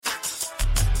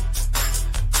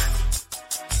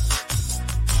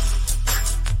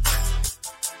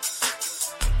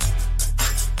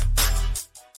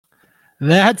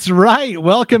That's right.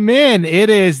 Welcome in. It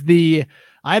is the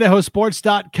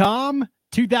IdahoSports.com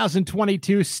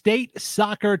 2022 State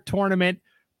Soccer Tournament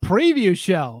preview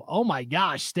show. Oh my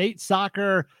gosh, State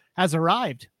Soccer has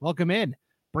arrived. Welcome in.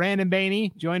 Brandon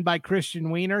Baney, joined by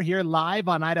Christian Weiner, here live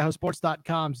on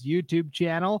IdahoSports.com's YouTube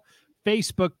channel,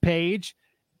 Facebook page,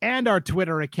 and our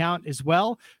Twitter account as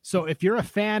well. So if you're a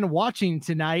fan watching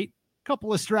tonight, a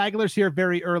couple of stragglers here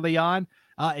very early on,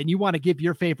 and you want to give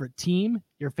your favorite team,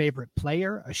 your favorite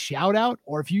player a shout out,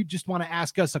 or if you just want to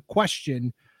ask us a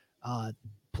question,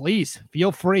 please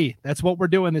feel free. That's what we're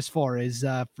doing this for, is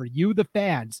for you, the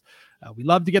fans. We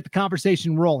love to get the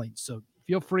conversation rolling. So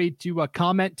feel free to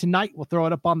comment tonight. We'll throw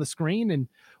it up on the screen and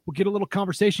we'll get a little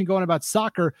conversation going about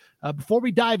soccer. Before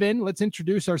we dive in, let's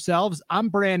introduce ourselves. I'm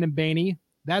Brandon Baney.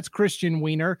 That's Christian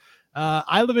Weiner.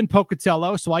 I live in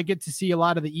Pocatello, so I get to see a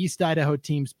lot of the East Idaho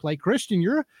teams play. Christian,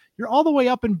 you're all the way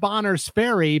up in Bonners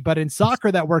Ferry, but in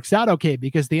soccer that works out okay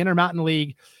because the Intermountain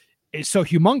League is so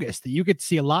humongous that you get to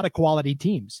see a lot of quality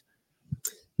teams.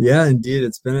 Yeah, indeed.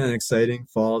 It's been an exciting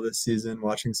fall this season,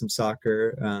 watching some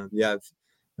soccer. I've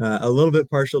a little bit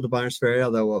partial to Bonners Ferry,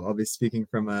 although I'll be speaking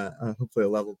from hopefully a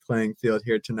level playing field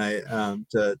here tonight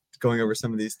to going over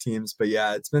some of these teams. But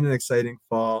yeah, it's been an exciting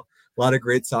fall. A lot of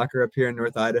great soccer up here in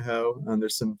North Idaho.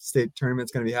 There's some state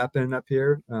tournaments going to be happening up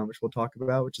here, which we'll talk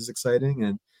about, which is exciting.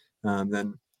 And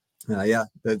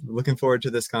looking forward to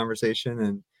this conversation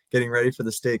and getting ready for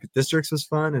the state. Districts was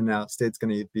fun, and now state's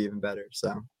going to be even better.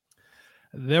 So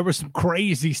there was some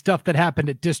crazy stuff that happened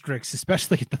at districts,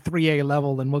 especially at the 3A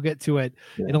level, and we'll get to it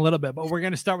in a little bit. But we're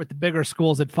going to start with the bigger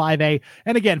schools at 5A.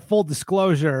 And again, full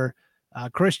disclosure,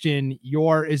 Christian,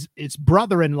 it's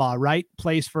brother-in-law, right?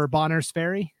 Plays for Bonners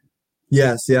Ferry?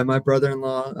 Yes, yeah, my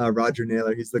brother-in-law, Roger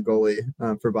Naylor, he's the goalie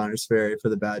for Bonners Ferry for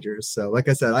the Badgers. So like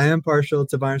I said, I am partial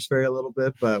to Bonners Ferry a little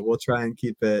bit, but we'll try and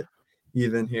keep it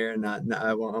even here.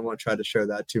 I won't try to show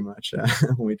that too much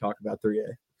when we talk about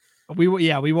 3A. We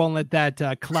won't let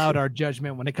that cloud our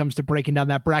judgment when it comes to breaking down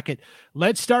that bracket.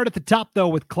 Let's start at the top, though,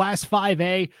 with Class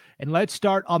 5A, and let's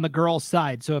start on the girls'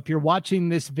 side. So if you're watching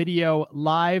this video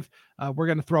live, we're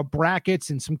going to throw brackets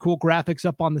and some cool graphics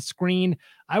up on the screen.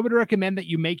 I would recommend that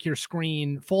you make your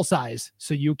screen full size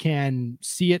so you can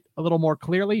see it a little more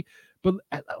clearly. But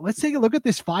let's take a look at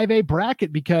this 5A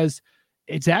bracket because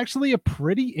it's actually a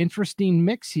pretty interesting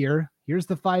mix here. Here's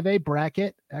the 5A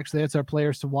bracket. Actually, that's our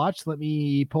players to watch. Let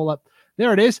me pull up.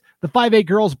 There it is. The 5A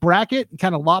girls bracket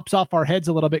kind of lops off our heads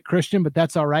a little bit, Christian, but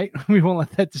that's all right. We won't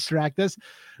let that distract us.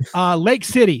 Lake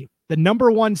City, the number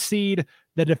 1 seed,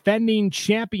 the defending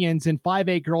champions in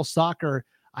 5A girls soccer.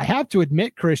 I have to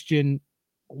admit, Christian,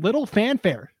 little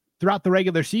fanfare throughout the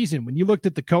regular season. When you looked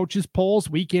at the coaches' polls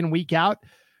week in, week out,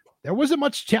 there wasn't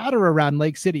much chatter around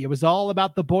Lake City. It was all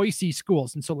about the Boise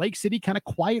schools. And so Lake City kind of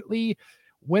quietly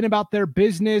went about their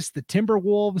business. The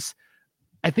Timberwolves,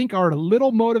 I think, are a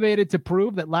little motivated to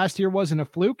prove that last year wasn't a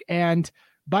fluke. And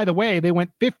by the way, they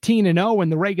went 15-0 in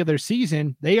the regular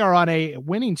season. They are on a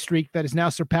winning streak that has now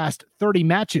surpassed 30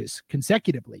 matches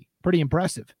consecutively. Pretty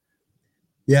impressive.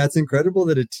 Yeah, it's incredible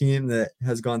that a team that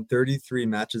has gone 33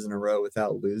 matches in a row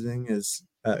without losing is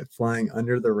flying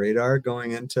under the radar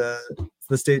going into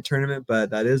the state tournament. But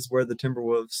that is where the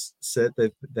Timberwolves sit.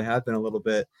 They have been a little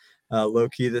bit low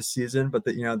key this season, but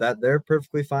that they're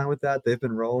perfectly fine with that. They've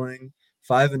been rolling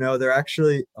 5-0. They're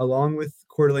actually, along with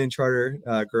Coeur d'Alene Charter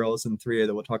girls in 3A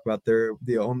that we'll talk about, they're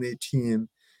the only team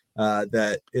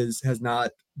that has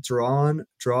not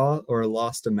draw or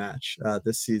lost a match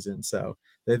this season. So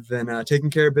they've been taking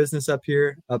care of business up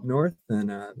here, up north,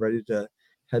 and ready to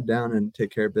head down and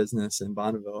take care of business in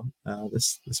Bonneville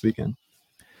this weekend.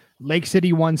 Lake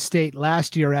City won state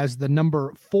last year as the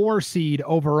number 4 seed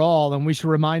overall, and we should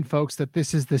remind folks that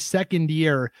this is the second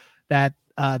year that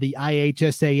the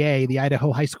IHSAA, the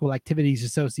Idaho High School Activities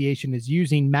Association, is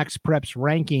using MaxPrep's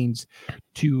rankings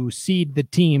to seed the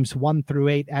teams 1 through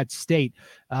 8 at state.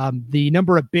 The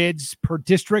number of bids per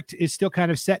district is still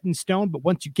kind of set in stone, but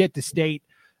once you get to state,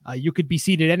 you could be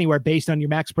seated anywhere based on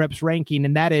your MaxPrep's ranking,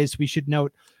 and that is, we should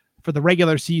note, for the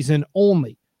regular season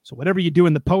only. So whatever you do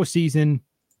in the postseason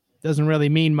doesn't really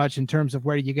mean much in terms of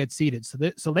where you get seated.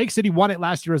 So Lake City won it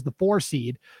last year as the 4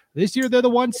 seed. This year, they're the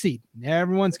 1 seed.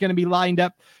 Everyone's going to be lined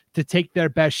up to take their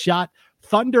best shot.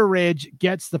 Thunder Ridge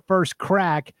gets the first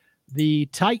crack. The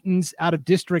Titans out of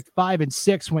District 5 and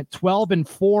 6 went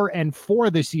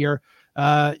 12-4-4 this year.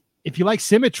 If you like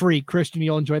symmetry, Christian,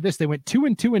 you'll enjoy this. They went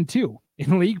 2-2-2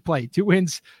 in league play. 2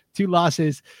 wins, 2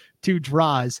 losses, 2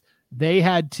 draws. They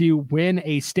had to win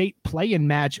a state play-in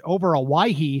match over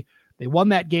Owyhee. They won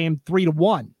that game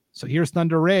 3-1. So here's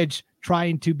Thunder Ridge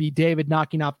trying to be David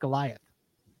knocking off Goliath.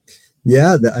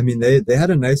 Yeah, I mean they had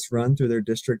a nice run through their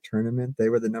district tournament. They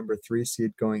were the number 3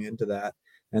 seed going into that,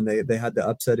 and they had the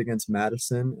upset against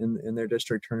Madison in their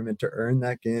district tournament to earn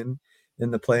that game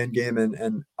in the play-in game.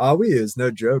 And Awi is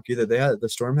no joke either. The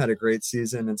Storm had a great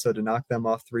season, and so to knock them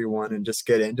off 3-1 and just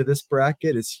get into this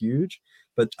bracket is huge.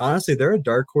 But honestly, they're a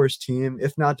dark horse team,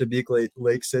 if not to beat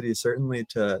Lake City, certainly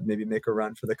to maybe make a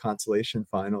run for the consolation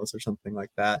finals or something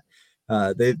like that.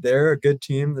 They're a good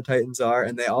team, the Titans are,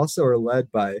 and they also are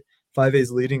led by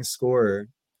 5A's leading scorer,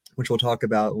 which we'll talk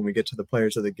about when we get to the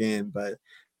players of the game. But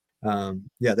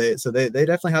yeah, they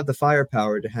definitely have the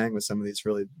firepower to hang with some of these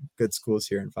really good schools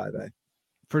here in 5A.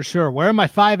 For sure. Where are my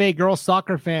 5A girls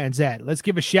soccer fans at? Let's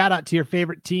give a shout out to your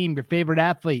favorite team, your favorite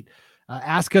athlete.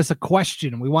 Ask us a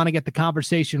question. We want to get the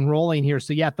conversation rolling here.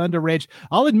 So yeah, Thunder Ridge.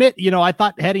 I'll admit, I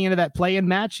thought heading into that play-in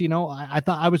match, I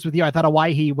thought I was with you. I thought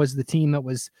Hawaii was the team that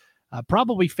was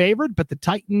probably favored, but the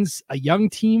Titans, a young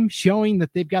team, showing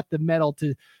that they've got the mettle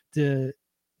to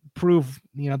prove,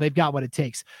 they've got what it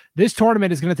takes. This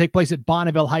tournament is going to take place at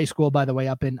Bonneville High School, by the way,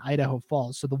 up in Idaho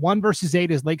Falls. So the 1 versus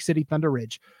 8 is Lake City Thunder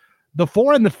Ridge. The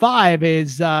 4 and the 5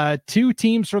 is 2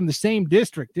 teams from the same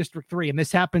district, District 3. And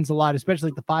this happens a lot,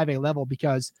 especially at the 5A level,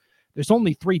 because there's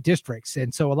only 3 districts.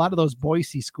 And so a lot of those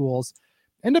Boise schools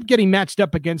end up getting matched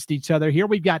up against each other. Here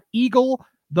we've got Eagle,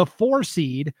 the 4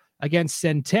 seed, against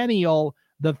Centennial,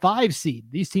 the 5 seed.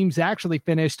 These teams actually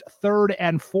finished 3rd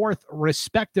and 4th,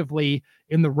 respectively,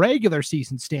 in the regular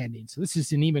season standings. So this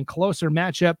is an even closer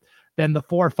matchup than the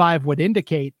 4-5 would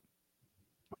indicate.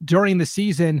 During the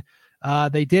season,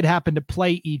 they did happen to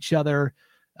play each other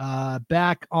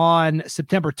back on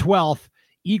September 12th.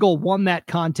 Eagle won that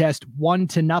contest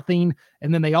 1-0,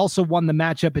 and then they also won the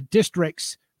matchup at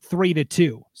districts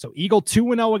 3-2. So Eagle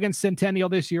 2-0 against Centennial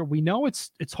this year. We know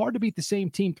it's hard to beat the same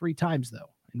team 3 times though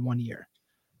in 1 year.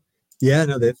 Yeah,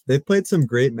 no, they've played some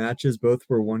great matches. Both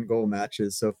were 1-goal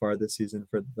matches so far this season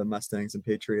for the Mustangs and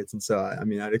Patriots, and so I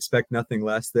mean I'd expect nothing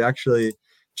less. They actually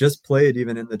just played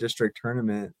even in the district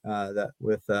tournament that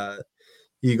with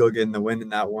Eagle getting the win in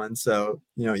that one. So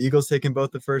Eagle's taken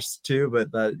both the first 2,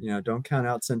 but don't count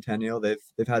out Centennial.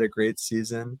 They've had a great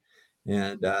season,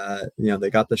 and they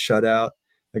got the shutout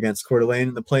against Coeur d'Alene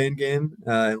in the play-in game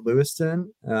in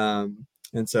Lewiston.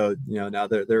 And so, now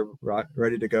they're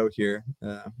ready to go here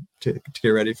to get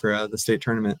ready for the state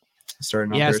tournament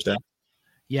starting on Thursday.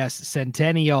 Yes,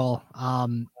 Centennial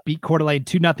beat Coeur d'Alene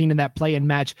 2-0 in that play-in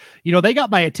match. They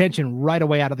got my attention right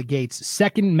away out of the gates.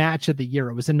 Second match of the year.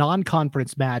 It was a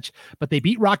non-conference match, but they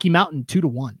beat Rocky Mountain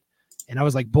 2-1. And I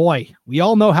was like, boy, we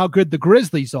all know how good the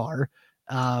Grizzlies are.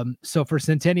 So for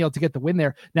Centennial to get the win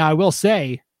there. Now, I will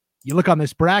say, you look on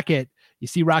this bracket, you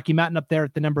see Rocky Mountain up there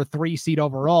at the number 3 seed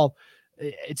overall.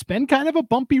 It's been kind of a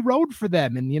bumpy road for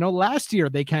them. And, last year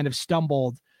they kind of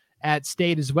stumbled at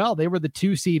state as well. They were the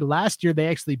 2 seed last year. They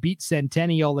actually beat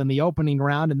Centennial in the opening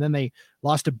round, and then they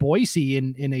lost to Boise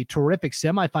in a terrific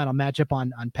semifinal matchup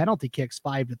on penalty kicks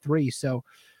 5-3. So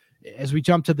as we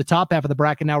jump to the top half of the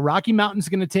bracket now, Rocky Mountain's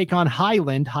going to take on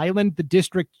Highland. Highland, the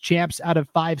district champs out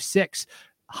of 5-6.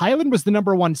 Highland was the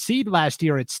number 1 seed last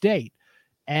year at state.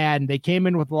 And they came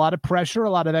in with a lot of pressure, a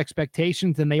lot of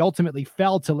expectations, and they ultimately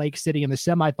fell to Lake City in the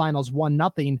semifinals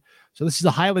 1-0. So this is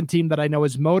a Highland team that I know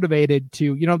is motivated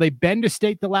to, they've been to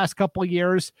state the last couple of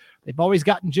years. They've always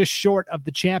gotten just short of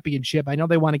the championship. I know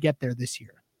they want to get there this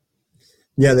year.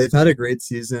 Yeah, they've had a great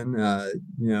season,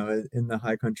 in the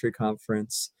High Country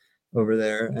Conference over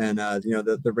there, and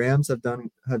the Rams have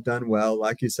done well.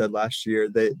 Like you said, last year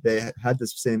they had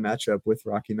this same matchup with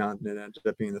Rocky Mountain and ended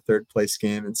up being the 3rd place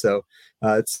game, and so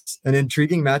it's an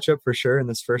intriguing matchup for sure in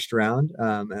this first round.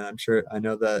 And I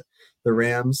know that the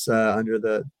Rams under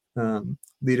the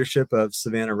leadership of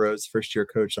Savannah Rose, first year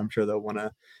coach, I'm sure they'll want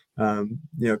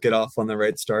to get off on the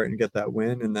right start and get that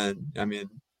win, and then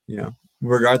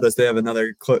regardless, they have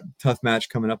another tough match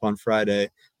coming up on Friday,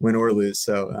 win or lose.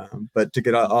 So, but to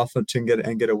get off and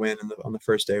get a win on the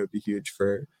first day would be huge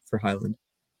for Highland.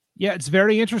 Yeah, it's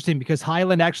very interesting because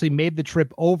Highland actually made the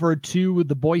trip over to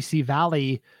the Boise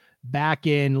Valley back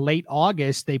in late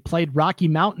August. They played Rocky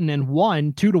Mountain and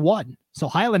won 2-1. So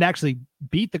Highland actually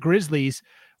beat the Grizzlies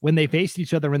when they faced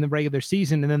each other in the regular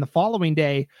season. And then the following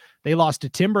day, they lost to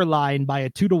Timberline by a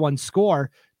 2-1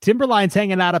 score. Timberline's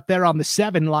hanging out up there on the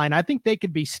 7 line. I think they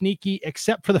could be sneaky,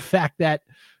 except for the fact that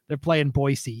they're playing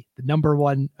Boise, the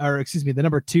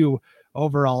number 2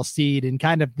 overall seed and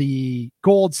kind of the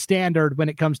gold standard when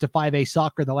it comes to 5A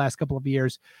soccer the last couple of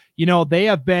years. They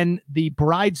have been the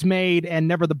bridesmaid and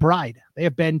never the bride. They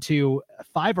have been to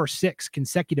 5 or 6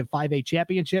 consecutive 5A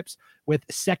championships with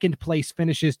second place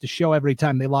finishes to show every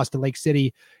time. They lost to Lake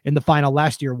City in the final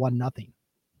last year, 1-0.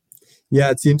 Yeah,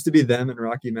 it seems to be them and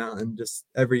Rocky Mountain just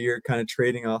every year kind of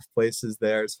trading off places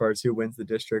there as far as who wins the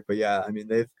district. But yeah, I mean,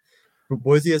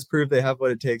 Boise has proved they have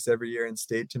what it takes every year in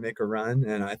state to make a run,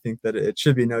 and I think that it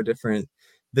should be no different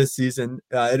this season.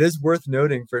 It is worth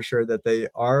noting for sure that they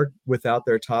are without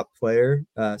their top player,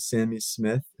 Sammy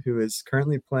Smith, who is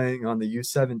currently playing on the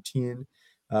U17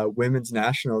 women's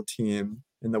national team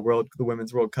in the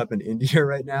Women's World Cup in India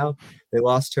right now. They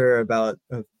lost her about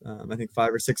I think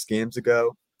 5 or 6 games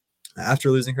ago. After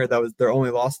losing her, that was their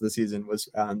only loss of the season. Was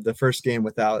the first game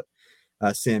without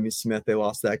Sammy Smith. They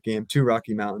lost that game to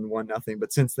Rocky Mountain 1-0.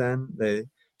 But since then, they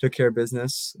took care of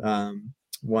business,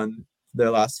 won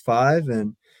their last 5,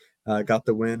 and got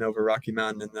the win over Rocky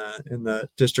Mountain in the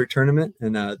district tournament.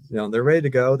 And they're ready to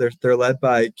go. They're led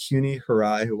by CUNY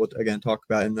Harai, who we'll again talk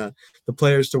about in the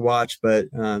players to watch. But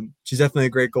she's definitely a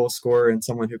great goal scorer and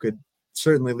someone who could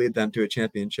certainly lead them to a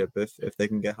championship if they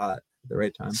can get hot at the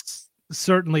right time.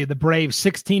 Certainly the Braves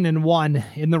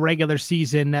 16-1 in the regular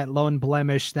season. That lone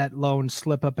blemish, that lone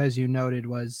slip up, as you noted,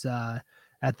 was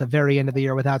at the very end of the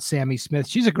year without Sammy Smith.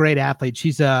 She's a great athlete.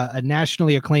 She's a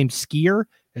nationally acclaimed skier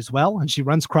as well, and she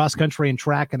runs cross country and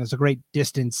track and is a great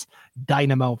distance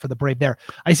dynamo for the Brave there.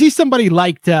 I see somebody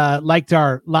liked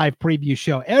our live preview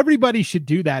show. Everybody should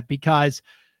do that because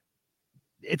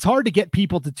it's hard to get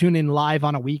people to tune in live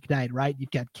on a weeknight, right? You've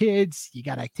got kids, you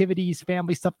got activities,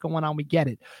 family stuff going on. We get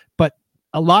it. But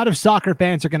a lot of soccer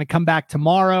fans are going to come back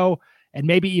tomorrow and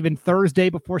maybe even Thursday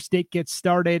before state gets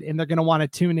started. And they're going to want to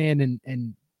tune in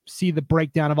and see the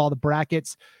breakdown of all the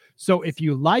brackets. So if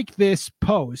you like this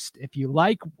post, if you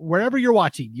like wherever you're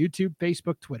watching, YouTube,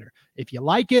 Facebook, Twitter, if you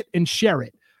like it and share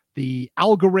it, the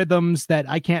algorithms that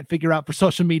I can't figure out for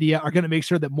social media are going to make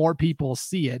sure that more people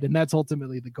see it. And that's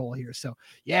ultimately the goal here. So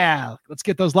yeah, let's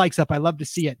get those likes up. I love to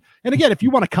see it. And again, if you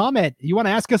want to comment, you want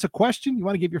to ask us a question, you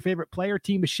want to give your favorite player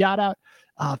team a shout out,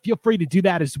 feel free to do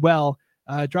that as well.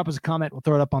 Drop us a comment. We'll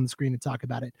throw it up on the screen and talk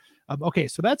about it. Okay.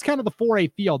 So that's kind of the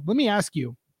 4A field. Let me ask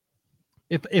you,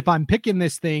 if I'm picking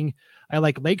this thing, I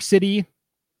like Lake City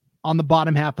on the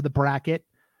bottom half of the bracket.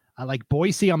 I like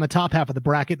Boise on the top half of the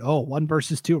bracket. Oh, 1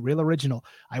 versus 2, real original.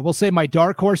 I will say my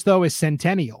dark horse, though, is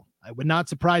Centennial. It would not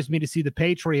surprise me to see the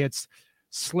Patriots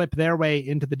slip their way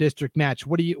into the district match.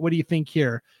 What do you think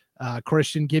here,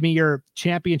 Christian? Give me your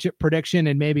championship prediction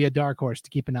and maybe a dark horse to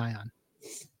keep an eye on.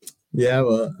 Yeah,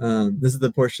 well, this is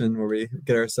the portion where we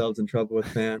get ourselves in trouble with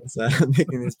fans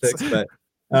making these picks. But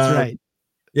that's right.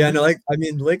 Yeah, no,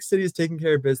 Lake City is taking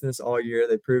care of business all year.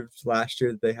 They proved last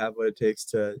year that they have what it takes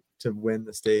to win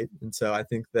the state. And so I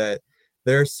think that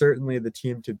they're certainly the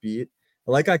team to beat.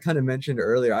 Like I kind of mentioned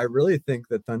earlier, I really think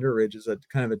that Thunder Ridge is a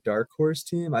kind of a dark horse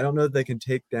team. I don't know that they can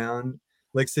take down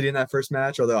Lake City in that first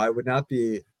match, although I would not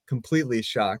be completely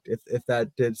shocked if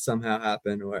that did somehow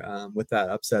happen with that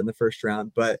upset in the first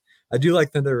round. But I do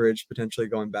like Thunder Ridge potentially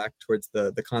going back towards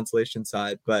the consolation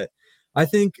side. But I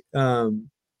think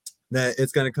that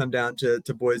it's going to come down to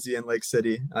Boise and Lake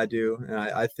City. I do. And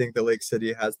I think that Lake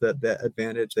City has that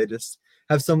advantage. They just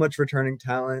have so much returning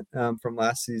talent from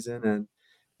last season.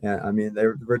 And I mean,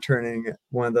 they're returning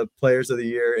one of the players of the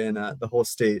year in the whole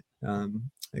state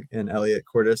in Elliot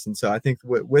Cordes. And so I think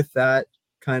with that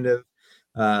kind of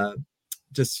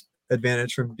just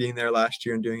advantage from being there last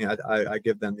year and doing it, I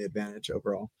give them the advantage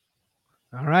overall.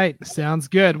 All right. Sounds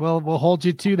good. Well, we'll hold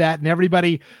you to that. And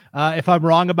everybody, if I'm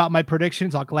wrong about my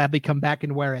predictions, I'll gladly come back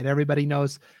and wear it. Everybody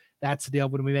knows that's the deal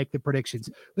when we make the predictions.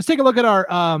 Let's take a look at our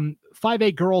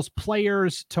 5A girls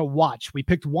players to watch. We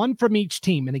picked one from each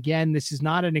team. And again, this is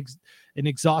not an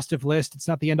exhaustive list. It's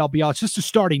not the end all be all. It's just a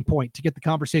starting point to get the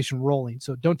conversation rolling.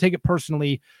 So don't take it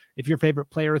personally if your favorite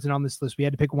player isn't on this list. We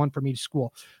had to pick one from each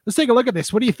school. Let's take a look at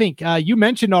this. What do you think? You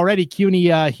mentioned already CUNY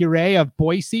Harai of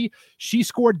Boise. She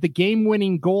scored the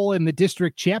game-winning goal in the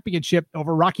district championship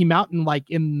over Rocky Mountain, like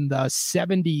in the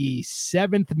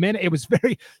 77th minute. It was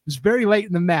very late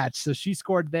in the match. So she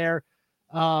scored there.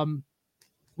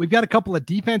 We've got a couple of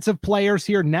defensive players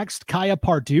here next. Kaya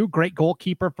Pardue, great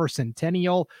goalkeeper for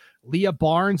Centennial. Leah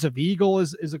Barnes of Eagle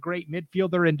is a great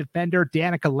midfielder and defender.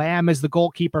 Danica Lamb is the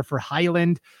goalkeeper for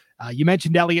Highland. You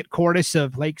mentioned Elliot Cordes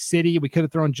of Lake City. We could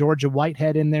have thrown Georgia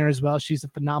Whitehead in there as well. She's a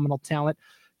phenomenal talent.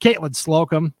 Caitlin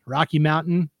Slocum, Rocky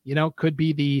Mountain, could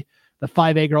be the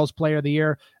 5A Girls Player of the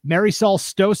Year. Marisol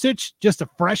Stosic, just a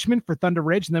freshman for Thunder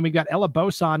Ridge. And then we've got Ella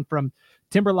Boson from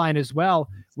Timberline as well.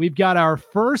 We've got our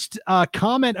first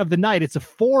comment of the night. It's a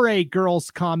 4A girls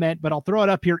comment, but I'll throw it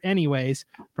up here anyways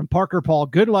from Parker Paul.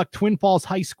 Good luck, Twin Falls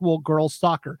High School girls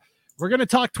soccer. We're going to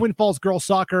talk Twin Falls girls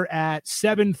soccer at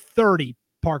 7:30,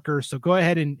 Parker. So go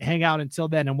ahead and hang out until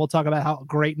then, and we'll talk about how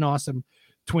great and awesome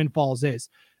Twin Falls is.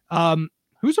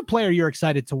 Who's a player you're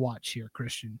excited to watch here,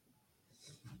 Christian?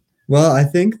 Well, I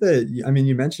think that, I mean,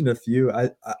 you mentioned a few.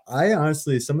 I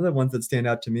honestly, some of the ones that stand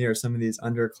out to me are some of these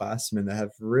underclassmen that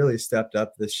have really stepped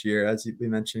up this year. We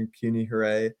mentioned, Cuny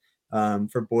Hooray,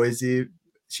 for Boise.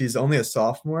 She's only a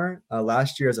sophomore.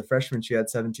 Last year as a freshman, she had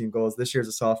 17 goals. This year as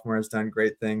a sophomore has done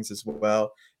great things as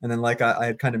well. And then, like I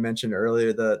had kind of mentioned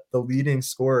earlier, the leading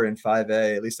scorer in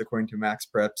 5A, at least according to Max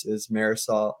Preps, is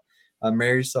Marisol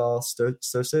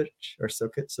Stosic or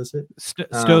Sosic.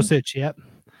 Stosic, yep.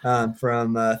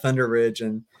 From Thunder Ridge,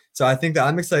 and so I think that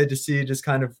I'm excited to see just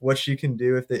kind of what she can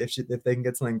do if they can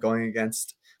get something going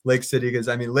against Lake City, because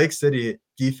I mean Lake City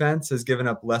defense has given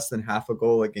up less than half a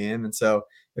goal a game, and so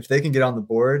if they can get on the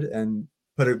board and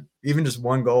put even just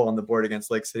one goal on the board against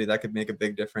Lake City, that could make a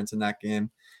big difference in that game.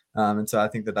 And so I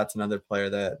think that that's another player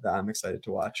that I'm excited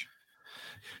to watch.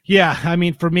 Yeah, I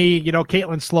mean, for me,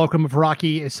 Caitlin Slocum of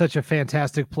Rocky is such a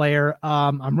fantastic player.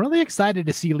 I'm really excited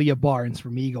to see Leah Barnes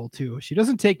from Eagle too. She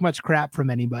doesn't take much crap from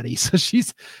anybody, so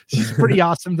she's pretty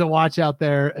awesome to watch out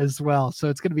there as well. So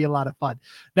it's going to be a lot of fun.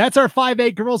 That's our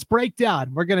 5A girls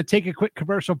breakdown. We're going to take a quick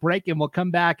commercial break, and we'll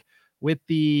come back with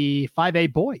the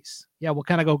 5A boys. Yeah, we'll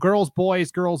kind of go girls,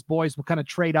 boys. We'll kind of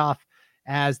trade off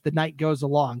as the night goes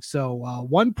along. So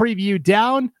one preview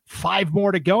down, 5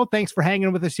 more to go. Thanks for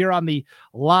hanging with us here on the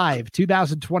live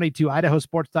 2022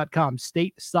 idahosports.com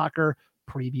state soccer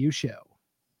preview show.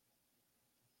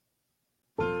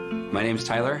 My name's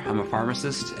Tyler. I'm a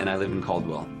pharmacist and I live in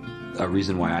Caldwell. A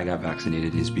reason why I got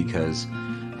vaccinated is because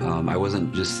I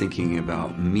wasn't just thinking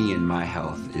about me and my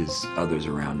health, is others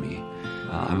around me.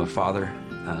 I'm a father,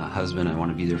 husband. I want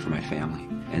to be there for my family.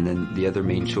 And then the other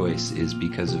main choice is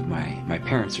because of my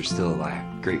parents are still alive,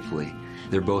 gratefully.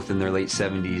 They're both in their late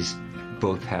 70s,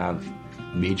 both have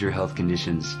major health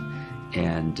conditions,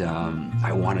 and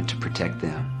I wanted to protect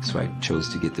them, so I chose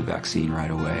to get the vaccine right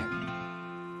away.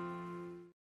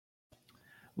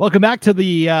 Welcome back to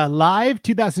the live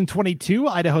 2022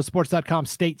 idahosports.com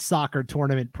state soccer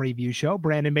tournament preview show.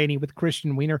 Brandon Maney with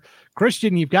Christian Weiner.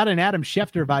 Christian, you've got an Adam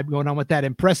Schefter vibe going on with that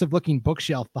impressive looking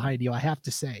bookshelf behind you, I have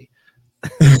to say.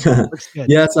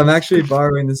 Yes, I'm actually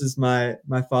borrowing. This is my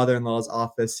father-in-law's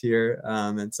office here,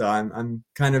 and so I'm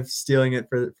kind of stealing it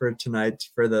for tonight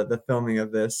for the filming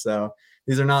of this. So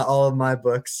these are not all of my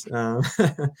books,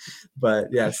 but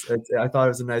yes, I thought it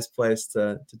was a nice place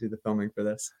to do the filming for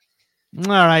this. All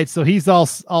right, so he's all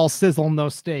sizzle, no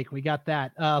steak. We got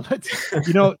that.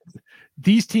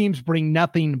 These teams bring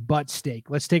nothing but steak.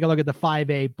 Let's take a look at the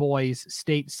 5A boys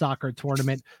state soccer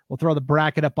tournament. We'll throw the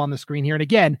bracket up on the screen here. And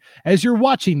again, as you're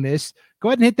watching this, go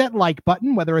ahead and hit that like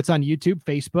button, whether it's on YouTube,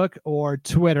 Facebook, or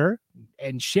Twitter,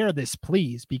 and share this,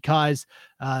 please, because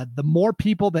the more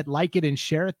people that like it and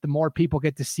share it, the more people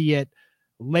get to see it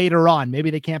later on. Maybe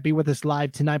they can't be with us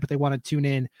live tonight, but they want to tune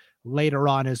in later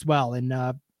on as well. And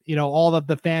all of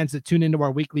the fans that tune into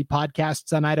our weekly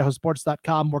podcasts on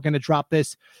idahosports.com, we're going to drop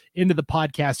this into the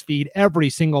podcast feed, every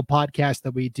single podcast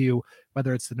that we do,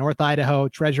 whether it's the North Idaho,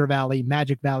 Treasure Valley,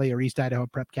 Magic Valley, or East Idaho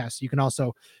Prepcast. You can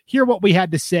also hear what we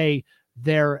had to say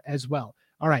there as well.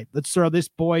 All right, let's throw this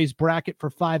boys bracket for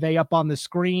 5A up on the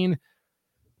screen.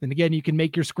 And again, you can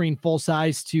make your screen full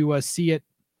size to see it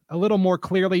a little more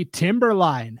clearly.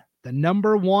 Timberline, the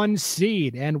number 1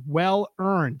 seed, and well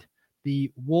earned.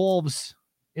 The Wolves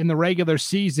in the regular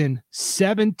season,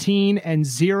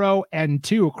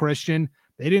 17-0-2, Christian.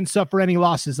 They didn't suffer any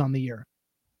losses on the year.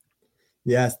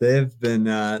 Yes, they've been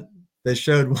they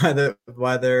showed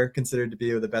why they're considered to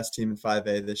be the best team in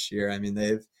 5A this year. I mean,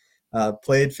 they've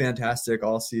played fantastic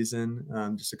all season,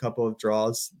 just a couple of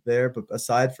draws there, but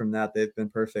aside from that, they've been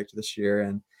perfect this year.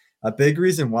 And a big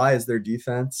reason why is their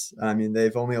defense. I mean,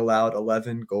 they've only allowed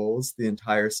 11 goals the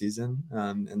entire season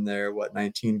in their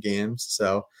 19 games.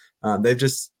 So they've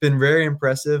just been very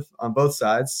impressive on both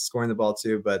sides, scoring the ball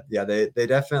too. But yeah, they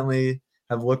definitely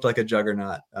have looked like a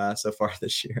juggernaut so far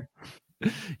this year.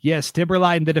 Yes,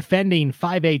 Timberline, the defending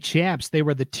 5A champs. They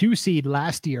were the 2 seed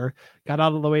last year, got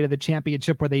all the way to the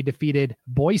championship where they defeated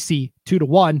Boise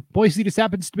 2-1. Boise just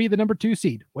happens to be the number 2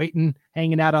 seed, waiting,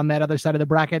 hanging out on that other side of the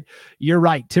bracket. You're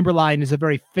right. Timberline is a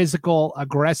very physical,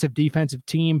 aggressive defensive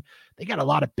team. They got a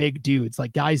lot of big dudes,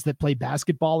 like guys that play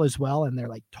basketball as well. And they're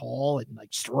like tall and like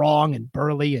strong and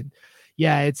burly. And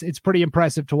yeah, it's pretty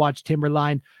impressive to watch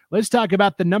Timberline. Let's talk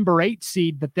about the number 8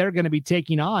 seed that they're going to be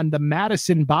taking on, the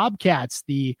Madison Bobcats,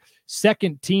 the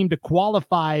second team to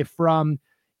qualify from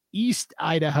East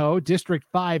Idaho, District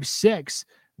 5-6.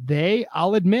 They,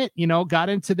 I'll admit, got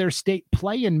into their state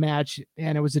play-in match,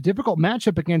 and it was a difficult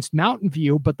matchup against Mountain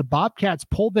View, but the Bobcats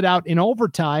pulled it out in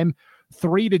overtime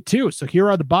 3-2. So here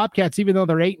are the Bobcats, even though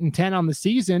they're 8-10 on the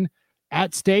season,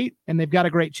 at state, and they've got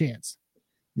a great chance.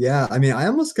 Yeah, I mean, I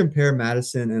almost compare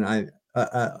Madison, and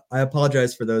I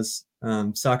apologize for those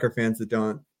soccer fans that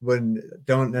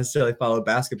don't necessarily follow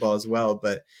basketball as well,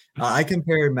 but I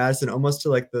compare Madison almost to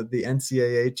like the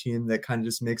NCAA team that kind of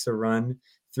just makes a run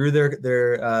through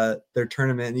their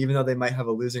tournament, and even though they might have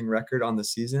a losing record on the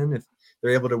season, if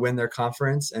they're able to win their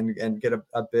conference and get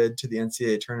a bid to the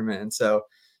NCAA tournament. And so,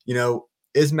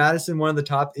 is Madison one of the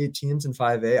top 8 teams in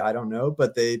 5A? I don't know,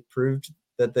 but they proved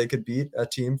that they could beat a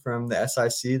team from the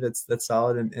SIC that's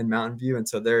solid in Mountain View. And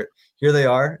so here they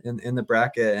are in the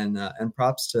bracket, and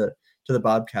props to the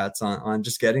Bobcats on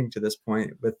just getting to this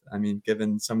point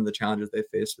given some of the challenges they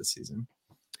faced this season.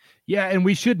 Yeah, and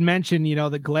we should mention,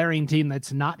 the glaring team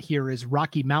that's not here is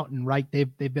Rocky Mountain, right?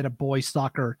 They've been a boys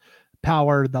soccer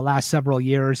power the last several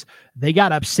years. They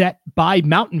got upset by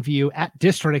Mountain View at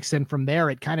districts, and from there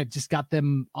it kind of just got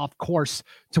them off course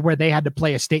to where they had to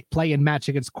play a state play-in match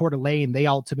against Coeur d'Alene. They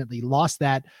ultimately lost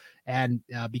that, and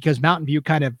because Mountain View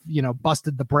kind of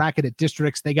busted the bracket at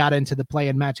districts, they got into the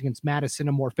play-in match against Madison,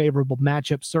 a more favorable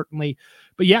matchup certainly.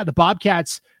 But yeah, the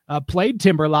Bobcats played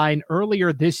Timberline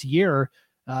earlier this year.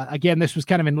 Again, this was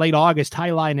kind of in late August.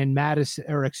 Highland and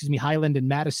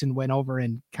Madison went over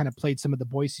and kind of played some of the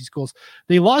Boise schools.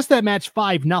 They lost that match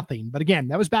 5-0. But again,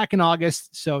 that was back in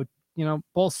August. So,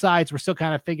 both sides were still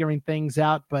kind of figuring things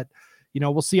out. But,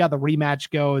 we'll see how the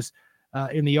rematch goes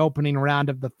in the opening round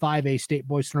of the 5A state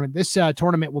boys tournament. This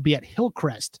tournament will be at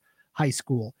Hillcrest High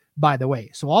School, by the way.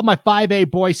 So all my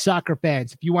 5A boys soccer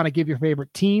fans, if you want to give your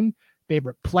favorite team,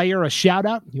 favorite player a shout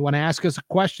out, you want to ask us a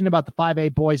question about the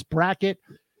 5A boys bracket,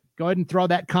 go ahead and throw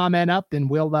that comment up, and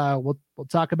we'll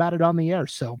talk about it on the air.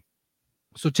 So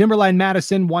Timberline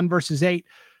Madison 1 versus 8.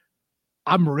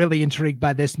 I'm really intrigued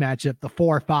by this matchup. The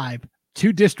 4-5,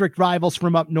 2 district rivals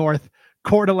from up north,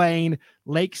 Coeur d'Alene,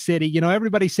 Lake City.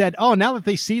 Everybody said, oh, now that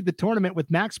they seed the tournament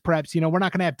with Max Preps, we're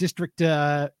not going to have district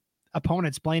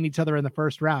opponents playing each other in the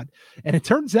first round. And it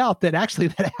turns out that actually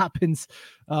that happens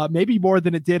maybe more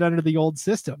than it did under the old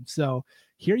system. So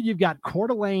here you've got Coeur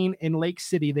d'Alene and Lake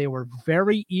City. They were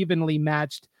very evenly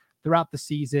matched throughout the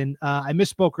season. I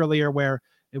misspoke earlier where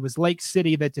it was Lake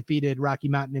City that defeated Rocky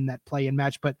Mountain in that play-in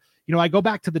match. But, I go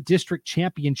back to the district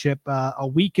championship a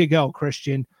week ago,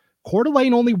 Christian. Coeur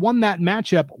d'Alene only won that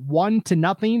matchup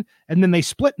 1-0, and then they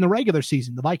split in the regular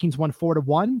season. The Vikings won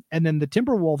 4-1, and then the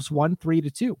Timberwolves won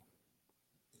 3-2.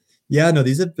 Yeah, no,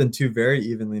 these have been 2 very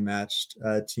evenly matched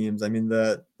teams. I mean,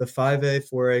 the 5A,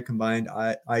 4A combined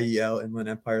IEL Inland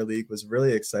Empire League was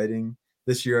really exciting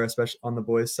this year, especially on the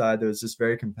boys' side. It was just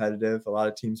very competitive, a lot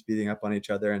of teams beating up on each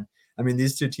other. And I mean,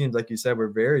 these 2 teams, like you said, were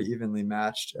very evenly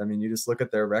matched. I mean, you just look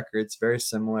at their records, very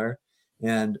similar.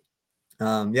 And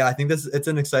I think it's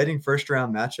an exciting first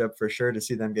round matchup for sure to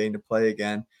see them getting to play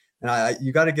again. And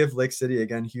you got to give Lake City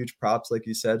again huge props, like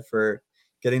you said, for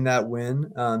getting that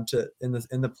win in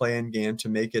the play-in game to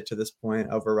make it to this point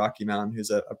over Rocky Mountain, who's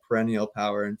a perennial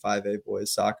power in 5A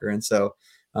boys soccer. And so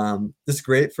this is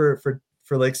great for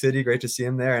Lake City. Great to see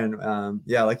him there. And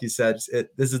like you said,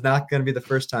 this is not going to be the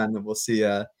first time that we'll see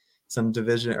some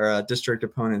division or district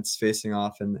opponents facing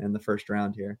off in the first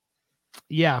round here.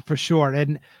 Yeah, for sure.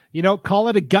 And, call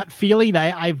it a gut feeling.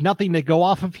 I have nothing to go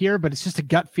off of here, but it's just a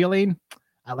gut feeling.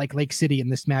 I like Lake City in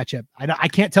this matchup. I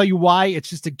can't tell you why. It's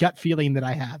just a gut feeling that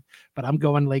I have, but I'm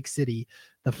going Lake City,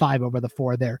 the 5 over the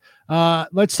 4 there.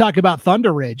 Let's talk about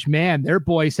Thunder Ridge. Man, their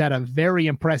boys had a very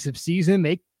impressive season.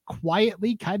 They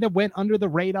quietly kind of went under the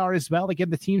radar as well. Again,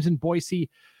 the teams in Boise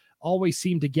always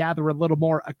seem to gather a little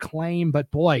more acclaim, but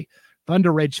boy,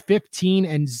 Thunder Ridge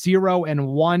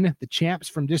 15-0-1, the champs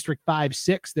from District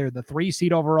 5-6. They're the 3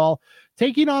 seed overall,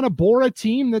 taking on a Bora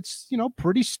team that's,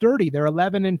 pretty sturdy. They're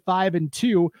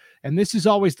 11-5-2. And this is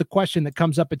always the question that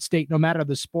comes up at state, no matter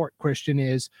the sport, Christian,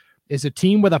 is a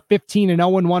team with a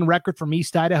 15-0-1 record from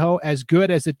East Idaho as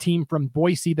good as a team from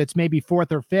Boise that's maybe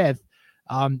 4th or 5th?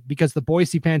 Because the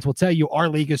Boise fans will tell you our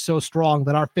league is so strong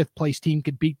that our 5th place team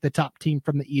could beat the top team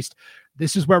from the East.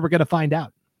 This is where we're going to find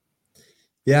out.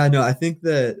 Yeah, no, I think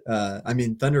that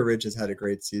Thunder Ridge has had a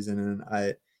great season,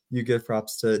 and you give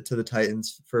props to the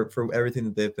Titans for everything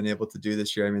that they've been able to do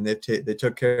this year. I mean, they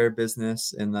took care of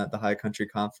business in the High Country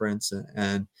Conference,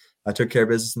 and took care of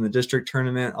business in the district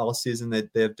tournament all season. They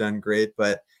have done great,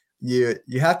 but you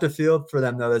have to feel for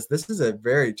them though. This is a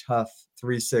very tough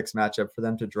 3-6 matchup for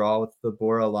them to draw with the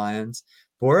Bora Lions.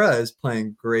 Bora is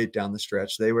playing great down the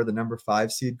stretch. They were the number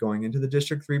 5 seed going into the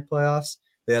District 3 playoffs.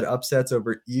 They had upsets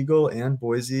over Eagle and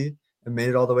Boise and made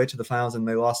it all the way to the finals, and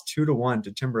they lost 2-1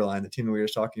 to Timberline, the team that we were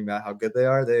just talking about how good they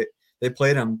are. They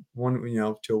played them to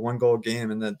a 1-goal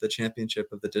game in the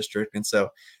championship of the district, and so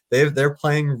they're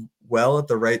playing well at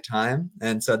the right time.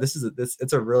 And so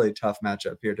it's a really tough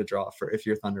matchup here to draw for if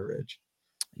you're Thunder Ridge.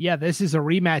 Yeah, this is a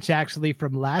rematch actually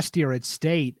from last year at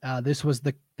State. This was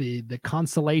the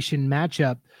consolation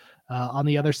matchup on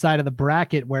the other side of the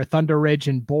bracket where Thunder Ridge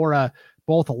and Bora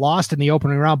both lost in the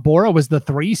opening round. Bora was the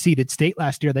 3 seed at State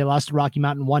last year. They lost to Rocky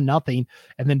Mountain 1-0.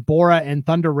 And then Bora and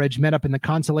Thunder Ridge met up in the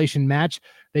consolation match.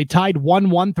 They tied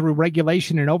 1-1 through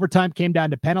regulation and overtime, came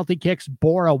down to penalty kicks.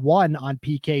 Bora won on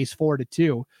PKs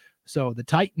 4-2. So the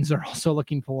Titans are also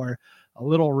looking for a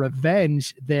little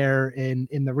revenge there in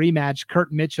the rematch.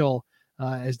 Kurt Mitchell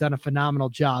has done a phenomenal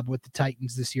job with the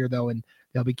Titans this year, though, and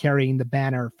they'll be carrying the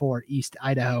banner for East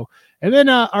Idaho. And then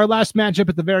our last matchup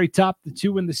at the very top, the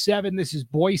 2 and the 7. This is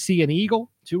Boise and Eagle,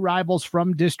 2 rivals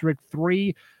from District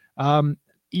 3.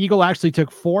 Eagle actually took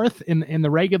 4th in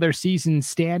the regular season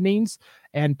standings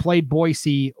and played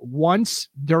Boise once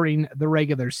during the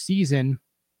regular season.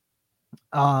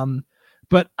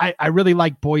 But I really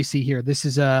like Boise here. This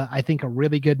is I think a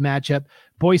really good matchup.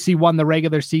 Boise won the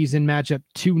regular season matchup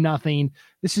 2-0.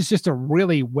 This is just a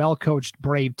really well-coached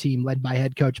Brave team led by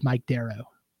head coach Mike Darrow.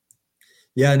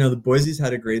 Yeah, no, the Boise's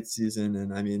had a great season.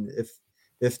 And I mean,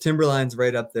 if Timberline's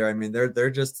right up there, I mean, they're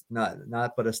just not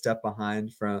but a step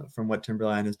behind from what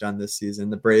Timberline has done this season.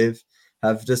 The Brave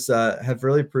have just have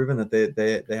really proven that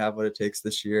they have what it takes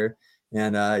this year.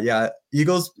 And yeah,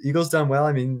 Eagles done well.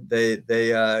 I mean, they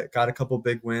got a couple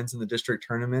big wins in the district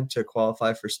tournament to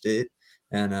qualify for state,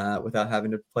 and without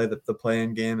having to play the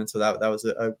play-in game. And so that was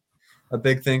a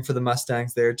big thing for the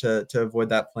Mustangs there to avoid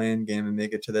that play-in game and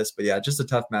make it to this. But yeah, just a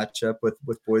tough matchup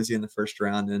with Boise in the first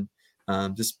round.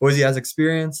 And just Boise has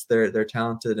experience. They're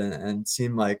talented and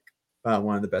seem like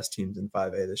one of the best teams in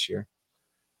 5A this year.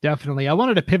 Definitely. I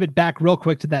wanted to pivot back real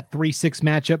quick to that 3-6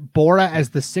 matchup. Bora as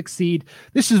the 6th seed.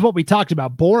 This is what we talked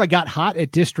about. Bora got hot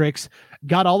at districts,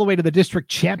 got all the way to the district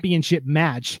championship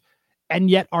match,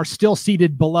 and yet are still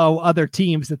seated below other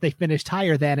teams that they finished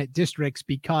higher than at districts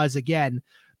because, again,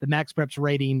 the Max Preps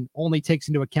rating only takes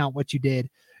into account what you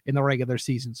did in the regular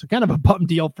season. So kind of a bum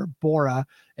deal for Bora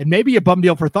and maybe a bum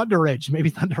deal for Thunder Ridge. Maybe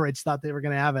Thunder Ridge thought they were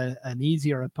going to have an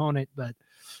easier opponent, but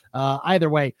either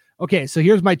way. Okay, so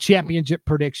here's my championship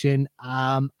prediction.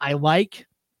 Call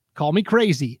me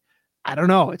crazy. I don't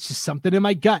know. It's just something in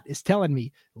my gut is telling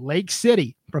me Lake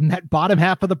City from that bottom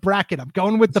half of the bracket. I'm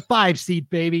going with the 5 seed,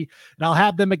 baby. And I'll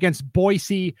have them against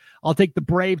Boise. I'll take the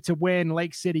Brave to win.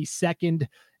 Lake City 2nd.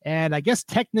 And I guess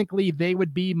technically they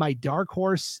would be my dark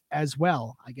horse as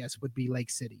well, I guess would be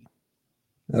Lake City.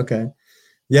 Okay.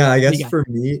 Yeah, I guess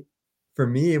for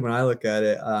me, when I look at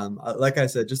it, like I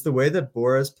said, just the way that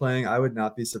Bora is playing, I would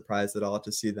not be surprised at all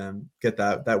to see them get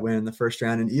that win in the first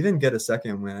round and even get a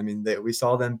second win. I mean, we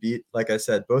saw them beat, like I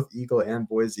said, both Eagle and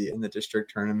Boise in the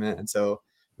district tournament. And so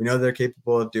we know they're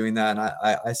capable of doing that.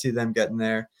 And I see them getting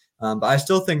there. But I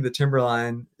still think the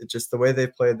Timberline, just the way they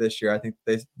played this year, I think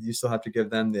you still have to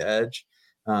give them the edge.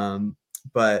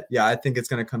 But yeah, I think it's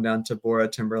going to come down to Bora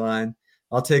Timberline.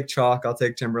 I'll take chalk. I'll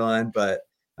take Timberline, but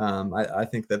I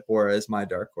think that Bora is my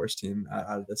dark horse team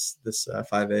out of this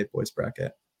 5A boys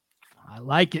bracket. I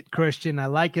like it, Christian. I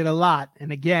like it a lot.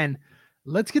 And again,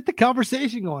 let's get the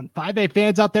conversation going. 5A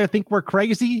fans out there think we're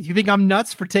crazy. You think I'm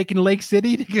nuts for taking Lake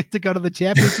City to go to the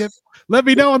championship? Let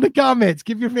me know in the comments.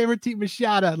 Give your favorite team a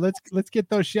shout out. Let's get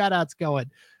those shout outs going.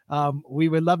 We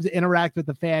would love to interact with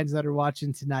the fans that are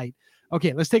watching tonight.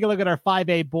 Okay, let's take a look at our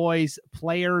 5A boys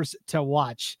players to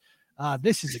watch.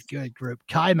 This is a good group.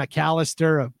 Kai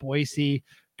McAllister of Boise,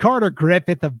 Carter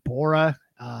Griffith of Bora.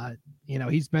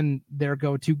 He's been their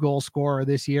go-to goal scorer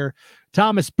this year.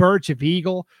 Thomas Birch of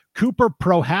Eagle, Cooper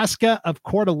Prohaska of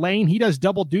Coeur d'Alene. He does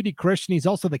double duty, Christian. He's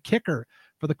also the kicker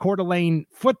for the Coeur d'Alene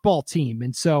football team.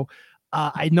 And so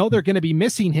I know they're going to be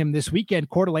missing him this weekend.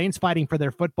 Coeur d'Alene's fighting for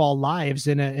their football lives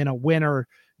in a winner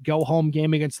go home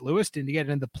game against Lewiston to get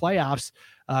into the playoffs.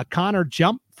 Connor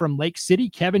Jump from Lake City,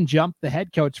 Kevin Jump, the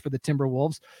head coach for the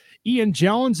Timberwolves, Ian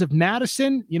Jones of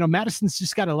Madison. Madison's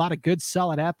just got a lot of good,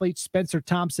 solid athletes. Spencer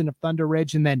Thompson of Thunder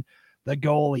Ridge, and then the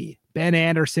goalie, Ben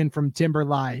Anderson from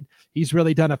Timberline. He's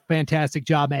really done a fantastic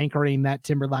job anchoring that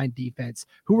Timberline defense.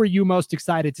 Who are you most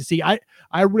excited to see? I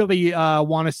really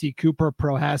want to see Cooper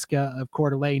Prohaska of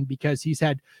Coeur d'Alene because he's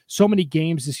had so many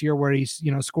games this year where he's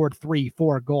scored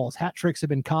 3-4 goals. Hat tricks have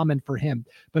been common for him.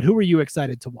 But who are you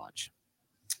excited to watch?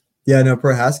 Yeah, no,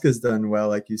 Prohaska's done well,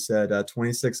 like you said.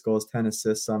 26 goals, 10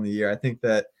 assists on the year. I think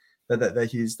that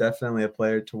he's definitely a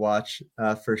player to watch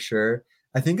for sure.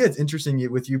 I think it's interesting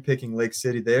with you picking Lake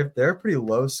City. They're a pretty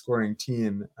low scoring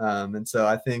team, and so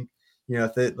I think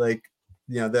if they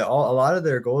a lot of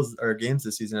their goals or games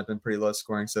this season have been pretty low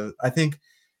scoring. So I think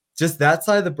just that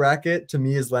side of the bracket to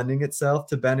me is lending itself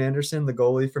to Ben Anderson, the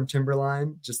goalie from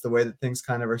Timberline. Just the way that things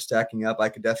kind of are stacking up, I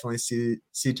could definitely see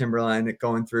Timberline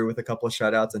going through with a couple of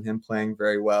shutouts and him playing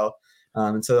very well.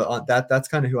 And so that's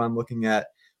kind of who I'm looking at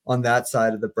on that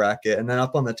side of the bracket. And then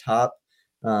up on the top,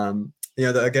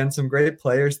 again, some great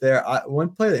players there. One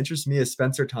player that interests me is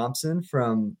Spencer Thompson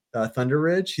from Thunder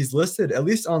Ridge. He's listed, at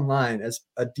least online, as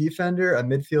a defender, a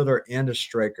midfielder, and a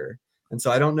striker. And so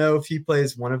I don't know if he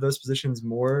plays one of those positions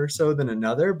more so than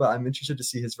another, but I'm interested to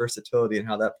see his versatility and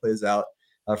how that plays out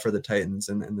for the Titans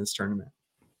in this tournament.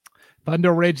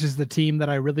 Thunder Ridge is the team that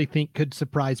I really think could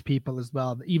surprise people as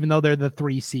well. Even though they're the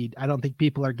 3 seed, I don't think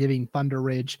people are giving Thunder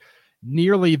Ridge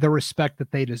nearly the respect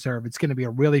that they deserve. It's going to be a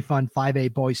really fun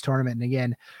 5A boys tournament. And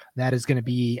again, that is going to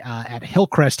be at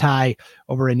Hillcrest High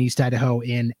over in East Idaho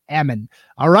in Ammon.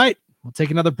 All right, we'll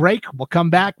take another break. We'll come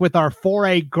back with our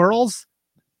 4A girls.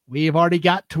 We've already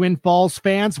got Twin Falls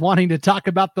fans wanting to talk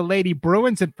about the Lady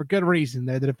Bruins, and for good reason.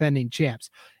 They're the defending champs.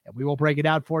 And we will break it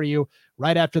out for you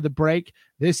right after the break.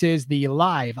 This is the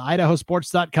live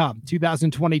idahosports.com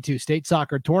 2022 State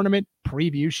Soccer Tournament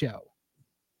preview show.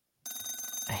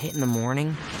 A hit in the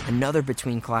morning, another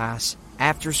between class,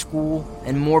 after school,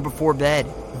 and more before bed.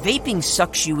 Vaping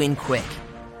sucks you in quick.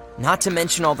 Not to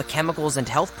mention all the chemicals and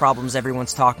health problems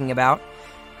everyone's talking about.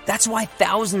 That's why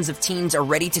thousands of teens are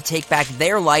ready to take back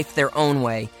their life their own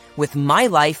way with My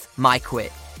Life, My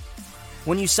Quit.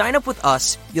 When you sign up with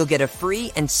us, you'll get a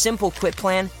free and simple quit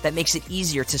plan that makes it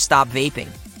easier to stop vaping.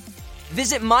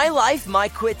 Visit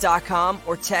mylifemyquit.com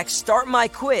or text Start My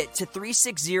Quit to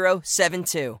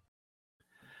 36072.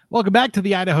 Welcome back to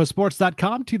the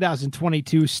idahosports.com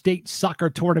 2022 State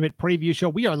Soccer Tournament preview show.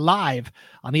 We are live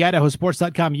on the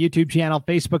idahosports.com YouTube channel,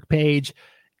 Facebook page,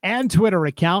 and Twitter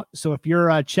account. So if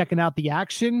you're checking out the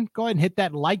action, go ahead and hit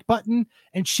that like button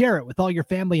and share it with all your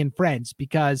family and friends,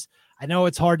 because I know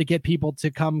it's hard to get people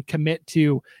to come commit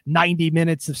to 90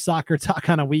 minutes of soccer talk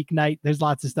on a weeknight. There's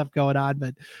lots of stuff going on,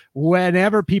 but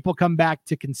whenever people come back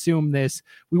to consume this,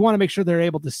 we want to make sure they're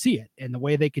able to see it. And the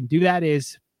way they can do that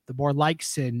is the more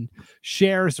likes and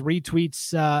shares,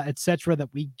 retweets, etc. that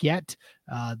we get,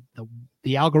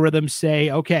 the algorithms say,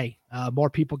 okay, more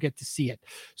people get to see it.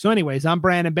 So anyways, I'm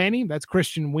Brandon Baney. That's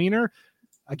Christian Wiener.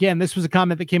 Again, this was a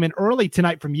comment that came in early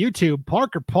tonight from YouTube.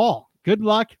 Parker Paul, good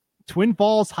luck. Twin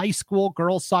Falls High School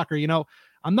girls soccer.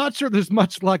 I'm not sure there's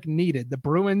much luck needed. The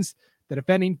Bruins, the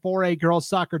defending 4A girls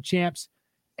soccer champs,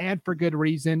 and for good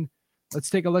reason. Let's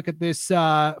take a look at this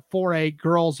 4A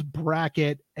girls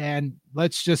bracket, and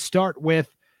let's just start with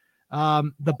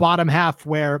the bottom half,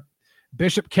 where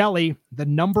Bishop Kelly, the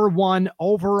number 1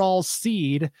 overall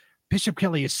seed. Bishop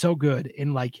Kelly is so good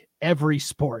in like every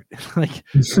sport, like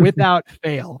without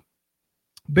fail.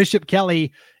 Bishop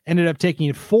Kelly ended up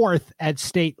taking 4th at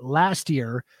state last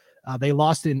year. They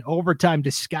lost in overtime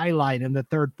to Skyline in the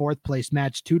 4th place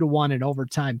match, 2-1 in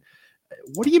overtime.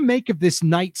 What do you make of this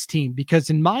Knights team? Because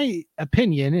in my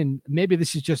opinion, and maybe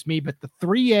this is just me, but the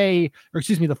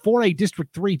 4A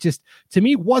District 3 just, to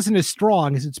me, wasn't as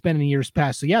strong as it's been in years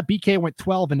past. So yeah, BK went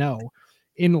 12-0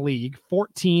 in league,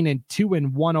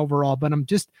 14-2-1 overall, but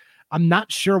I'm not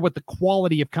sure what the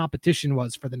quality of competition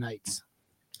was for the Knights.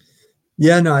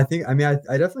 Yeah, no, I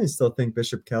definitely still think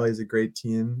Bishop Kelly is a great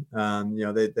team. They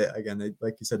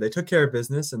like you said, they took care of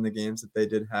business in the games that they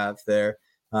did have there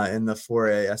in the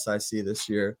 4A SIC this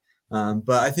year.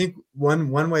 But I think one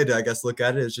way to, I guess, look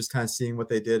at it is just kind of seeing what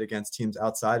they did against teams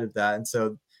outside of that. And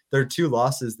so their 2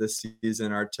 losses this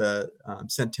season are to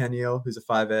Centennial, who's a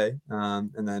 5A,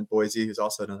 and then Boise, who's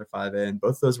also another 5A. And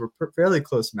both of those were fairly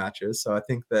close matches. So I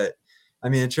think that,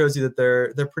 it shows you that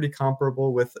they're pretty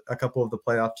comparable with a couple of the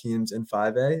playoff teams in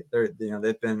 5A.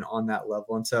 They've been on that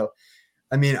level. And so,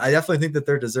 I definitely think that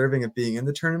they're deserving of being in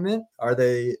the tournament. Are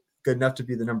they good enough to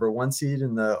be the number 1 seed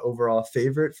and the overall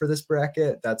favorite for this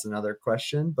bracket? That's another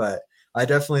question, but I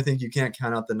definitely think you can't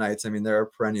count out the Knights. They're a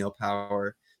perennial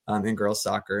power in girls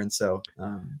soccer. And so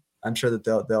I'm sure that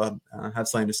they'll have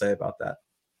something to say about that.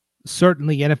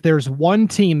 Certainly. And if there's one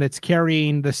team that's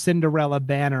carrying the Cinderella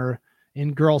banner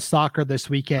in girls soccer this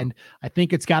weekend, I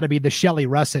think it's got to be the Shelley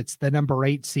Russets, the number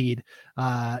 8 seed,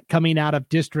 coming out of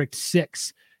District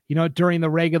 6. During the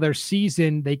regular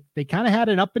season, they kind of had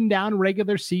an up and down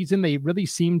regular season. They really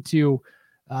seemed to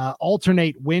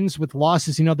alternate wins with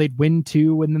losses. They'd win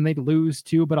 2 and then they'd lose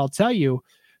 2. But I'll tell you,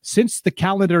 since the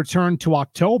calendar turned to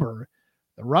October,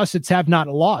 the Russets have not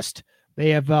lost. They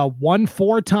have won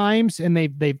 4 times and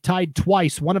they've tied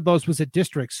twice. One of those was at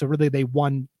District. So really they've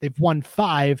won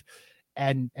 5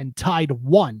 and tied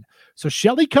 1. So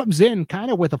Shelley comes in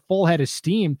kind of with a full head of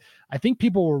steam. I think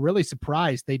people were really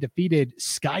surprised. They defeated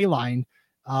Skyline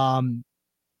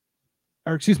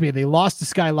or excuse me, they lost to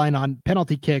Skyline on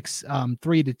penalty kicks,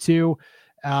 3-2.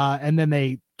 And then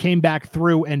they came back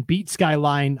through and beat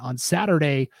Skyline on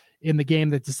Saturday in the game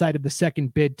that decided the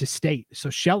second bid to state. So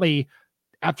Shelley,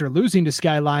 after losing to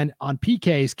Skyline on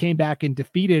PKs, came back and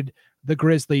defeated the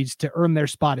Grizzlies to earn their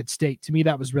spot at state. To me,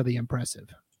 that was really impressive.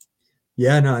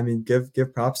 Yeah, no, I mean, give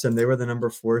props to them. They were the number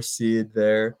 4 seed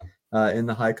there in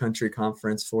the High Country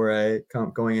Conference 4A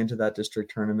going into that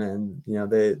district tournament.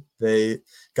 And, they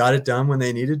got it done when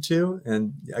they needed to.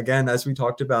 And again, as we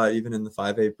talked about, even in the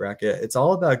 5A bracket, it's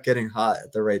all about getting hot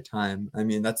at the right time. I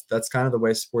mean, that's kind of the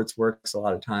way sports works a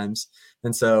lot of times.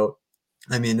 And so,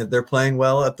 I mean, if they're playing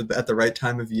well at the right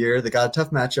time of year, they got a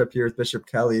tough matchup here with Bishop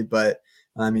Kelly, but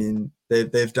I mean,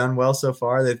 they've done well so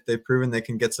far. They've proven they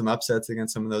can get some upsets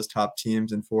against some of those top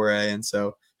teams in 4A. And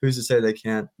so who's to say they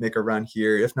can't make a run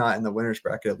here, if not in the winner's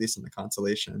bracket, at least in the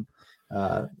consolation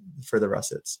for the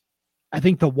Russets. I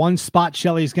think the one spot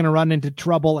Shelley's going to run into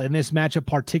trouble in this matchup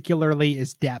particularly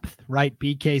is depth, right?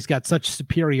 BK's got such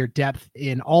superior depth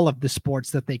in all of the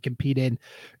sports that they compete in.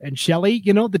 And Shelley,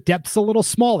 the depth's a little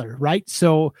smaller, right?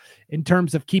 So in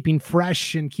terms of keeping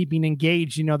fresh and keeping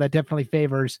engaged, that definitely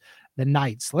favors the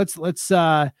Knights. Let's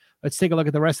take a look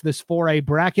at the rest of this 4A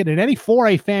bracket, and any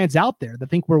 4A fans out there that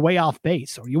think we're way off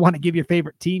base or you want to give your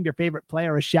favorite team, your favorite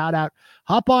player a shout out,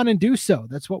 hop on and do so.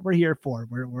 That's what we're here for.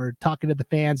 We're talking to the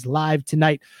fans live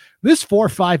tonight. This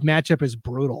 4-5 matchup is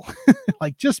brutal,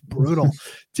 like just brutal.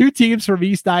 2 teams from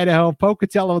East Idaho,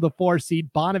 Pocatello, the 4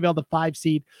 seed, Bonneville, the 5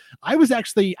 seed. I was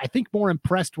actually, I think, more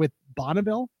impressed with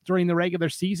Bonneville during the regular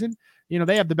season.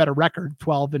 They have the better record,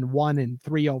 12-1 and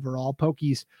 3 overall.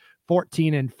 Pokey's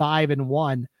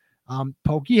 14-5-1.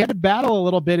 Pokey had to battle a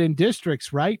little bit in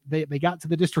districts, right? They got to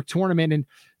the district tournament, and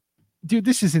dude,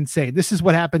 this is insane. This is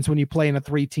what happens when you play in a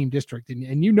 3-team district.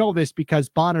 And you know this because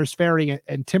Bonners Ferry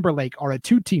and Timberlake are a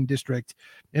 2-team district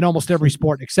in almost every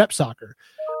sport except soccer.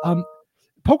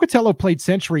 Pocatello played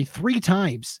Century 3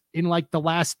 times in like the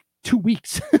last 2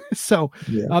 weeks. So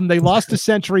they lost to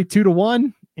Century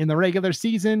 2-1 in the regular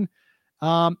season.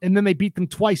 And then they beat them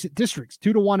twice at districts,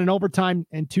 2-1 in overtime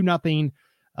and 2-0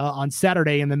 on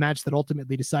Saturday in the match that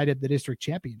ultimately decided the district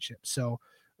championship. So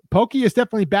Pokey is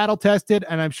definitely battle tested,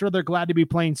 and I'm sure they're glad to be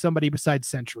playing somebody besides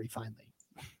Century finally.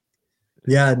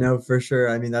 Yeah, no, for sure.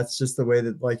 I mean, that's just the way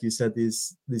that, like you said,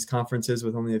 these conferences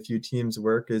with only a few teams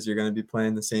work, is you're going to be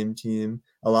playing the same team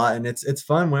a lot. And it's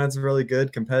fun when it's really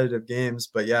good competitive games,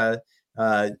 but yeah,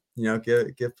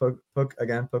 give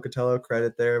Pocatello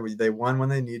credit there. They won when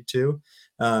they need to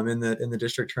in the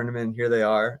district tournament, and here they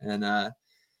are. And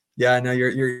yeah, I know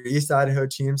your East Idaho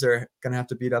teams are going to have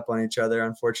to beat up on each other,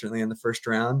 unfortunately, in the first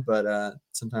round. But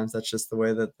sometimes that's just the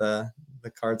way that the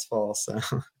cards fall. So,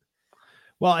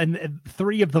 well, and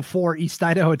 3 of the 4 East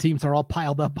Idaho teams are all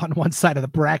piled up on one side of the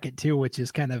bracket too, which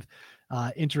is kind of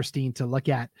interesting to look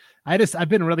at. I've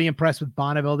been really impressed with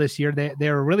Bonneville this year.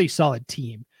 They're a really solid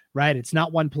team, right? It's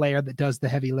not one player that does the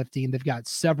heavy lifting. They've got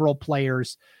several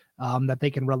players that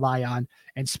they can rely on.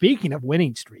 And speaking of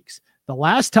winning streaks, the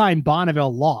last time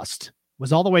Bonneville lost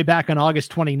was all the way back on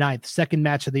August 29th, second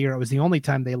match of the year. It was the only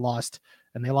time they lost,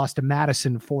 and they lost to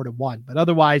Madison 4-1. But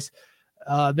otherwise,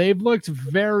 they've looked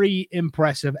very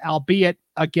impressive, albeit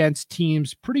against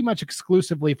teams pretty much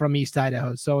exclusively from East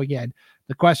Idaho. So again,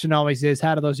 the question always is,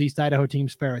 how do those East Idaho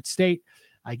teams fare at state?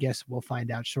 I guess we'll find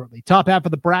out shortly. Top half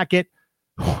of the bracket,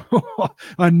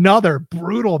 another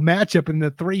brutal matchup in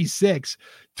the 3-6.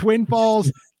 Twin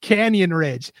Falls, Canyon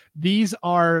Ridge. These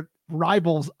are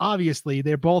rivals, obviously.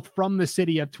 They're both from the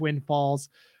city of Twin Falls.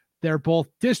 They're both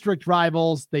district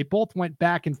rivals. They both went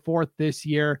back and forth this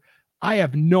year. I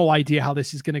have no idea how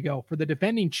this is going to go. For the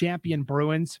defending champion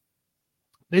Bruins,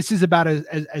 this is about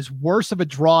as worse of a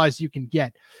draw as you can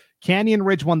get. Canyon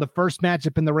Ridge won the first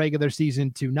matchup in the regular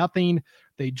season 2-0.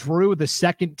 They drew the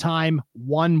second time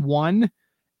 1-1.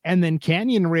 And then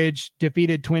Canyon Ridge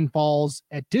defeated Twin Falls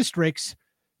at districts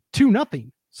 2-0.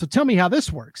 So tell me how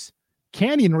this works.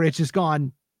 Canyon Ridge has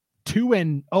gone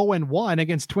 2-0-1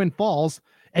 against Twin Falls,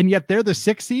 and yet they're the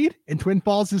 6 seed and Twin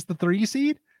Falls is the 3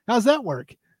 seed. How's that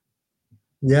work?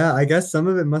 Yeah, I guess some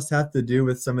of it must have to do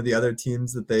with some of the other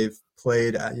teams that they've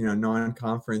played at,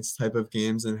 non-conference type of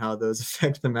games and how those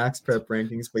affect the Max Prep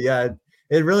rankings. But yeah,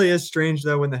 it really is strange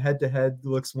though when the head-to-head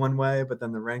looks one way, but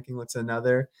then the ranking looks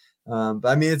another. But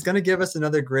I mean, it's going to give us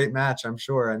another great match, I'm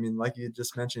sure. I mean, like you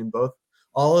just mentioned,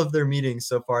 all of their meetings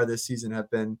so far this season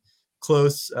have been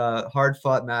close,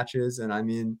 hard-fought matches. And I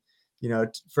mean,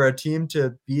 for a team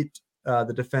to beat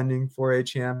the defending 4A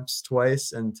champs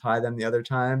twice and tie them the other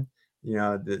time,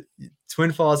 the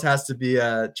Twin Falls has to be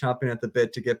chomping at the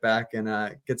bit to get back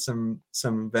and get some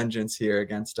vengeance here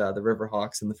against the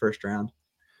Riverhawks in the first round.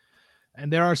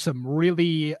 And there are some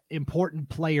really important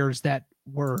players that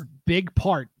were big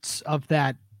parts of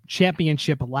that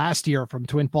championship last year from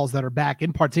Twin Falls that are back.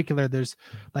 In particular, there's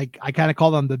like, I kind of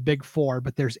call them the big four,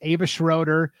 but there's Ava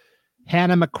Schroeder,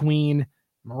 Hannah McQueen,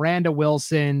 Miranda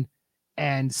Wilson,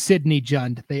 and Sydney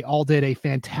Jund. They all did a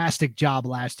fantastic job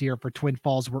last year for Twin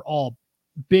Falls. We're all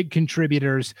big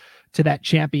contributors to that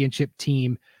championship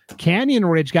team. Canyon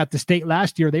Ridge got to state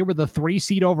last year. They were the 3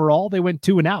 seed overall. They went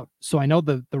 2-0. So I know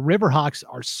the Riverhawks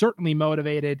are certainly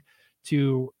motivated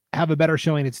to have a better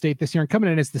showing at state this year. And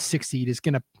coming in as the 6 seed is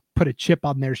going to put a chip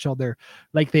on their shoulder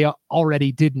like they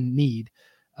already didn't need.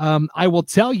 I will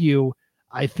tell you,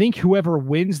 I think whoever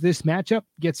wins this matchup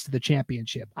gets to the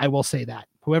championship. I will say that.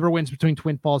 Whoever wins between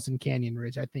Twin Falls and Canyon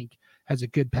Ridge, I think, has a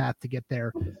good path to get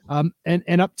there.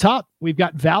 And up top, we've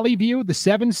got Valley View, the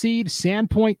 7 seed,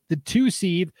 Sandpoint, the 2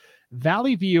 seed.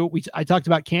 Valley View, I talked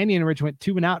about Canyon Ridge went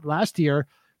 2-0 last year.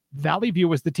 Valley View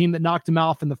was the team that knocked them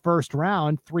off in the first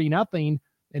round, 3-0.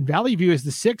 And Valley View is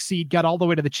the 6 seed, got all the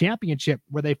way to the championship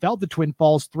where they fell to Twin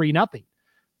Falls 3-0.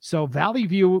 So Valley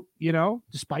View,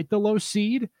 despite the low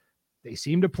seed, they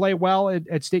seem to play well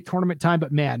at state tournament time.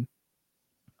 But man,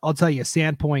 I'll tell you,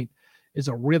 Sandpoint is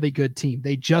a really good team.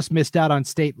 They just missed out on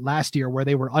state last year where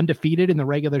they were undefeated in the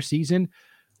regular season,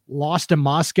 lost to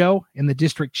Moscow in the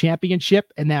district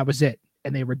championship, and that was it.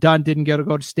 And they were done, didn't go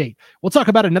to state. We'll talk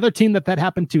about another team that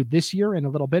happened to this year in a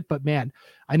little bit, but man,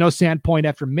 I know Sandpoint,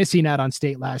 after missing out on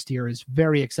state last year, is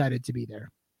very excited to be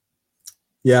there.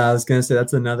 Yeah, I was going to say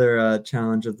that's another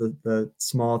challenge of the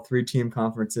small 3-team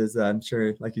conferences that I'm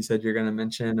sure, like you said, you're going to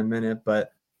mention in a minute.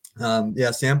 But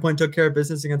Sandpoint took care of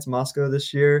business against Moscow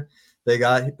this year. They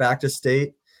got back to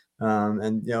state.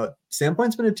 And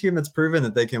Sandpoint's been a team that's proven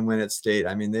that they can win at state.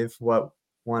 I mean, they've won,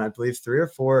 I believe, 3 or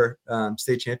 4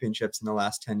 state championships in the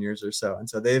last 10 years or so. And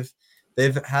so they've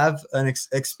have an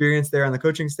experience there on the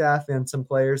coaching staff and some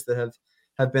players that have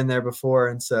been there before.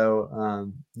 And so,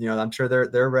 I'm sure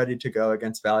they're ready to go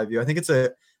against Valley View. I think it's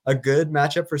a good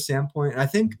matchup for Sandpoint. And I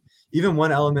think even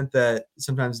one element that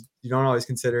sometimes you don't always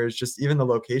consider is just even the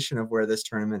location of where this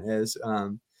tournament is.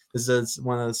 This is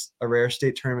a rare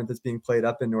state tournament that's being played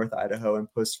up in North Idaho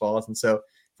and Post Falls. And so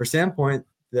for Sandpoint,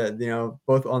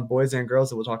 both on boys and girls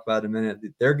that we'll talk about in a minute,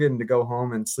 they're getting to go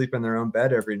home and sleep in their own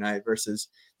bed every night versus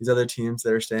these other teams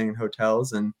that are staying in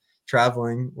hotels and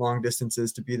traveling long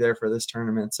distances to be there for this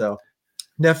tournament. So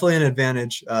definitely an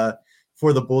advantage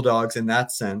for the Bulldogs in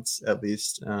that sense, at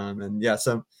least.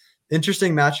 Some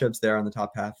interesting matchups there on the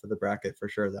top half of the bracket for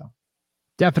sure, though.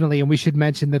 Definitely. And we should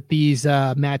mention that these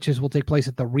matches will take place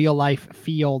at the Real Life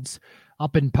Fields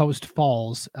up in Post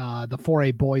Falls. The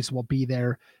 4A boys will be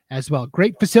there as well.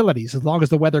 Great facilities as long as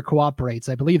the weather cooperates.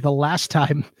 I believe the last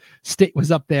time state was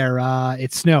up there,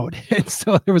 it snowed. And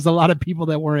so there was a lot of people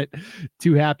that weren't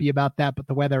too happy about that, but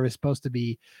the weather is supposed to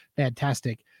be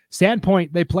fantastic.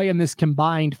 Sandpoint, they play in this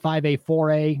combined 5A,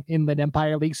 4A Inland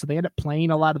Empire League. So they end up playing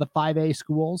a lot of the 5A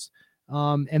schools.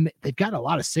 And they've got a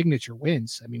lot of signature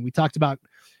wins. I mean, we talked about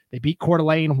they beat Coeur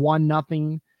d'Alene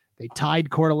 1-0. They tied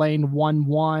Coeur d'Alene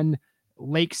 1-1.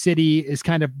 Lake City is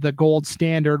kind of the gold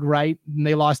standard, right? And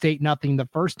they lost 8-0 the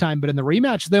first time, but in the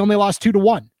rematch, they only lost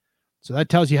 2-1. So that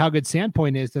tells you how good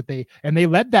Sandpoint is they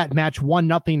led that match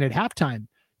 1-0 at halftime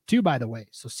too, by the way.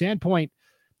 So Sandpoint,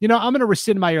 I'm going to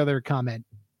rescind my earlier comment.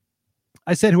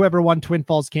 I said whoever won Twin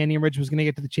Falls Canyon Ridge was going to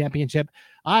get to the championship.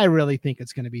 I really think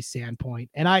it's going to be Sandpoint.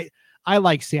 And I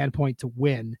like Sandpoint to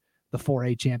win the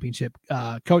 4A championship.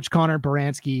 Coach Connor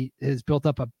Baranski has built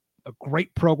up a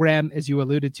great program, as you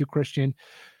alluded to, Christian.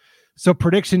 So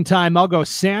prediction time, I'll go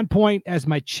Sandpoint as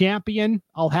my champion.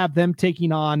 I'll have them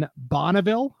taking on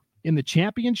Bonneville in the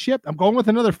championship. I'm going with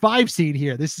another 5 seed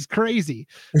here. This is crazy.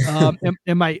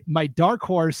 And my dark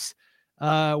horse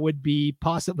would be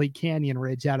possibly Canyon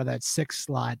Ridge out of that 6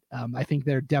 slot. I think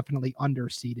they're definitely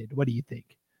underseeded. What do you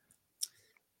think?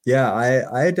 Yeah,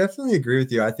 I definitely agree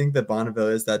with you. I think that Bonneville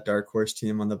is that dark horse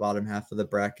team on the bottom half of the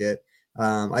bracket.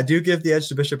 I do give the edge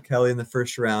to Bishop Kelly in the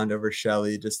first round over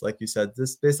Shelley, just like you said,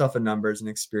 this based off of numbers and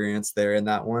experience there in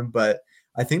that one. But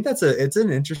I think it's an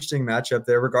interesting matchup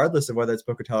there, regardless of whether it's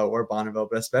Pocatello or Bonneville,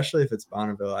 but especially if it's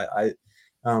Bonneville. I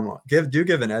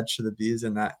give an edge to the Bees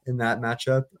in that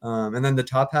matchup. And then the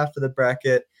top half of the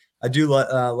bracket, I do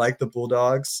like the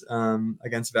Bulldogs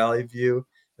against Valley View.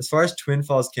 As far as Twin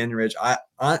Falls Canyon Ridge,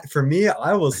 for me,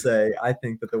 I will say I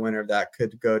think that the winner of that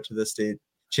could go to the state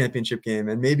championship game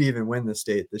and maybe even win the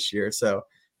state this year. So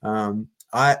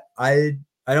I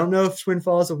don't know if Twin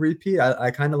Falls will repeat.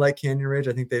 I kind of like Canyon Ridge.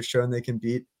 I think they've shown they can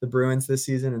beat the Bruins this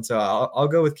season, and so I'll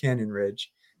go with Canyon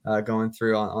Ridge going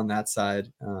through on that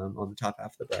side on the top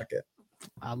half of the bracket.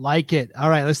 I like it. All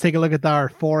right, let's take a look at our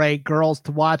 4A girls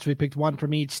to watch. We picked one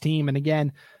from each team. And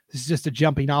again, this is just a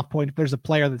jumping off point. If there's a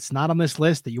player that's not on this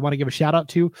list that you want to give a shout out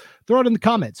to, throw it in the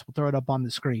comments. We'll throw it up on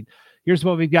the screen. Here's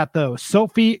what we've got, though.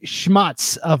 Sophie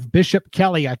Schmatz of Bishop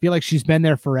Kelly. I feel like she's been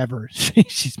there forever.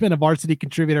 She's been a varsity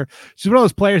contributor. She's one of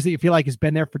those players that you feel like has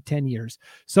been there for 10 years.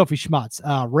 Sophie Schmatz.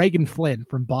 Reagan Flynn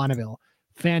from Bonneville.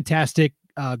 Fantastic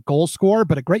goal scorer,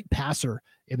 but a great passer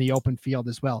in the open field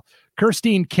as well.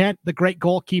 Kirstine Kent, the great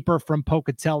goalkeeper from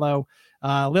Pocatello.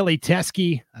 Lily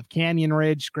Teskey of Canyon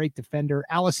Ridge, great defender.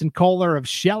 Allison Kohler of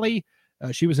Shelley.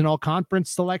 She was an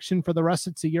all-conference selection for the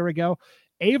Russets a year ago.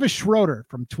 Ava Schroeder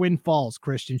from Twin Falls,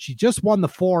 Christian. She just won the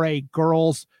 4A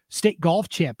Girls State Golf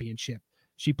Championship.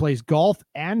 She plays golf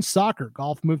and soccer.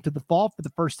 Golf moved to the fall for the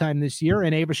first time this year,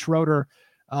 and Ava Schroeder,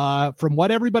 from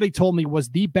what everybody told me, was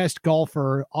the best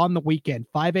golfer on the weekend.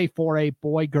 5A, 4A,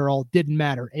 boy, girl, didn't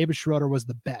matter. Ava Schroeder was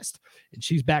the best, and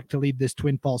she's back to lead this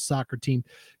Twin Falls soccer team.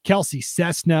 Kelsey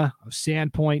Cessna of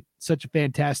Sandpoint, such a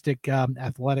fantastic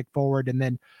athletic forward. And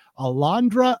then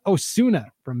Alondra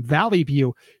Osuna from Valley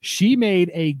View. She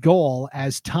made a goal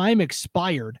as time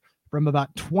expired from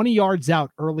about 20 yards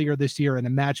out earlier this year in a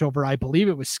match over, I believe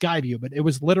it was Skyview, but it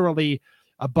was literally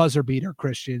a buzzer beater,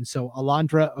 Christian. So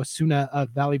Alondra Osuna of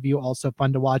Valley View, also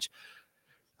fun to watch.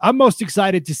 I'm most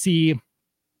excited to see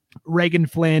Reagan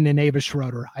Flynn and Ava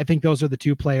Schroeder. I think those are the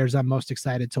two players I'm most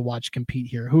excited to watch compete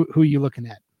here. Who are you looking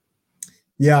at?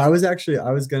 Yeah, I was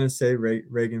going to say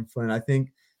Reagan Flynn. I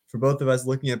think for both of us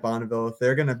looking at Bonneville, if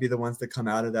they're going to be the ones to come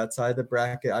out of that side of the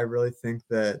bracket, I really think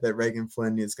that Reagan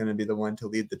Flynn is going to be the one to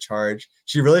lead the charge.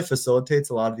 She really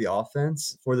facilitates a lot of the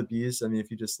offense for the Bees. I mean, if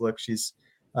you just look, she's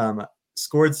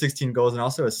scored 16 goals and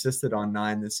also assisted on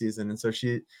 9 this season. And so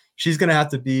she's going to have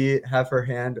to have her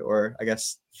hand, or I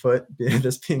guess foot,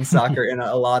 just being soccer in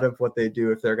a lot of what they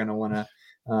do if they're going to want to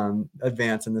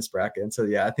advance in this bracket. And so,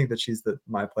 yeah, I think that she's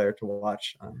my player to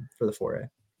watch for the 4A.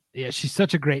 Yeah, she's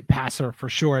such a great passer for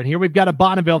sure. And here we've got a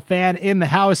Bonneville fan in the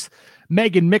house,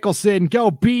 Megan Mickelson.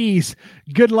 Go Bees.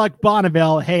 Good luck,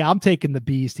 Bonneville. Hey, I'm taking the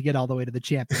Bees to get all the way to the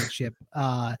championship.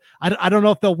 I don't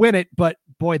know if they'll win it, but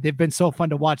boy, they've been so fun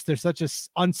to watch. They're such an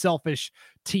unselfish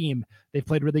team. They've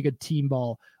played really good team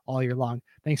ball all year long.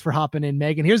 Thanks for hopping in,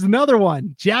 Megan. Here's another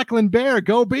one. Jacqueline Bear.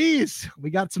 Go Bees. We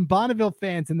got some Bonneville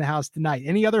fans in the house tonight.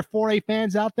 Any other 4A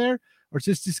fans out there? Or is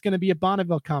this just going to be a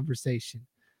Bonneville conversation?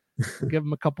 We'll give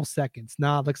them a couple seconds.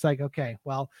 No, it looks like, okay,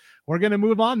 well, we're going to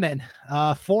move on then.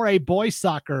 4A boys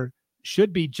soccer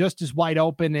should be just as wide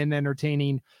open and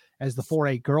entertaining as the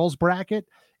 4A girls bracket.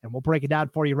 And we'll break it down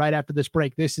for you right after this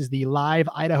break. This is the live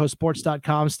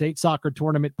idahosports.com state soccer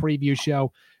tournament preview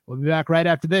show. We'll be back right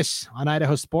after this on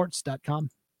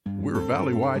idahosports.com. We're a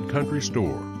valley-wide country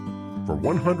store. For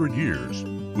 100 years,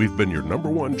 we've been your number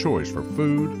one choice for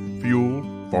food, fuel,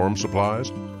 farm supplies,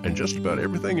 and just about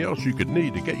everything else you could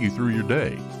need to get you through your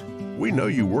day. We know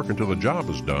you work until the job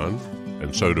is done,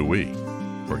 and so do we.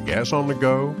 For gas on the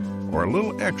go, or a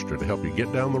little extra to help you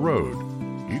get down the road,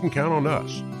 you can count on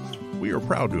us. We are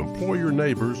proud to employ your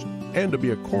neighbors and to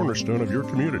be a cornerstone of your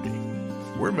community.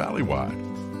 We're valley-wide.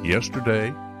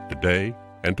 Yesterday, today,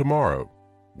 and tomorrow.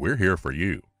 We're here for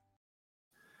you.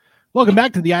 Welcome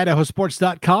back to the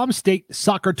idahosports.com state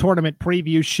soccer tournament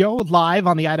preview show, live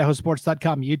on the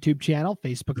idahosports.com YouTube channel,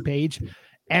 Facebook page,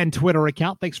 and Twitter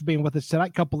account. Thanks for being with us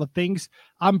tonight. Couple of things.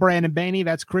 I'm Brandon Baney.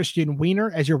 That's Christian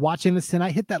Wiener. As you're watching this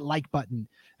tonight, hit that like button.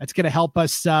 That's going to help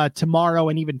us tomorrow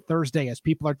and even Thursday as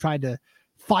people are trying to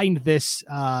find this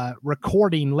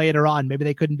recording later on. Maybe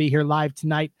they couldn't be here live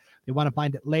tonight. They want to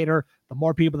find it later. The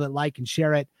more people that like and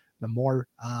share it, the more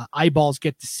eyeballs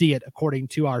get to see it, according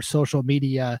to our social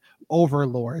media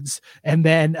overlords. And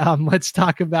then let's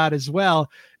talk about as well,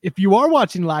 if you are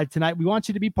watching live tonight, we want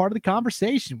you to be part of the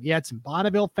conversation. We had some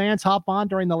Bonneville fans hop on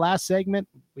during the last segment.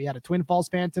 We had a Twin Falls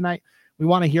fan tonight. We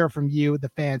want to hear from you, the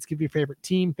fans. Give your favorite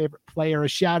team, favorite player a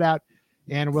shout out,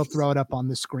 and we'll throw it up on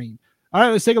the screen. All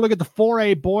right, let's take a look at the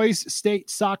 4A boys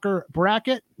state soccer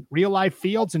bracket. Real life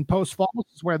fields in Post Falls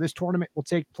is where this tournament will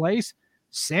take place.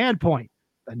 Sandpoint,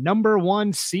 the number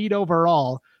 1 seed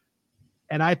overall,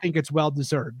 and I think it's well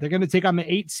deserved. They're going to take on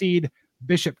the 8 seed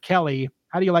Bishop Kelly.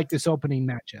 How do you like this opening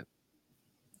matchup?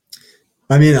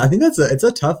 I mean, I think it's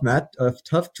a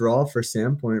tough draw for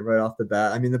Sandpoint right off the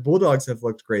bat. I mean, the Bulldogs have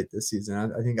looked great this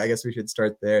season. I guess we should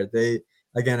start there. They,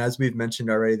 again, as we've mentioned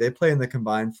already, they play in the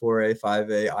combined 4A,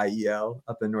 5A, IEL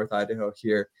up in North Idaho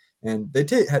here, and they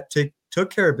took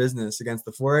care of business against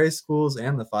the 4A schools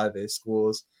and the 5A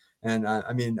schools. And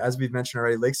I mean, as we've mentioned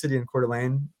already, Lake City and Coeur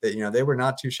d'Alene, they were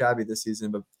not too shabby this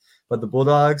season, but the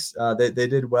Bulldogs, they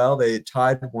did well. They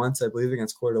tied once, I believe,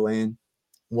 against Coeur d'Alene,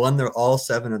 won all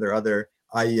 7 of their other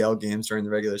IEL games during the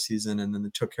regular season, and then they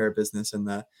took care of business in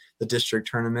the district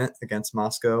tournament against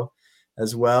Moscow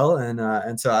as well.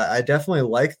 And so I definitely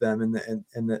like them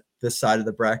in this side of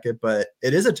the bracket, but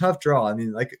it is a tough draw. I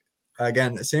mean, like,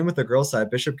 again, same with the girls side.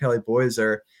 Bishop Kelly boys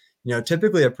are,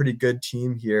 typically a pretty good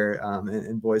team here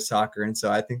in boys soccer. And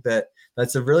so I think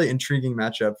that's a really intriguing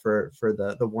matchup for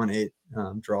the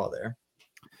 1-8 draw there.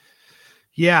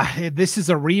 Yeah, this is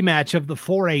a rematch of the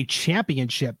 4A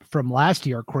championship from last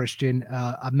year, Christian,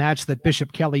 a match that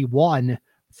Bishop Kelly won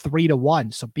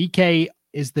 3-1. So BK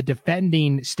is the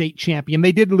defending state champion.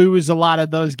 They did lose a lot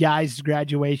of those guys'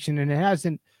 graduation, and it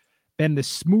hasn't been the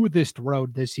smoothest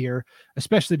road this year,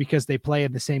 especially because they play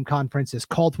in the same conference as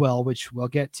Caldwell, which we'll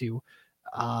get to.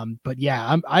 But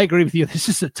yeah, I agree with you. This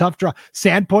is a tough draw.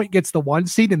 Sandpoint gets the 1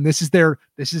 seed, and this is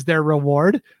their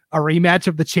reward, a rematch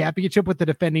of the championship with the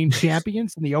defending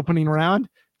champions in the opening round.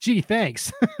 Gee,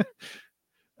 thanks.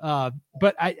 But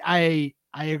I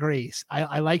agree.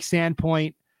 I like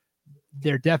Sandpoint.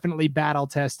 They're definitely battle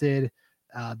tested.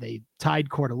 They tied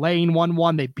Coeur d'Alene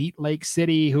 1-1. They beat Lake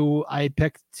City, who I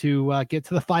picked to get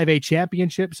to the 5A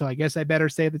championship. So I guess I better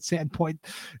say that Sandpoint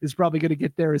is probably going to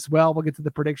get there as well. We'll get to the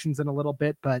predictions in a little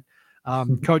bit, but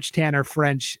Coach Tanner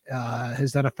French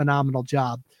has done a phenomenal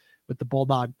job with the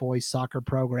Bulldog boys soccer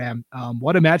program.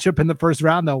 What a matchup in the first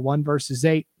round, though, 1 versus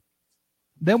 8.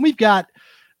 Then we've got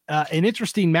an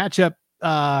interesting matchup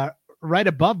right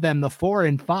above them, the 4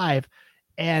 and 5.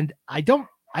 And I don't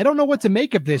know what to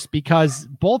make of this, because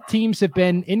both teams have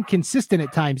been inconsistent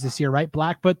at times this year, right?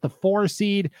 Blackfoot, the 4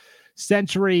 seed,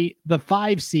 Century, the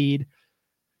 5 seed.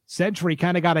 Century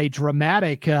kind of got a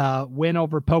dramatic win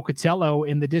over Pocatello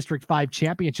in the District 5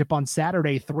 championship on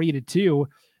Saturday, 3-2.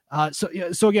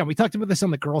 So again, we talked about this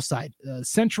on the girls' side.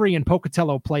 Century and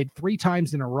Pocatello played 3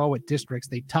 times in a row at districts.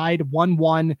 They tied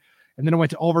 1-1, and then it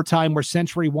went to overtime where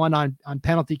Century won on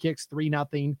penalty kicks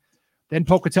 3-0. Then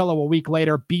Pocatello a week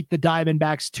later beat the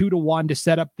Diamondbacks 2-1 to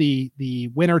set up the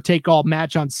winner-take-all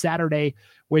match on Saturday,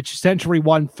 which Century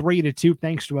won 3-2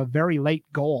 thanks to a very late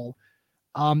goal.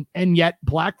 And yet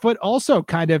Blackfoot also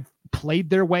kind of played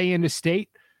their way into state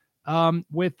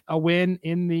with a win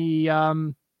in the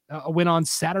a win on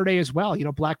Saturday as well.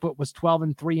 Blackfoot was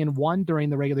 12-3-1 during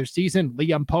the regular season.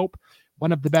 Liam Pope,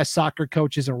 one of the best soccer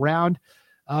coaches around,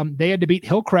 they had to beat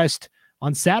Hillcrest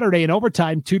on Saturday in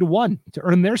overtime 2-1 to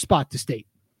earn their spot to state.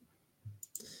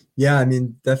 Yeah, I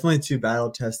mean, definitely 2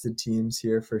 battle-tested teams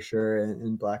here for sure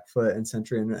in Blackfoot and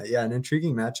Century. And yeah, an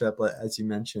intriguing matchup, as you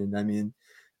mentioned. I mean,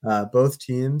 both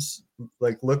teams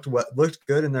looked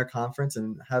good in their conference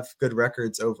and have good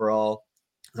records overall.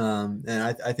 And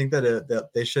I think that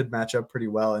they should match up pretty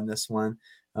well in this one.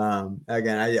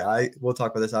 Again, I we'll talk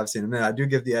about this obviously in a minute. I do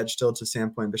give the edge still to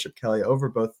Sandpoint and Bishop Kelly over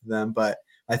both of them, but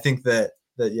I think that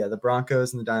the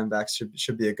Broncos and the Diamondbacks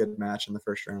should be a good match in the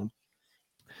first round.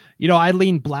 I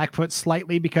lean Blackfoot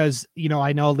slightly because,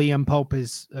 I know Liam Pope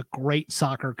is a great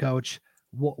soccer coach,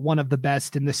 one of the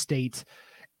best in the state,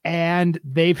 and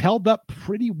they've held up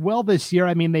pretty well this year.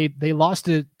 I mean, they lost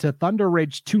to Thunder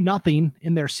Ridge 2-0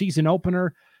 in their season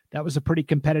opener. That was a pretty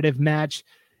competitive match,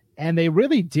 and they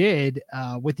really did,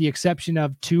 with the exception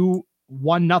of 2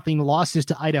 1-0 losses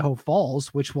to Idaho Falls,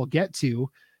 which we'll get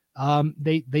to.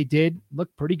 They did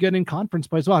look pretty good in conference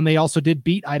play as well. And they also did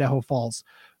beat Idaho Falls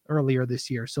earlier this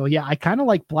year. So yeah, I kind of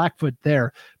like Blackfoot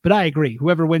there, but I agree.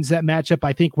 Whoever wins that matchup,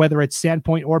 I think whether it's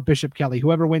Sandpoint or Bishop Kelly,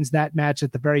 whoever wins that match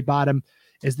at the very bottom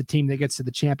is the team that gets to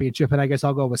the championship. And I guess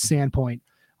I'll go with Sandpoint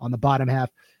on the bottom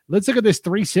half. Let's look at this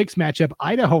 3-6 matchup.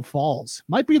 Idaho Falls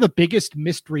might be the biggest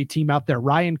mystery team out there.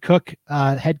 Ryan Cook,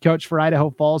 head coach for Idaho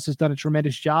Falls, has done a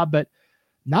tremendous job, but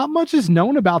not much is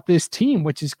known about this team,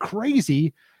 which is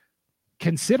crazy,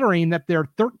 considering that they're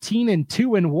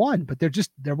 13-2-1, but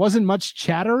there wasn't much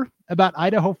chatter about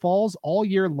Idaho Falls all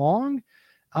year long.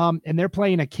 And they're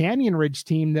playing a Canyon Ridge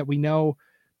team that we know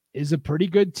is a pretty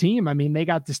good team. I mean, they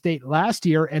got to state last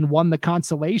year and won the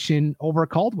consolation over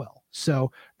Caldwell.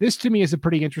 So this to me is a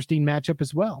pretty interesting matchup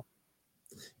as well.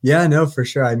 Yeah, no, for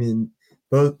sure. I mean,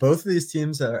 both of these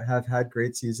teams have had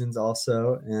great seasons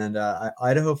also. And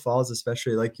Idaho Falls,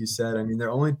 especially like you said, I mean,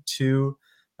 they're only 2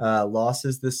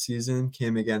 losses this season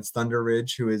came against Thunder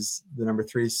Ridge, who is the number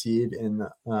 3 seed in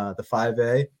the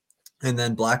 5A, and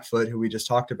then Blackfoot, who we just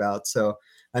talked about. So,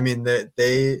 I mean,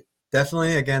 they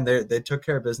definitely, again, they took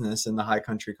care of business in the High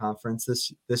Country Conference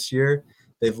this year.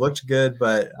 They've looked good,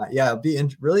 but yeah, it'll be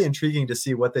really intriguing to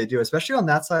see what they do, especially on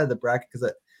that side of the bracket,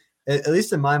 because at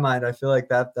least in my mind, I feel like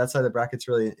that side of the bracket's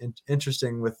really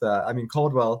interesting with, I mean,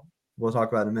 Caldwell, we'll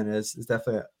talk about in a minute, is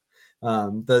definitely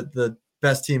the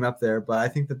best team up there, but I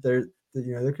think that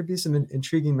there could be some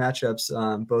intriguing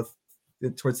matchups both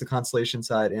towards the consolation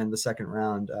side and the second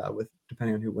round, with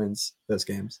depending on who wins those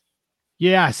games.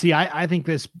 Yeah, see, I think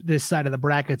this side of the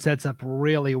bracket sets up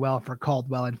really well for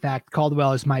Caldwell. In fact,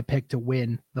 Caldwell is my pick to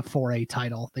win the 4A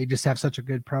title. They just have such a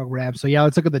good program. So yeah,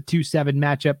 let's look at the 2-7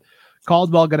 matchup.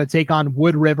 Caldwell going to take on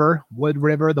Wood River. Wood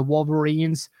River, the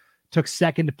Wolverines, took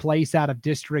second place out of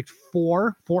District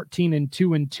 4,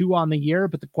 14-2-2 on the year.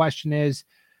 But the question is,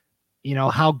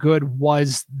 how good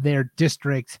was their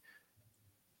district?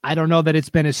 I don't know that it's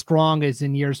been as strong as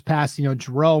in years past.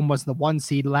 Jerome was the 1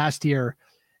 seed last year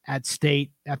at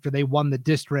state after they won the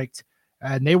district,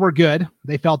 and they were good.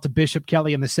 They fell to Bishop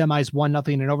Kelly in the semis, 1-0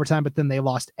 in overtime, but then they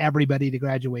lost everybody to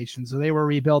graduation. So they were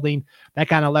rebuilding. That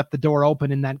kind of left the door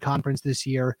open in that conference this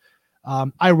year.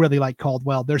 I really like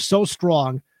Caldwell. They're so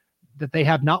strong that they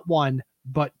have not one,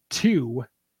 but 2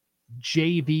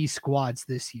 JV squads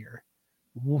this year.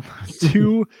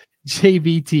 2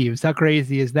 JV teams. How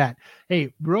crazy is that?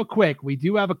 Hey, real quick, we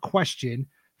do have a question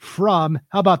from,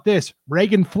 how about this,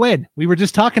 Reagan Flynn. We were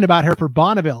just talking about her for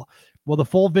Bonneville. Will the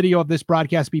full video of this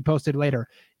broadcast be posted later?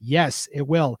 Yes, it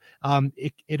will.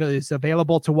 It is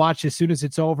available to watch as soon as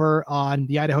it's over on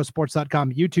the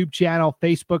idahosports.com YouTube channel,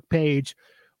 Facebook page,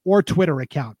 or Twitter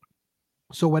account.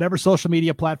 So whatever social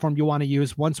media platform you want to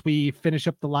use, once we finish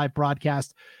up the live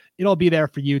broadcast, it'll be there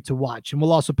for you to watch. And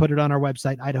we'll also put it on our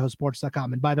website,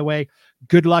 idahosports.com. And by the way,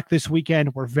 good luck this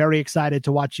weekend. We're very excited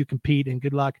to watch you compete, and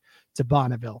good luck to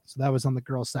Bonneville. So that was on the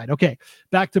girls' side. Okay,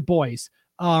 back to boys.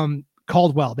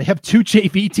 Caldwell, they have 2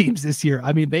 JV teams this year.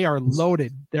 I mean, they are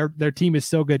loaded. Their team is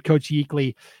so good. Coach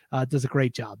Yeakley does a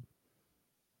great job.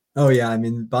 Oh yeah,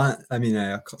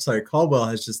 Caldwell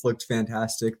has just looked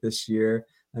fantastic this year.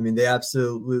 I mean, they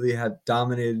absolutely have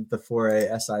dominated the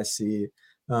 4A SIC.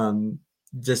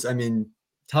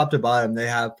 Top to bottom, they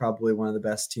have probably one of the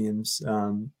best teams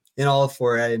in all of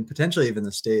 4A and potentially even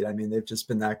the state. I mean, they've just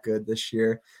been that good this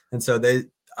year. And so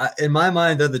in my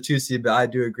mind, they're the 2 seed, but I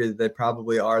do agree that they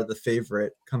probably are the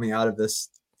favorite coming out of this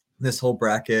whole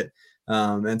bracket.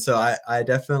 And so I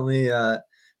definitely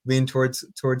lean towards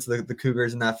the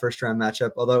Cougars in that first round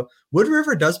matchup. Although Wood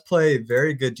River does play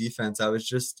very good defense. I was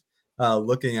just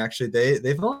looking, actually,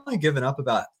 they've only given up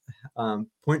about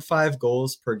 0.5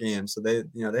 goals per game. So they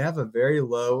have a very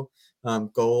low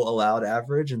goal allowed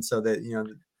average. And so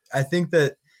that, I think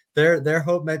that their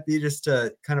hope might be just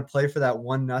to kind of play for that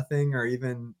 1-0, or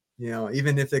even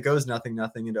if it goes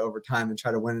 0-0 into overtime and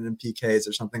try to win it in PKs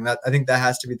or something. That I think that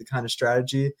has to be the kind of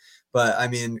strategy. But I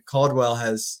mean, Caldwell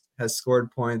has scored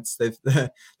points.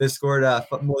 They've scored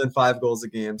more than 5 goals a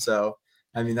game. So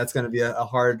I mean, that's going to be a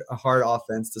hard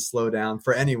offense to slow down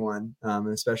for anyone, and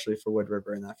especially for Wood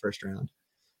River in that first round.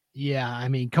 Yeah, I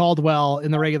mean, Caldwell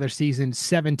in the regular season,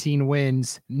 17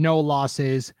 wins, no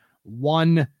losses,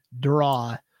 1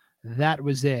 draw. That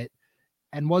was it.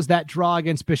 And was that draw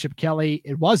against Bishop Kelly?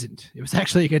 It wasn't. It was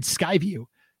actually against Skyview.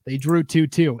 They drew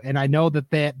 2-2. And I know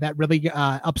that really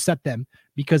upset them,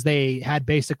 because they had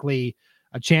basically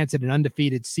a chance at an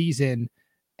undefeated season,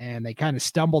 and they kind of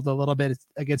stumbled a little bit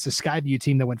against the Skyview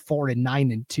team that went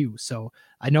 4-9-2. So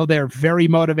I know they're very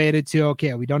motivated to,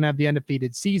 okay, we don't have the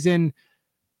undefeated season.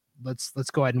 Let's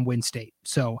go ahead and win state.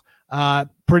 So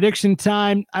prediction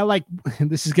time. I like,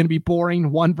 this is going to be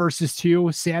boring. 1 versus 2,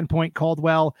 Sandpoint,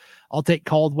 Caldwell. I'll take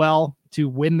Caldwell to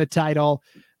win the title.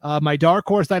 My dark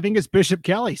horse, I think, is Bishop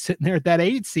Kelly sitting there at that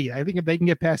 8 seed. I think if they can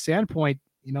get past Sandpoint,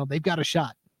 they've got a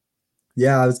shot.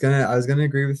 Yeah, I was gonna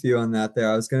agree with you on that. There,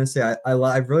 I was gonna say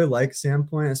I really like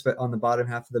Sandpoint on the bottom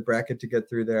half of the bracket to get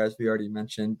through there, as we already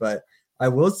mentioned. But I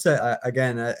will say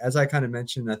again, as I kind of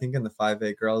mentioned, I think in the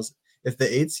 5A girls, if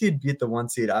the 8 seed beat the 1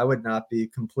 seed, I would not be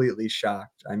completely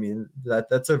shocked. I mean,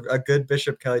 that's a good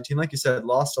Bishop Kelly team, like you said,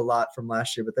 lost a lot from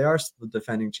last year, but they are still the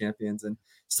defending champions and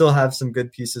still have some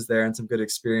good pieces there and some good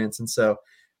experience. And so,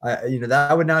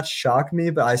 that would not shock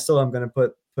me. But I still am going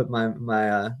to put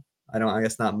my I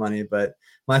guess not money, but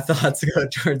my thoughts go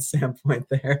towards Sandpoint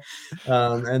there.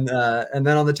 And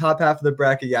then on the top half of the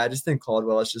bracket, yeah, I just think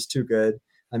Caldwell is just too good.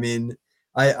 I mean,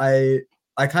 I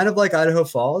kind of like Idaho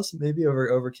Falls maybe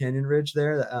over Canyon Ridge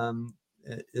there.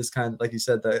 Is kind of, like you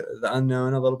said, the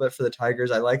unknown a little bit for the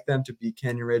Tigers. I like them to beat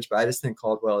Canyon Ridge, but I just think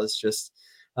Caldwell is just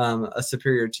a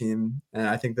superior team. And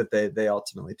I think that they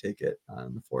ultimately take it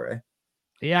in the 4A.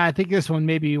 Yeah, I think this one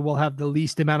maybe will have the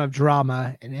least amount of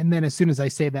drama. And then as soon as I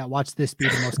say that, watch this be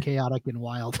the most chaotic and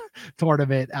wild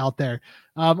tournament out there.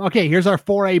 Okay, here's our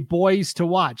 4A boys to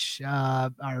watch.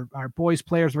 Our boys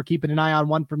players, we're keeping an eye on,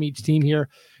 one from each team here.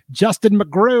 Justin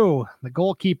McGrew, the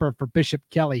goalkeeper for Bishop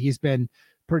Kelly. He's been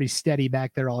pretty steady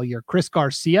back there all year. Chris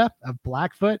Garcia of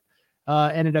Blackfoot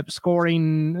ended up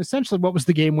scoring essentially what was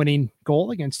the game-winning goal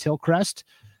against Hillcrest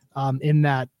in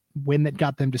that win that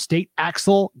got them to state.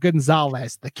 Axel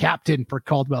Gonzalez, the captain for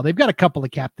Caldwell. They've got a couple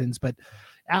of captains, but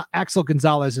Axel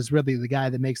Gonzalez is really the guy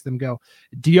that makes them go.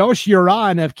 Diosh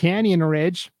Uran of Canyon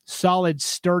Ridge, solid,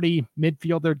 sturdy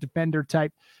midfielder, defender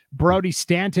type. Brody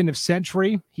Stanton of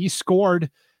Century, he scored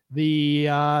the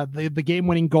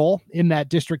game-winning goal in that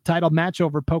district title match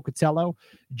over Pocatello.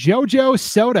 Jojo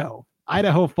Soto,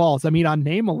 Idaho Falls. I mean, on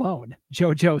name alone,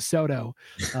 Jojo Soto.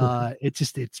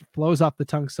 It flows off the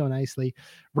tongue so nicely.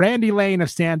 Randy Lane of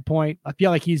Sandpoint. I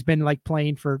feel like he's been like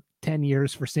playing for 10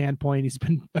 years for Sandpoint. He's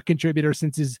been a contributor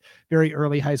since his very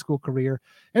early high school career.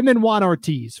 And then Juan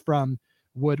Ortiz from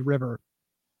Wood River.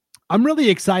 I'm really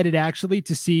excited actually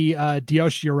to see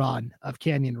Diosh Uran of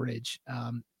Canyon Ridge.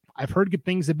 I've heard good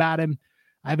things about him.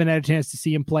 I haven't had a chance to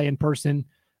see him play in person.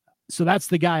 So that's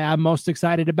the guy I'm most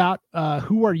excited about.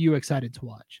 Who are you excited to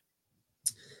watch?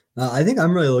 I think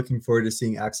I'm really looking forward to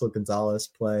seeing Axel Gonzalez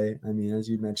play. I mean, as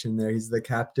you mentioned there, he's the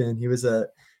captain. He was a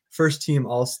first team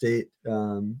All-State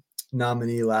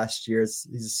nominee last year.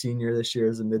 He's a senior this year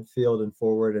as a midfield and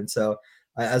forward. And so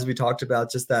as we talked about,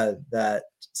 just that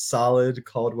solid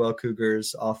Caldwell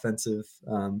Cougars offensive,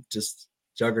 just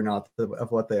juggernaut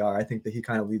of what they are. I think that he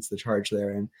kind of leads the charge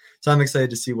there. And so I'm excited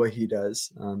to see what he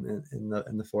does in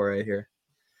the 4A here.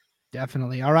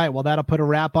 Definitely. All right. Well, that'll put a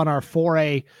wrap on our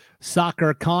 4A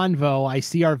soccer convo. I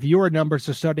see our viewer numbers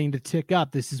are starting to tick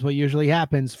up. This is what usually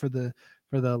happens for the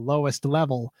lowest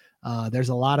level. There's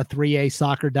a lot of 3A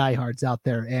soccer diehards out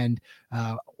there, and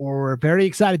we're very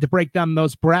excited to break down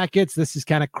those brackets. This is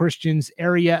kind of Christian's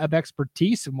area of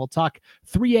expertise, and we'll talk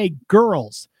 3A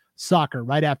girls soccer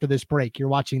right after this break. You're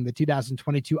watching the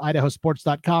 2022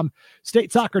 idahosports.com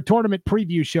state soccer tournament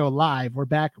preview show live. We're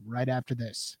back right after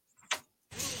this.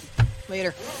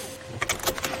 Later.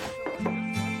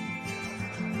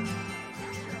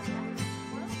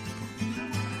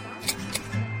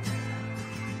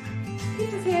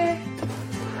 He's here.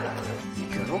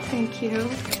 Go. Thank you.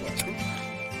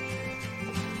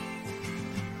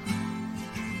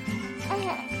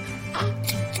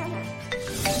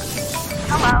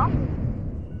 Hello?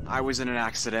 I was in an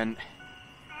accident.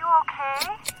 Are you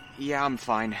okay? Yeah, I'm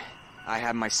fine. I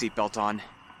had my seatbelt on.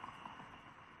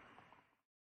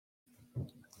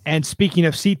 And speaking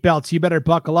of seatbelts, you better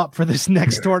buckle up for this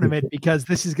next tournament because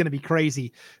this is going to be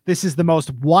crazy. This is the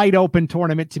most wide open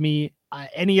tournament to me.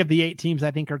 Any of the 8 teams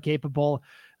I think are capable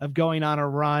of going on a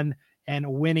run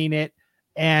and winning it.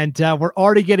 And we're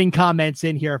already getting comments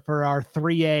in here for our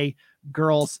 3A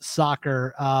girls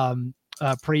soccer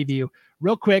preview.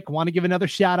 Real quick, want to give another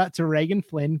shout out to Reagan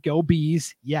Flynn. Go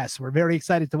Bees. Yes, we're very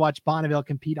excited to watch Bonneville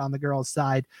compete on the girls'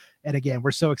 side. And again,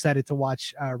 we're so excited to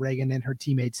watch Reagan and her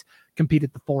teammates compete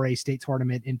at the 4A state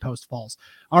tournament in Post Falls.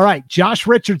 All right, Josh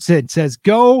Richardson says,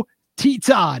 go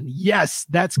Teton. Yes,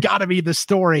 that's got to be the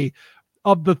story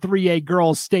of the 3A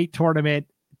girls state tournament.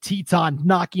 Teton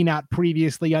knocking out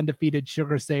previously undefeated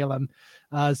Sugar Salem.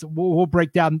 So we'll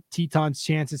break down Teton's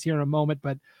chances here in a moment,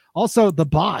 but also the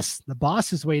boss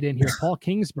has weighed in here, Paul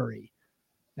Kingsbury.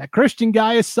 That Christian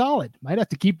guy is solid. Might have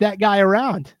to keep that guy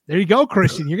around. There you go,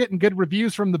 Christian. You're getting good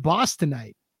reviews from the boss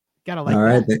tonight. Gotta like All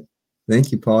that. right.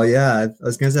 Thank you, Paul. Yeah, I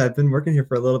was going to say, I've been working here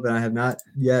for a little bit. I have not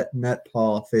yet met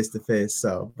Paul face to face.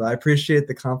 But I appreciate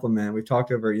the compliment. We've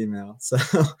talked over email. So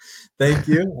thank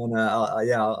you. And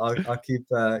I'll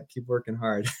keep working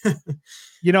hard.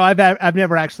 You know, I've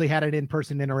never actually had an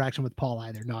in-person interaction with Paul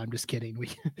either. No, I'm just kidding.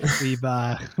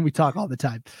 We talk all the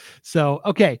time. So,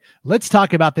 okay, let's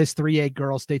talk about this 3A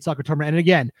girls state soccer tournament. And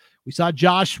again, we saw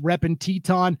Josh repping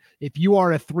Teton. If you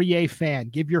are a 3A fan,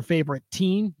 give your favorite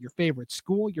team, your favorite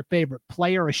school, your favorite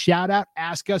player a shout out.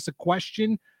 Ask us a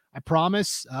question. I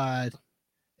promise.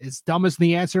 As dumb as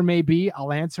the answer may be,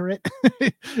 I'll answer it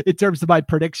in terms of my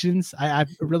predictions.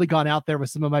 I've really gone out there with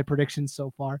some of my predictions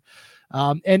so far.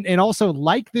 And also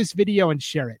like this video and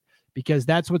share it because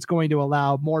that's what's going to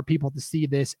allow more people to see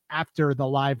this after the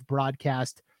live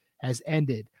broadcast has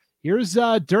ended. Here's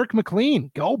Dirk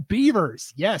McLean. Go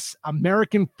Beavers. Yes,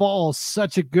 American Falls,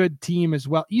 such a good team as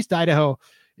well. East Idaho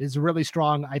is really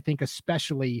strong, I think,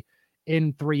 especially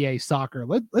in 3A soccer.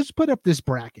 Let's put up this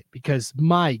bracket because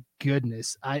my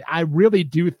goodness, I really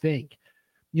do think,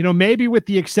 you know, maybe with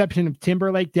the exception of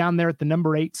Timberlake down there at the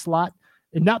number 8 slot,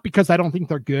 and not because I don't think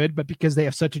they're good, but because they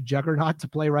have such a juggernaut to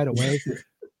play right away.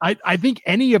 I think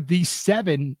any of these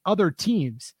 7 other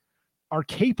teams are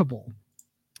capable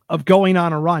of going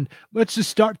on a run. Let's just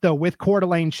start though with Coeur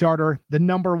d'Alene Charter, the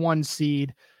number 1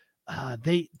 seed.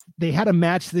 They had a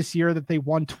match this year that they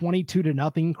won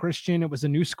 22-0, Christian. It was a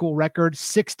new school record.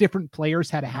 6 different players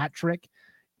had a hat trick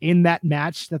in that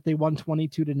match that they won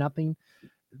 22-0.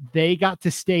 They got to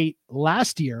state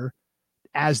last year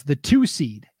as the 2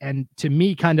 seed, and to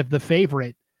me, kind of the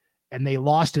favorite. And they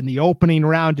lost in the opening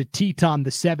round to Teton,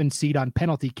 the 7 seed, on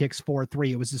penalty kicks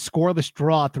 4-3. It was a scoreless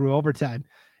draw through overtime,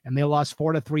 and they lost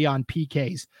 4-3 on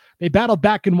PKs. They battled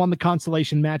back and won the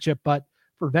consolation matchup, but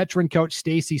for veteran coach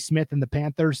Stacy Smith and the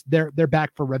Panthers, they're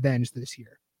back for revenge this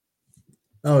year.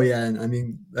 Oh yeah, and I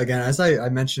mean, again, as I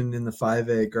mentioned in the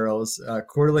 5A girls,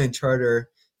 Coeur d'Alene Charter,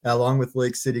 along with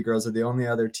Lake City girls, are the only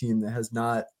other team that has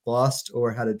not lost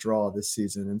or had a draw this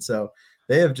season, and so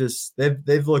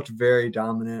they've looked very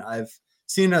dominant. I've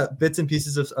seen bits and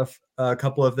pieces of a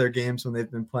couple of their games when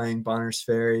they've been playing Bonners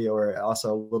Ferry, or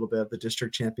also a little bit of the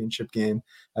district championship game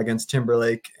against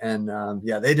Timberlake. And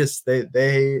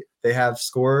they have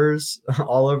scorers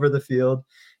all over the field,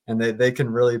 and they can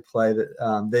really play.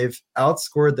 They've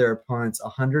outscored their opponents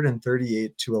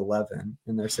 138-11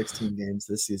 in their 16 games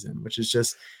this season, which is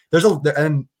just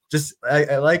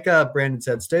I like Brandon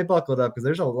said, stay buckled up, because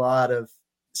there's a lot of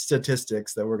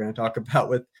statistics that we're going to talk about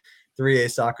with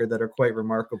 3A soccer that are quite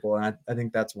remarkable, and I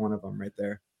think that's one of them right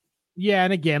there. Yeah,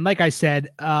 and again, like I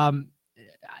said,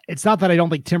 it's not that I don't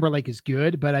think Timberlake is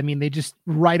good, but I mean, they just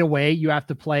right away you have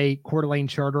to play Coeur d'Alene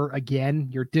Charter again,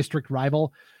 your district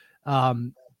rival.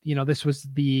 This was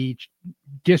the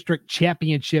district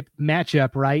championship matchup,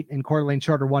 right? And Coeur d'Alene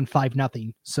Charter won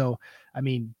 5-0. So, I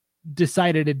mean,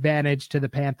 decided advantage to the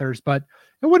Panthers, but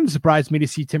it wouldn't surprise me to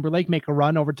see Timberlake make a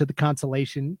run over to the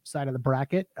consolation side of the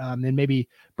bracket, and maybe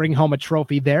bring home a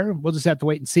trophy there. We'll just have to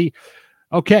wait and see.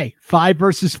 Okay, 5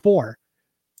 versus 4.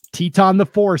 Teton, the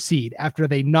 4 seed, after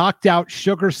they knocked out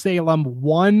Sugar Salem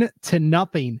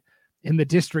 1-0 in the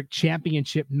district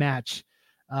championship match.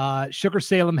 Sugar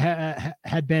Salem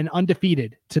had been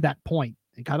undefeated to that point,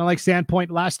 and kind of like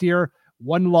Sandpoint last year,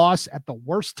 1 loss at the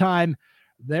worst time.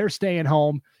 They're staying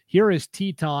home. Here is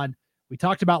Teton. We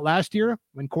talked about last year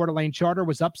when Coeur d'Alene Charter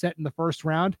was upset in the first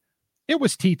round. It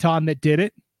was Teton that did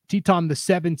it. Teton, the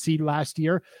 7 seed last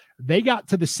year. They got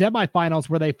to the semifinals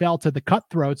where they fell to the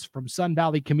Cutthroats from Sun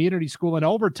Valley Community School in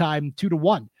overtime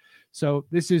 2-1. So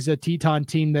this is a Teton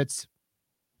team that's,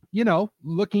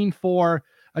 looking for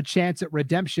a chance at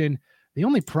redemption. The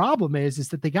only problem is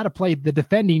that they got to play the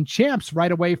defending champs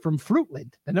right away from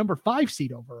Fruitland, the number 5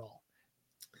 seed overall.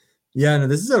 Yeah, no,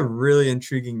 this is a really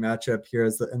intriguing matchup here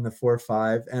in the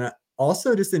 4-5, and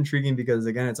also just intriguing because,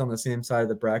 again, it's on the same side of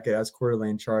the bracket as Coeur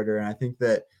d'Alene Charter, and I think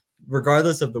that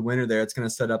regardless of the winner there, it's going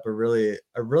to set up a really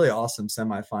awesome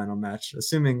semifinal match,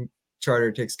 assuming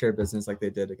Charter takes care of business like they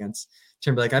did against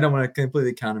Timberlake. I don't want to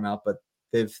completely count them out, but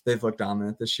they've looked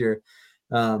dominant this year.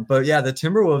 But yeah, the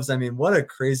Timberwolves, I mean, what a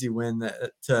crazy win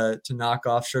to knock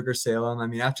off Sugar Salem. I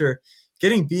mean, after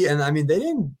getting beat, and I mean, they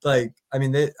didn't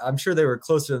I'm sure they were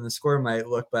closer than the score might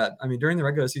look, but I mean, during the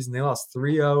regular season, they lost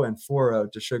 3-0 and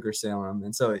 4-0 to Sugar Salem.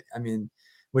 And so, I mean,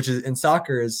 which is in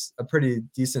soccer is a pretty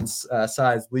decent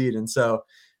sized lead. And so,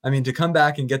 I mean, to come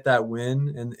back and get that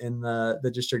win in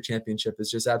the district championship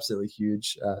is just absolutely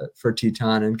huge for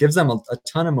Teton, and gives them a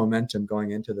ton of momentum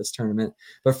going into this tournament.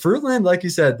 But Fruitland, like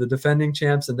you said, the defending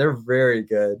champs, and they're very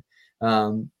good.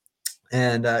 We'll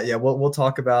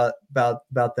talk about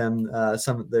them,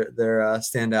 some of their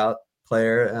standout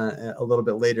player a little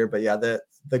bit later. But yeah,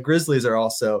 the Grizzlies are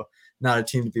also not a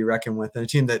team to be reckoned with, and a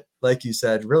team that, like you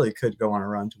said, really could go on a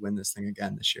run to win this thing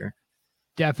again this year.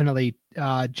 Definitely.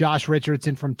 Josh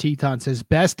Richardson from Teton says,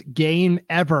 best game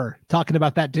ever, talking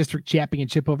about that district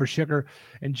championship over Sugar.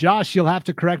 And Josh, you'll have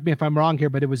to correct me if I'm wrong here,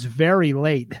 but it was very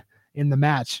late in the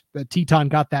match that Teton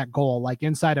got that goal, like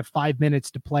inside of 5 minutes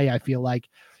to play, I feel like,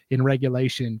 in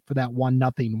regulation for that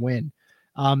 1-0 win.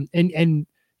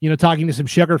 Talking to some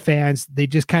Sugar fans, they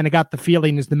just kind of got the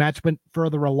feeling as the match went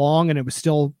further along and it was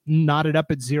still knotted up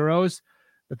at zeros,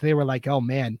 that they were like, oh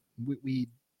man, we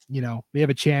have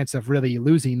a chance of really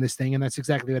losing this thing. And that's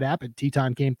exactly what happened.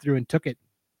 Teton came through and took it.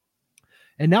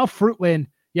 And now Fruitland.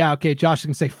 Yeah. Okay. Josh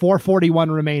can say 4:41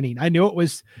 remaining. I knew it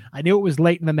was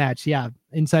late in the match. Yeah.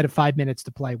 Inside of 5 minutes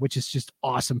to play, which is just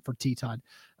awesome for Teton.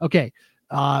 Okay.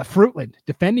 Fruitland,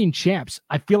 defending champs.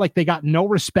 I feel like they got no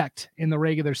respect in the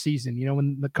regular season.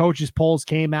 When the coaches polls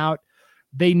came out,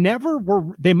 they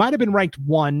might've been ranked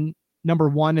number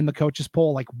 1 in the coaches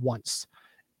poll like once.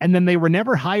 And then they were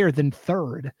never higher than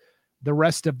 3rd the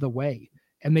rest of the way.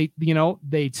 And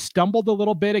they stumbled a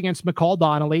little bit against McCall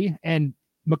Donnelly, and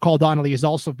McCall Donnelly is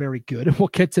also very good. And we'll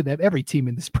get to them. Every team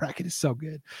in this bracket is so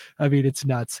good. I mean, it's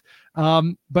nuts.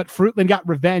 But Fruitland got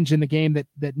revenge in the game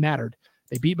that mattered.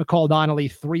 They beat McCall Donnelly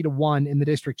 3-1 in the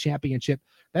district championship.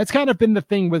 That's kind of been the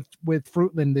thing with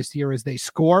Fruitland this year, is they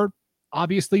score.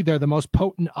 Obviously, they're the most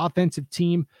potent offensive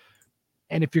team.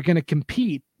 And if you're going to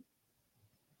compete,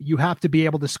 you have to be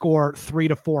able to score 3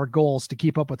 to 4 goals to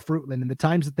keep up with Fruitland. And the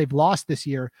times that they've lost this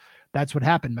year, that's what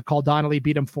happened. McCall Donnelly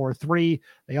beat them 4-3.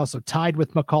 They also tied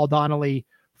with McCall Donnelly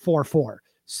 4-4.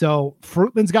 So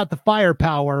Fruitland's got the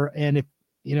firepower. And if,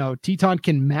 Teton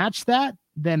can match that,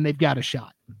 then they've got a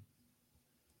shot.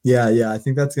 Yeah. I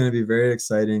think that's going to be very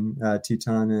exciting.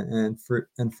 Teton and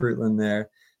Fruitland there.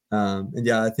 And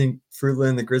yeah, I think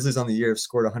Fruitland, the Grizzlies on the year have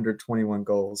scored 121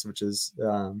 goals, which is,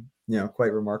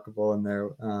 quite remarkable in their,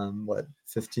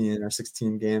 15 or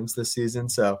 16 games this season.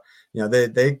 So,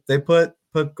 they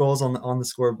put goals on the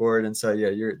scoreboard. And so, yeah,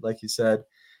 you're, like you said,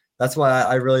 that's why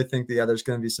I really think there's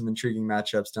going to be some intriguing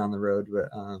matchups down the road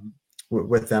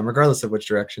with them, regardless of which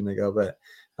direction they go. But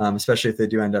especially if they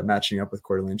do end up matching up with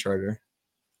Coeur d'Alene Charter.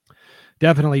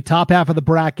 Definitely. Top half of the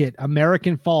bracket,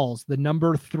 American Falls, the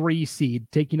number 3 seed,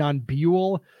 taking on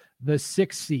Buell, the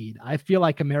 6 seed. I feel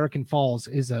like American Falls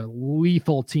is a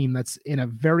lethal team that's in a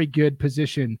very good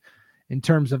position in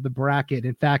terms of the bracket.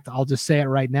 In fact, I'll just say it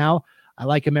right now. I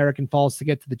like American Falls to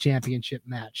get to the championship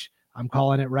match. I'm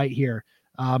calling it right here.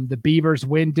 The Beavers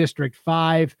win District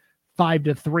 5,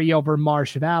 5-3 over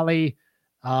Marsh Valley,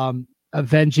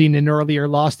 avenging an earlier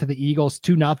loss to the Eagles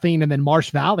 2-0. And then Marsh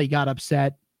Valley got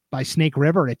upset by Snake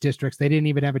River at Districts. They didn't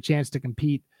even have a chance to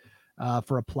compete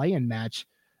for a play-in match.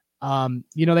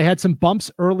 They had some bumps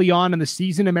early on in the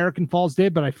season, American Falls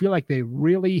did, but I feel like they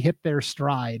really hit their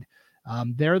stride.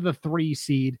 They're the 3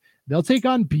 seed. They'll take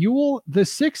on Buell, the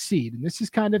 6 seed. And this is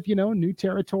kind of, new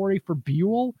territory for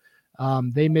Buell.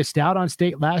 They missed out on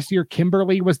state last year.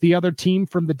 Kimberly was the other team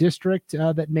from the district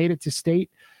that made it to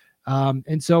state.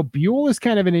 And so Buell is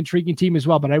kind of an intriguing team as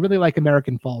well, but I really like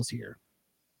American Falls here.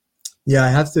 Yeah, I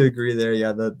have to agree there.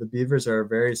 Yeah, the Beavers are a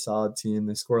very solid team.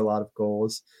 They score a lot of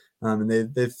goals, and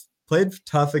they've played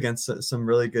tough against some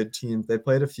really good teams. They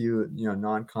played a few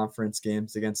non-conference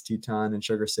games against Teton and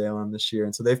Sugar Salem this year,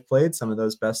 and so they've played some of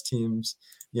those best teams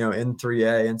in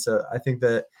 3A. And so I think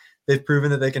that they've proven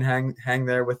that they can hang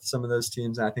there with some of those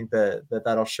teams, and I think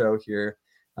that'll show here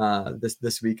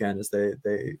this weekend as they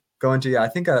go into I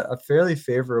think a fairly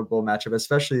favorable matchup,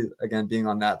 especially again being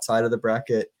on that side of the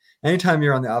bracket. Anytime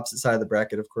you're on the opposite side of the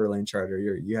bracket of Coeur d'Alene Charter,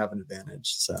 you have an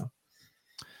advantage. So,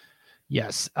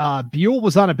 yes, Buell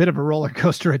was on a bit of a roller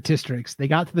coaster at Districts. They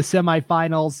got to the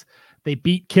semifinals. They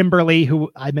beat Kimberly,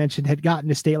 who I mentioned had gotten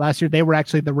to state last year. They were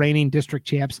actually the reigning district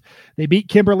champs. They beat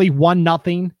Kimberly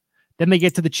 1-0. Then they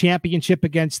get to the championship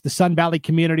against the Sun Valley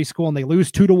Community School, and they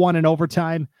lose 2-1 in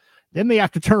overtime. Then they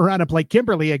have to turn around and play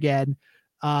Kimberly again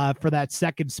for that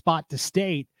second spot to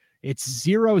state. It's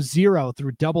 0-0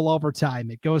 through double overtime.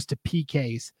 It goes to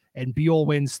PKs, and Buell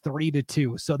wins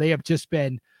 3-2. So they have just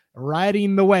been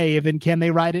riding the wave, and can they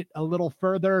ride it a little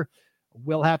further?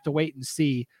 We'll have to wait and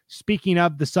see. Speaking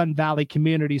of the Sun Valley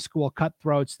Community School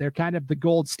Cutthroats, they're kind of the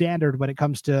gold standard when it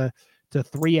comes to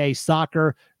 3A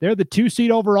soccer. They're the 2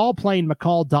 seed overall, playing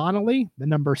McCall Donnelly, the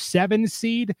number 7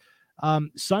 seed.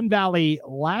 Sun Valley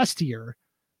last year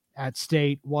at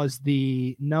state was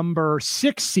the number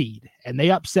 6 seed, and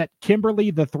they upset Kimberly,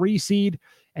 the 3 seed,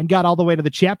 and got all the way to the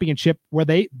championship where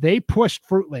they pushed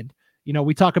Fruitland.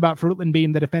 We talk about Fruitland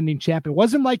being the defending champion. It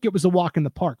wasn't like it was a walk in the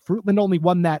park. Fruitland only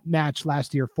won that match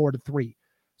last year 4-3.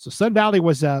 So Sun Valley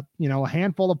was a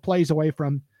handful of plays away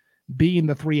from being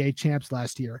the 3A champs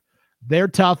last year. They're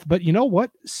tough, but you know what?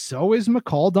 So is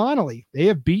McCall Donnelly. They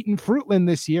have beaten Fruitland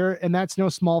this year, and that's no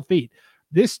small feat.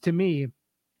 This, to me,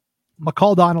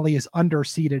 McCall Donnelly is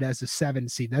underseeded as a 7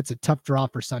 seed. That's a tough draw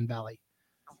for Sun Valley.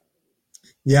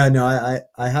 Yeah, no,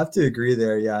 I have to agree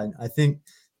there. Yeah, I think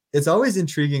it's always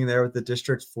intriguing there with the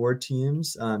District 4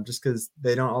 teams, just because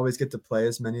they don't always get to play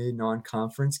as many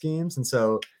non-conference games. And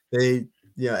so they,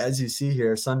 as you see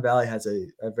here, Sun Valley has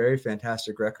a very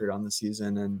fantastic record on the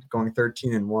season, and going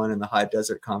 13-1 in the High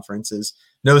Desert Conference is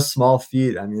no small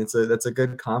feat. I mean, that's a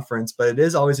good conference, but it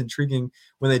is always intriguing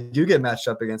when they do get matched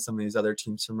up against some of these other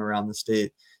teams from around the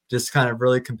state, just kind of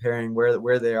really comparing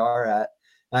where they are at.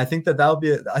 And I think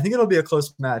I think it'll be a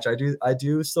close match. I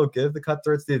do still give the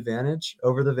Cutthroats the advantage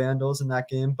over the Vandals in that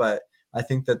game, but I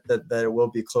think that it will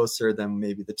be closer than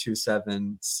maybe the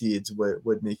 2-7 seeds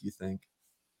would make you think.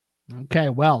 Okay,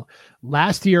 well,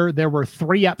 last year there were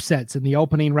 3 upsets in the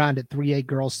opening round at 3A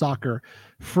girls soccer.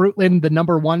 Fruitland, the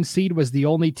number 1 seed, was the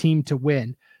only team to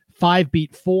win. 5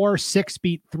 beat 4, 6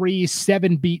 beat 3,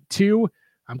 7 beat 2.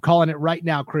 I'm calling it right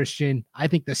now, Christian. I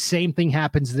think the same thing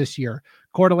happens this year.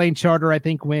 Coeur d'Alene Charter, I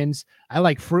think, wins. I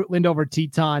like Fruitland over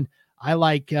Teton. I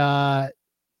like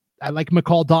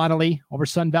McCall Donnelly over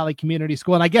Sun Valley Community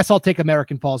School. And I guess I'll take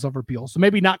American Falls over Buell. So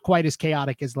maybe not quite as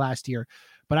chaotic as last year,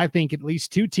 but I think at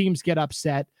least 2 teams get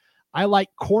upset. I like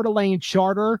Coeur d'Alene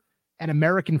Charter and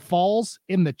American Falls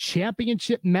in the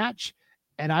championship match.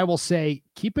 And I will say,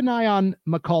 keep an eye on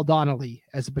McCall Donnelly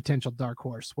as a potential dark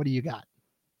horse. What do you got?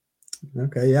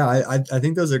 Okay, yeah, I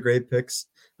think those are great picks.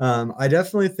 I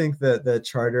definitely think that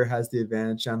Charter has the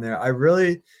advantage on there.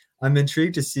 I'm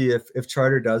intrigued to see if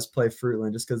Charter does play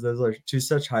Fruitland, just because those are two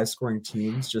such high scoring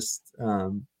teams. Just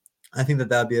I think that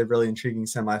would be a really intriguing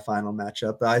semifinal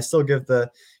matchup. But I still give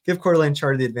Coeur d'Alene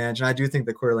Charter the advantage, and I do think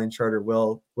the Coeur d'Alene Charter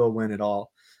will win it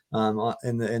all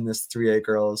in this 3A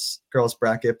girls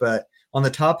bracket. But on the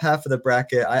top half of the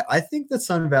bracket, I think that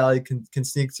Sun Valley can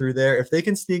sneak through there. If they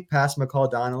can sneak past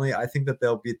McCall Donnelly, I think that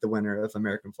they'll beat the winner of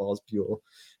American Falls Buell.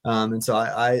 And so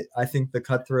I think the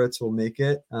Cutthroats will make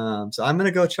it. So I'm going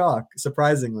to go chalk,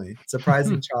 surprising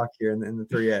chalk here in the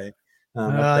 3A.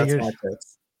 That's my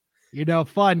picks.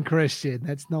 Fun, Christian.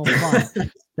 That's no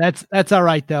fun. That's all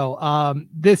right though.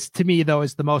 This to me though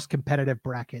is the most competitive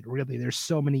bracket. Really, there's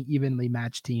so many evenly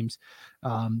matched teams.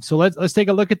 So let's take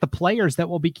a look at the players that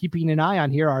we'll be keeping an eye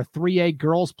on here. Our 3A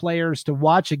girls players to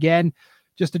watch. Again,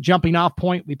 just a jumping off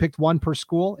point. We picked one per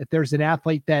school. If there's an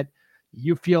athlete that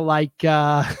you feel like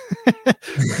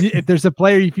if there's a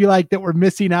player you feel like that we're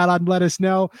missing out on, let us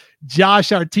know.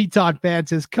 Josh, our Teton fan,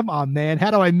 says, come on, man. How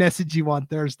do I message you on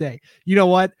Thursday? You know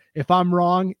what? If I'm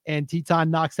wrong and Teton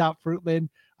knocks out Fruitland,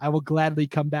 I will gladly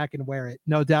come back and wear it.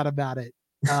 No doubt about it.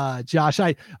 Josh,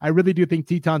 I really do think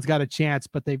Teton's got a chance,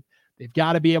 but they've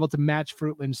got to be able to match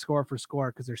Fruitland score for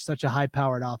score because they're such a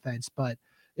high-powered offense. But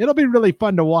it'll be really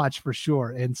fun to watch for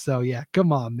sure. And so, yeah,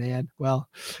 come on, man. Well,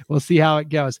 we'll see how it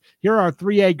goes. Here are our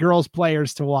 3A girls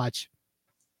players to watch.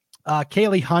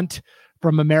 Kaylee Hunt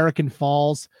from American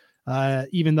Falls.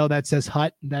 Even though that says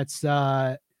Hut,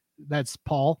 that's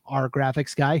Paul, our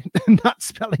graphics guy, not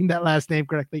spelling that last name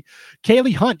correctly.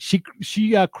 Kaylee Hunt,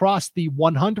 she crossed the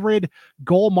 100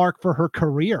 goal mark for her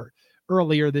career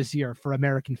earlier this year for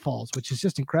American Falls, which is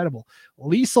just incredible.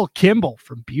 Liesl Kimball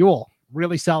from Buell,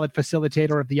 really solid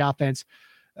facilitator of the offense.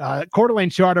 Coeur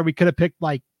d'Alene Charter, we could have picked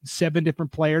like 7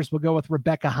 different players. We'll go with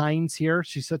Rebecca Hines here.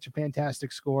 She's such a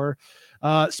fantastic scorer.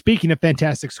 Speaking of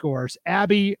fantastic scorers,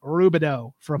 Abby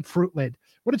Rubidoux from Fruitland.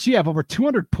 What did she have? Over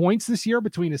 200 points this year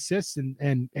between assists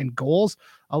and goals.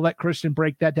 I'll let Christian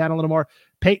break that down a little more.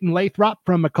 Peyton Lathrop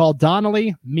from McCall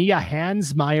Donnelly. Mia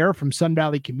Hansmeyer from Sun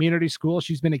Valley Community School.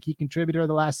 She's been a key contributor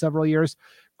the last several years.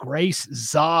 Grace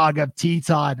Zog of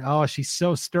Teton. Oh, she's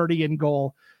so sturdy in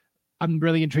goal. I'm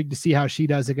really intrigued to see how she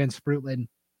does against Fruitland.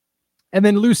 And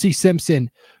then Lucy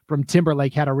Simpson from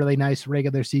Timberlake had a really nice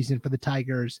regular season for the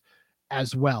Tigers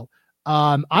as well.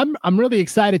 I'm really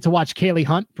excited to watch Kaylee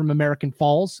Hunt from American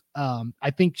Falls.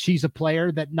 I think she's a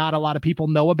player that not a lot of people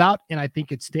know about, and I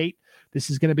think at state, this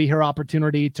is going to be her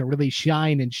opportunity to really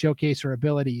shine and showcase her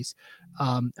abilities.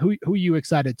 Who are you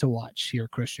excited to watch here,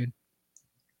 Christian?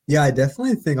 Yeah, I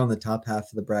definitely think on the top half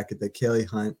of the bracket that Kaylee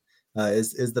Hunt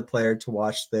is the player to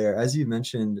watch there. As you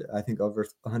mentioned, I think over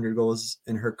 100 goals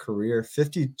in her career.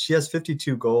 She has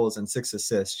 52 goals and 6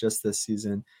 assists just this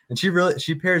season, and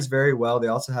she pairs very well. They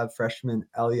also have freshman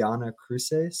Eliana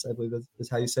Cruces, I believe is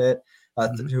how you say it,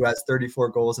 who has 34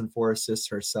 goals and 4 assists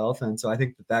herself. And so I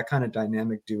think that kind of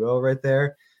dynamic duo right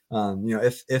there.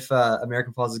 If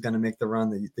American Falls is going to make the run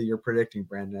that you're predicting,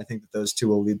 Brandon, I think that those two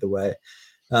will lead the way.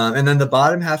 And then the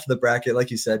bottom half of the bracket, like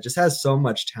you said, just has so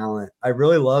much talent. I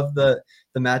really love the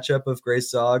matchup of Grace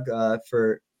Zog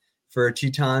for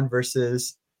Teton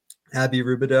versus Abby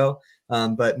Rubidoux.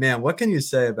 But man, what can you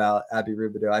say about Abby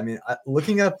Rubidoux? I mean,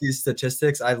 looking up these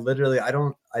statistics, I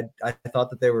thought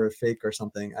that they were fake or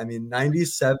something. I mean,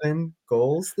 97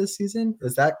 goals this season.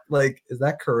 Is that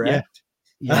correct?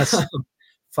 Yeah. Yes.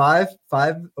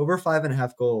 Over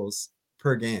 5.5 goals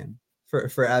per game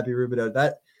for Abby Rubidoux.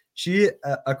 That she,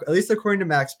 at least according to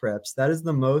Max Preps, that is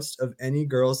the most of any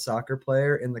girls soccer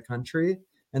player in the country,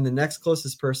 and the next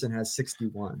closest person has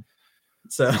 61.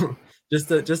 So just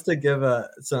to give a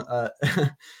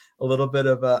little bit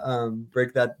of a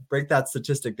break that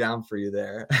statistic down for you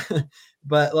there.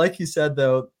 But like you said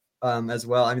though, as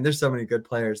well, I mean, there's so many good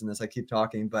players in this. I keep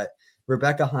talking, but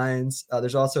Rebecca Hines,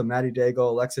 there's also Maddie Daigle,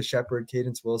 Alexa Shepard,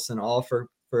 Cadence Wilson, all for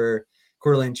Coeur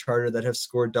d'Alene Charter that have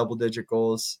scored double-digit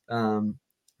goals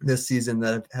this season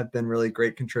that have been really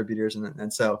great contributors.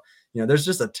 And so, there's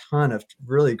just a ton of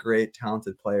really great,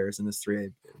 talented players in this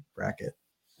 3A bracket.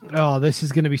 Oh, this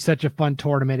is going to be such a fun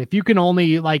tournament. If you can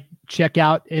only check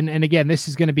out, and again, this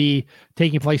is going to be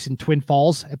taking place in Twin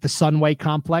Falls at the Sunway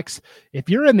Complex. If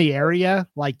you're in the area,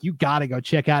 you got to go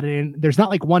check out it. And there's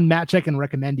not one match I can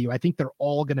recommend to you. I think they're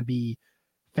all going to be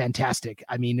fantastic.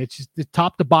 I mean, it's just the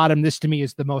top to bottom. This to me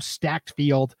is the most stacked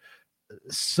field.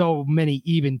 so many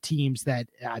even teams that,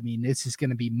 I mean, this is going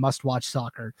to be must-watch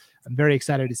soccer. I'm very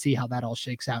excited to see how that all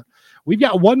shakes out. We've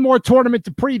got one more tournament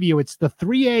to preview. It's the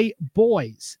 3A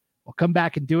boys. We'll come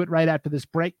back and do it right after this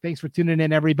break. Thanks for tuning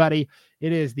in, everybody.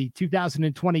 It is the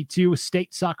 2022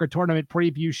 State Soccer Tournament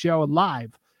Preview Show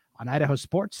live on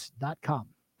idahosports.com.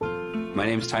 My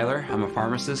name's Tyler. I'm a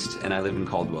pharmacist, and I live in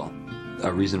Caldwell.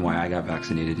 A reason why I got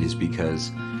vaccinated is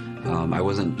because I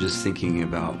wasn't just thinking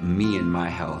about me and my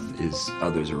health, is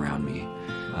others around me.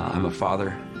 I'm a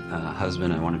father,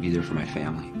 husband. I want to be there for my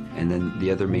family. And then the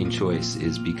other main choice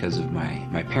is because of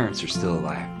my parents are still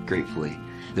alive, gratefully.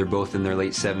 They're both in their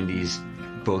late 70s,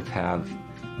 both have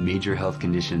major health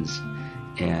conditions,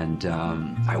 and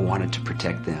I wanted to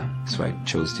protect them, so I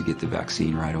chose to get the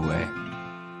vaccine right away.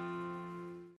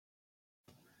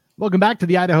 Welcome back to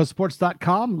the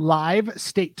idahosports.com live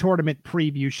state tournament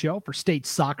preview show for state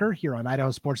soccer here on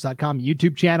idahosports.com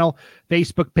YouTube channel,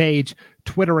 Facebook page,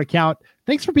 Twitter account.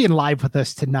 Thanks for being live with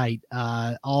us tonight.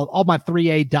 All my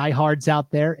 3A diehards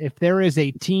out there, if there is a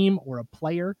team or a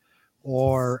player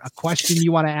or a question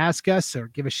you want to ask us or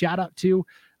give a shout out to,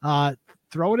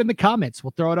 throw it in the comments.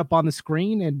 We'll throw it up on the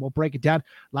screen and we'll break it down.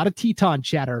 A lot of Teton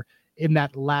chatter in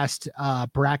that last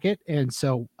bracket. And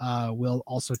so we'll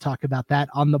also talk about that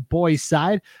on the boys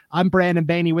side. I'm Brandon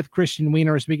Baney with Christian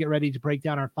Wiener as we get ready to break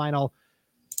down our final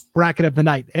bracket of the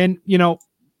night. And, you know,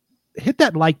 hit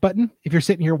that like button if you're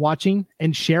sitting here watching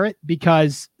and share it,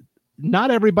 because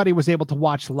not everybody was able to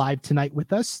watch live tonight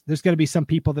with us. There's going to be some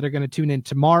people that are going to tune in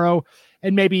tomorrow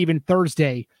and maybe even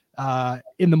Thursday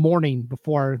in the morning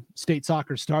before state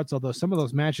soccer starts, although some of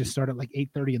those matches start at like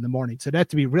 8:30 in the morning. So that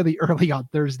to be really early on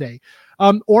Thursday.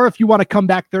 Or if you want to come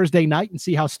back Thursday night and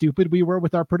see how stupid we were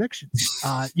with our predictions,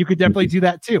 you could definitely do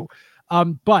that too.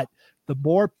 But the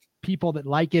more people that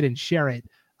like it and share it,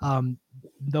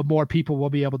 the more people will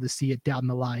be able to see it down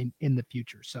the line in the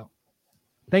future. So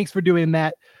thanks for doing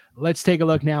that. Let's take a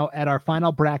look now at our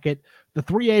final bracket. The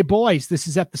 3A boys. This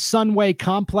is at the Sunway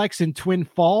Complex in Twin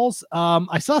Falls.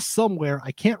 I saw somewhere,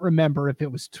 I can't remember if it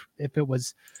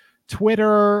was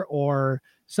Twitter or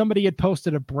somebody had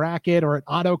posted a bracket or it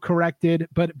auto-corrected,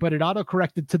 but it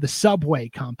auto-corrected to the Subway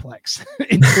Complex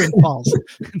in Twin Falls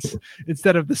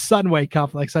instead of the Sunway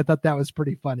Complex. I thought that was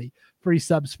pretty funny. Free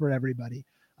subs for everybody.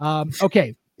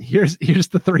 Okay, here's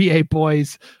the 3A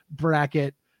boys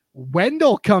bracket.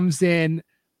 Wendell comes in.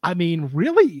 I mean,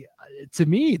 really, to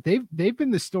me, they've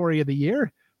been the story of the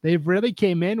year. They've really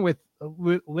came in with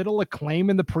little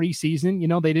acclaim in the preseason. You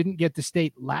know, they didn't get to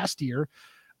state last year,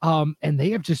 and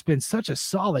they have just been such a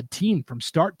solid team from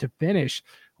start to finish.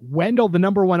 Wendell, the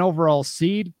number 1 overall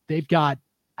seed, they've got,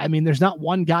 I mean, there's not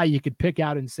one guy you could pick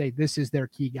out and say this is their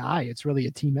key guy. It's really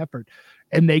a team effort.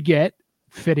 And they get,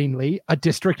 fittingly, a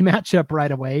district matchup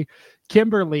right away.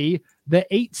 Kimberly, the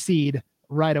 8 seed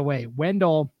right away.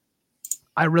 Wendell,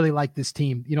 I really like this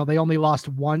team. You know, they only lost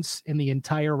once in the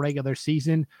entire regular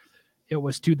season. It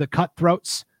was to the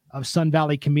Cutthroats of Sun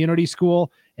Valley Community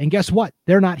School. And guess what?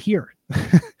 They're not here.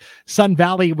 Sun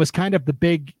Valley was kind of the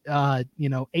big,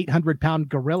 800-pound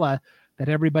gorilla that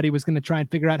everybody was going to try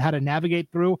and figure out how to navigate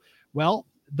through. Well,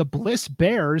 the Bliss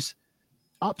Bears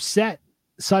upset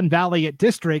Sun Valley at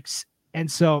districts. And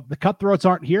so the Cutthroats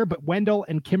aren't here, but Wendell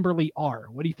and Kimberly are.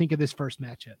 What do you think of this first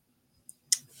matchup?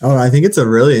 Oh, I think it's a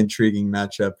really intriguing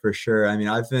matchup for sure. I mean,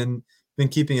 I've been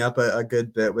keeping up a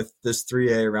good bit with this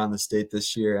 3A around the state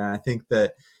this year, and I think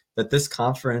that this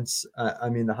conference,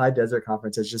 the High Desert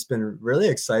Conference, has just been really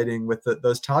exciting with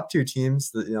those top 2 teams.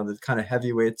 The kind of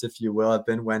heavyweights, if you will, have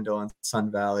been Wendell and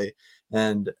Sun Valley,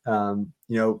 and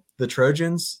the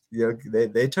Trojans.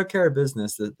 They took care of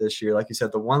business this year. Like you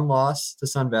said, the one loss to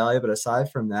Sun Valley, but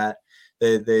aside from that,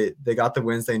 they got the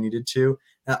wins they needed to.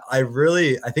 I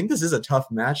think this is a tough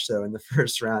match, though, in the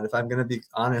first round. If I'm going to be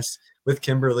honest with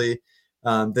Kimberly,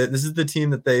 this is the team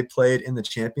that they played in the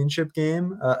championship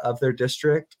game of their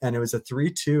district, and it was a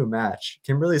 3-2 match.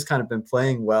 Kimberly's kind of been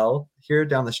playing well here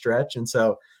down the stretch, and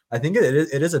so I think it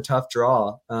is a tough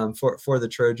draw for the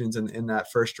Trojans in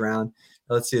that first round.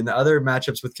 Let's see. In the other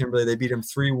matchups with Kimberly, they beat them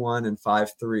 3-1 and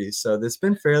 5-3. So there's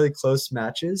been fairly close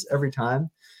matches every time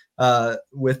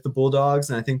with the Bulldogs,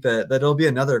 and I think that it'll be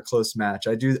another close match.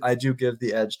 I do give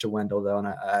the edge to Wendell, though,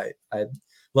 and I'd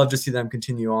love to see them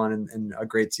continue on in a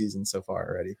great season so far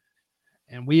already.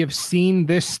 And we have seen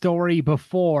this story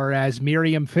before, as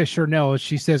Miriam Fisher knows.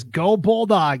 She says, go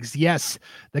Bulldogs. Yes,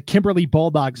 the Kimberly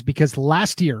Bulldogs, because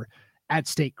last year at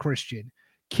State Christian,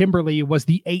 Kimberly was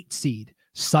the 8 seed.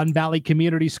 Sun Valley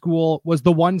Community School was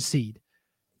the 1 seed.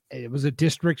 It was a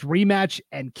district rematch,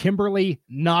 and Kimberly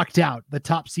knocked out the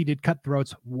top seeded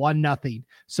Cutthroats 1-0.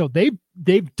 So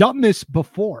they've done this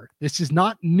before. This is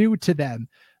not new to them.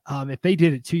 If they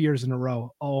did it 2 years in a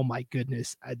row, oh my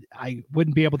goodness, I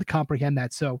wouldn't be able to comprehend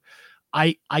that. So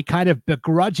I kind of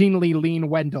begrudgingly lean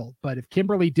Wendell, but if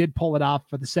Kimberly did pull it off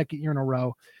for the second year in a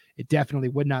row, it definitely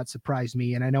would not surprise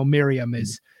me. And I know Miriam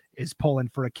is pulling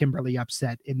for a Kimberly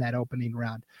upset in that opening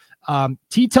round.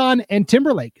 Teton and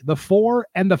Timberlake, the 4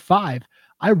 and the 5.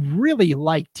 I really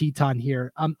like Teton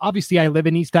here. Obviously I live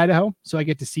in East Idaho, so I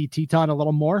get to see Teton a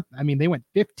little more. I mean, they went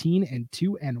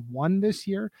 15-2-1 this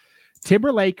year.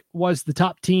 Timberlake was the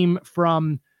top team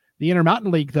from the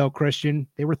Intermountain League, though, Christian.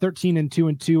 They were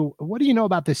 13-2-2. What do you know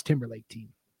about this Timberlake team?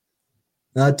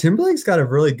 Timberlake's got a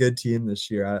really good team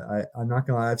this year. I'm not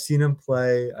gonna lie. I've seen them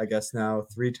play, I guess now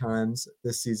 3 times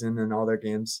this season in all their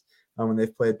games when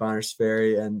they've played Bonners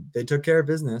Ferry, and they took care of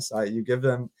business. You give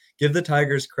the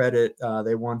Tigers credit.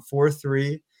 They won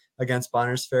 4-3 against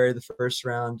Bonners Ferry the first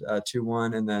round,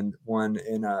 2-1, and then won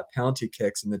in penalty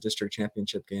kicks in the district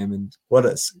championship game. And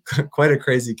quite a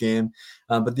crazy game.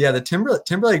 But yeah, the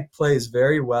Timberlake plays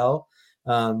very well.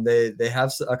 They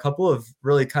have a couple of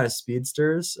really kind of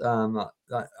speedsters on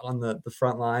the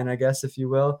front line, I guess, if you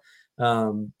will.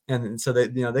 And so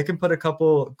they can put a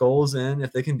couple goals in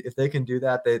if they can do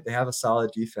that. They have a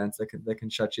solid defense that can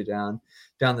shut you down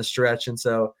the stretch. And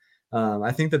so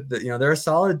I think that they're a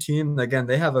solid team. Again,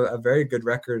 they have a very good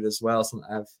record as well. So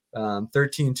I have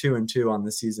 13-2-2 on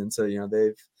the season. So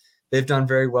they've done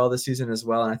very well this season as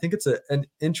well. And I think it's an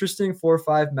interesting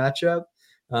 4-5 matchup.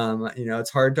 It's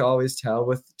hard to always tell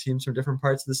with teams from different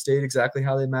parts of the state exactly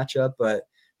how they match up, but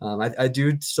I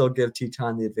do still give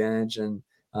Teton the advantage. And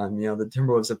the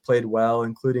Timberwolves have played well,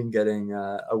 including getting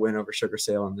a win over Sugar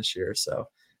Salem this year. So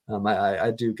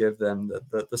I do give them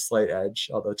the slight edge,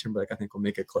 although Timberlake I think will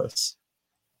make it close.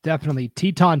 Definitely.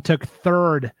 Teton took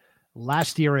third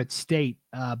last year at state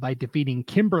by defeating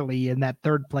Kimberly in that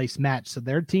third place match. So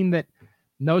they're a team that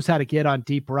knows how to get on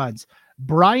deep runs.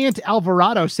 Bryant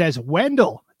Alvarado says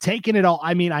Wendell taking it all.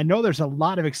 I mean, I know there's a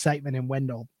lot of excitement in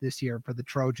Wendell this year for the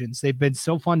Trojans. They've been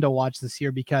so fun to watch this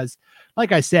year because,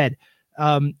 like I said,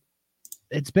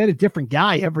 it's been a different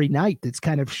guy every night that's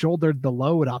kind of shouldered the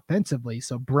load offensively.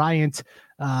 So Bryant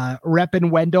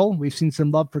repping Wendell. We've seen some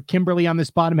love for Kimberly on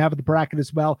this bottom half of the bracket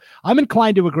as well. I'm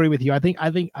inclined to agree with you. I think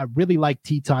I really like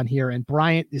Teton here, and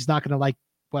Bryant is not going to like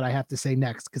what I have to say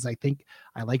next, because I think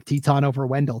I like Teton over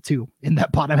Wendell too in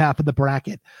that bottom half of the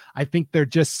bracket. I think they're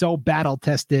just so battle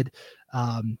tested.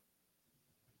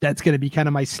 That's going to be kind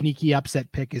of my sneaky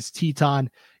upset pick, is Teton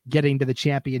getting to the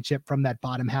championship from that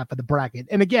bottom half of the bracket.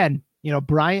 And again,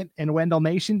 Bryant and Wendell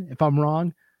Nation, if I'm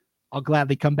wrong, I'll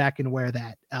gladly come back and wear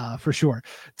that for sure.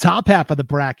 Top half of the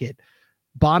bracket,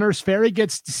 Bonners Ferry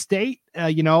gets to state,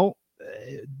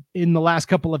 in the last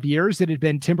couple of years, it had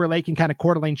been Timberlake and kind of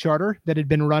Coeur d'Alene Charter that had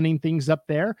been running things up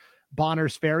there.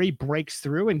 Bonners Ferry breaks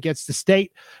through and gets to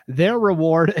state. Their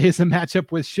reward is a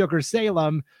matchup with Sugar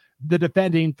Salem, the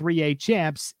defending 3A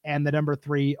champs and the number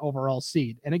 3 overall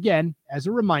seed. And again, as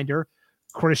a reminder,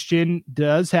 Christian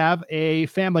does have a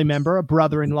family member, a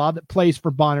brother-in-law that plays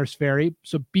for Bonners Ferry.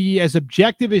 So be as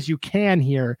objective as you can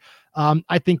here.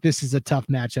 I think this is a tough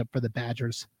matchup for the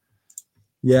Badgers.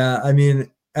 Yeah, I mean,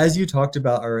 as you talked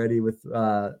about already with,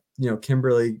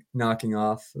 Kimberly knocking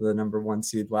off the number 1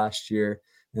 seed last year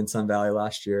in Sun Valley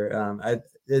last year.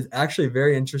 It's actually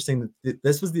very interesting that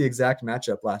this was the exact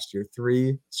matchup last year: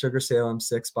 3 Sugar Salem,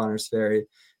 6 Bonners Ferry.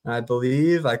 And I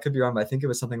believe, I could be wrong, but I think it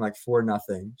was something like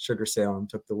 4-0. Sugar Salem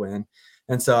took the win.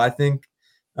 And so I think,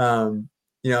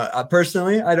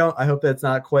 personally, I hope it's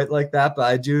not quite like that, but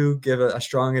I do give a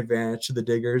strong advantage to the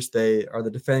Diggers. They are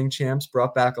the defending champs,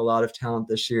 brought back a lot of talent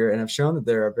this year, and have shown that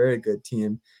they're a very good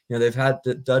team. They've had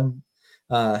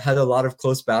a lot of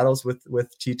close battles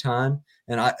with Teton,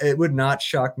 and it would not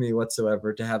shock me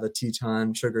whatsoever to have a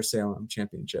Teton Sugar Salem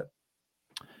championship.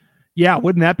 Yeah,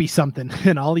 wouldn't that be something?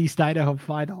 An all East Idaho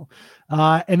final.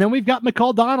 And then we've got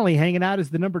McCall Donnelly hanging out as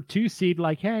the number 2 seed,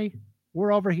 like, hey,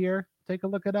 we're over here. Take a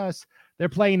look at us. They're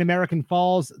playing American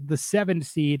Falls, the 7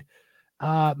 seed.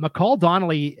 McCall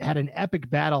Donnelly had an epic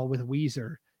battle with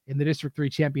Weiser in the District 3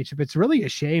 championship. It's really a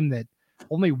shame that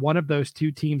only one of those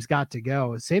 2 teams got to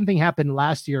go. Same thing happened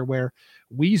last year where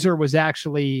Weiser was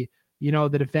actually, the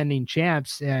defending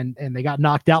champs, and they got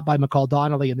knocked out by McCall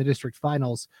Donnelly in the district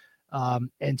finals.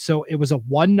 And so it was a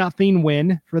 1-0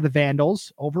 win for the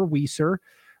Vandals over Weiser.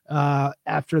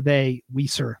 After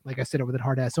Weiser, like I said, over that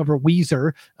hard ass, over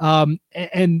Weiser.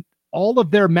 And all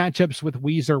of their matchups with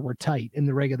Weiser were tight in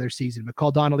the regular season.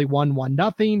 McCall Donnelly won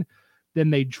 1-0. Then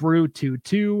they drew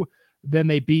 2-2. Then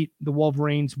they beat the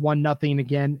Wolverines 1-0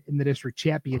 again in the district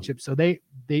championship. So they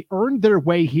earned their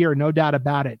way here, no doubt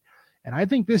about it. And I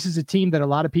think this is a team that a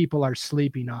lot of people are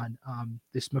sleeping on,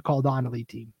 this McCall Donnelly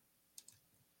team.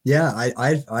 Yeah,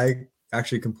 I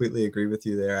actually completely agree with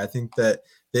you there. I think that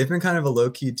they've been kind of a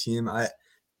low-key team.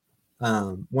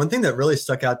 One thing that really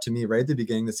stuck out to me right at the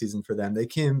beginning of the season for them,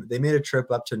 they made a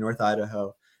trip up to North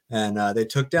Idaho, and they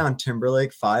took down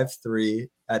Timberlake 5-3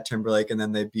 at Timberlake, and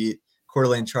then they beat Coeur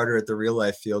d'Alene Charter at the Real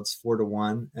Life Fields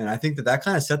 4-1. And I think that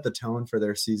kind of set the tone for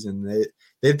their season.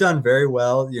 They've done very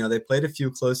well. They played a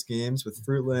few close games with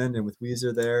Fruitland and with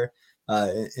Weiser there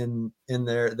in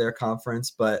their conference,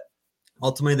 but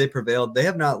ultimately they prevailed. They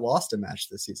have not lost a match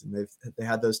this season. They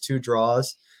had those 2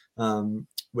 draws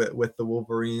with the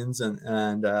Wolverines and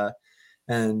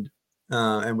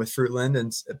with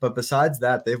Fruitland, but besides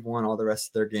that, they've won all the rest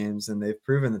of their games, and they've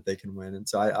proven that they can win. And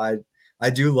so I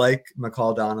do like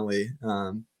McCall Donnelly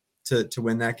to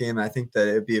win that game. I think that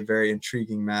it'd be a very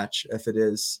intriguing match if it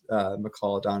is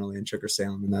McCall Donnelly and Sugar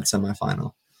Salem in that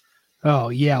semifinal. Oh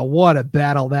yeah, what a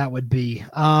battle that would be.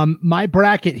 My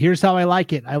bracket, here's how I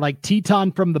like it. I like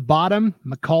Teton from the bottom,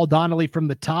 McCall Donnelly from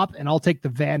the top, and I'll take the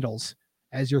Vandals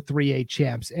as your 3A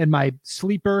champs. And my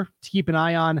sleeper to keep an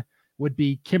eye on would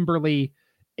be Kimberly,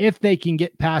 if they can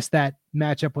get past that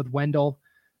matchup with Wendell.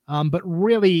 But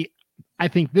really, I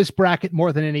think this bracket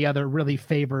more than any other really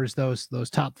favors those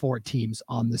top 4 teams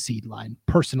on the seed line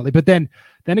personally. But then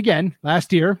again,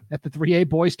 last year at the 3A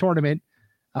boys tournament,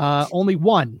 only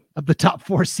one of the top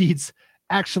 4 seeds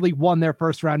actually won their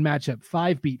first round matchup.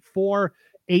 5 beat 4,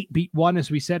 8 beat 1,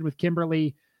 as we said with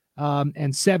Kimberly,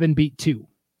 and 7 beat 2.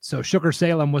 So Sugar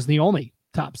Salem was the only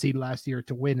top seed last year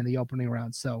to win in the opening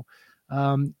round. So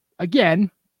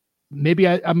again, maybe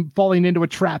I'm falling into a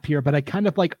trap here, but I kind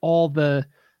of like all the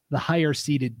higher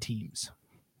seeded teams.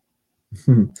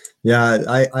 Yeah,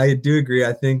 I do agree.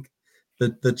 I think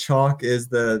the chalk is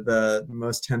the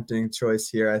most tempting choice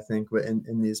here, I think,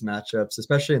 in these matchups,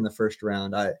 especially in the first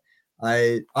round.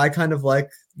 I kind of like,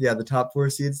 the top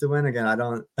 4 seeds to win. Again, I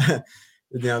don't,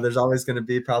 there's always going to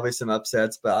be probably some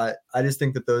upsets, but I just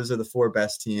think that those are the 4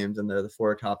 best teams, and they're the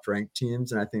 4 top ranked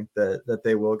teams. And I think that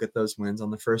they will get those wins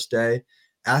on the first day.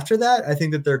 After that, I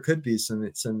think that there could be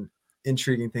some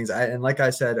intriguing things. And like I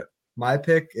said, my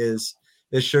pick is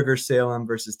Sugar Salem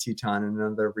versus Teton in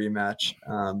another rematch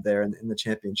there in the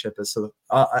championship. So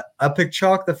I pick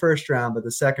chalk the first round, but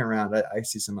the second round, I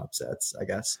see some upsets, I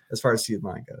guess, as far as seed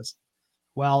line goes.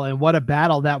 Well, and what a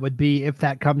battle that would be if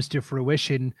that comes to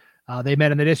fruition. They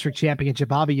met in the district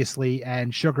championship, obviously,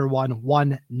 and Sugar won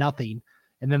 1-0.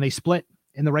 And then they split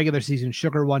in the regular season.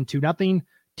 Sugar won 2-0.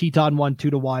 Teton won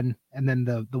 2-1, and then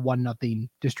the 1-0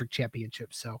 district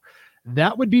championship. So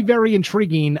that would be very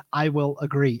intriguing. I will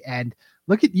agree. And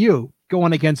look at you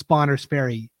going against Bonners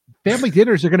Ferry. Family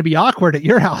dinners are going to be awkward at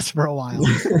your house for a while.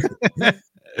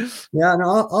 Yeah, and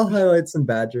I'll highlight some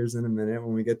Badgers in a minute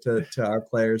when we get to our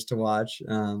players to watch.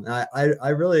 I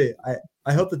really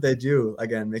hope that they do,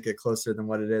 again, make it closer than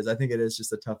what it is. I think it is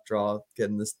just a tough draw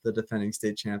getting the defending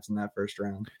state champs in that first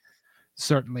round.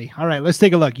 Certainly. All right, let's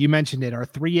take a look. You mentioned it. Our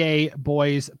 3A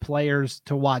boys players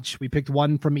to watch. We picked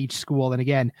one from each school. And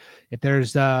again, if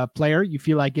there's a player you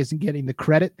feel like isn't getting the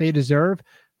credit they deserve,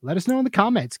 let us know in the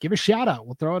comments. Give a shout out.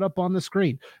 We'll throw it up on the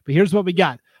screen. But here's what we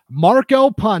got.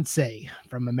 Marco Ponce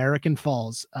from American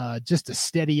Falls. Just a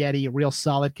steady Eddie, a real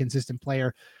solid, consistent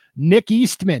player. Nick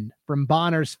Eastman from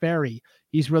Bonners Ferry.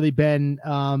 He's really been,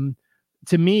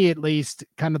 to me at least,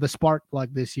 kind of the spark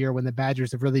plug this year when the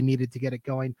Badgers have really needed to get it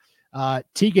going.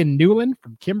 Tegan Newland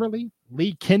from Kimberly,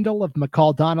 Lee Kindle of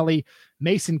McCall Donnelly,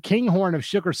 Mason Kinghorn of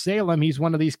Sugar Salem. He's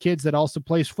one of these kids that also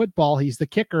plays football. He's the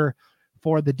kicker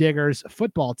for the Diggers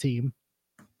football team.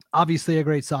 Obviously a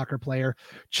great soccer player.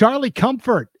 Charlie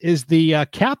Comfort is the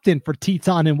captain for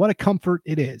Teton, and what a comfort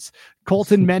it is.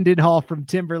 Colton Mendenhall from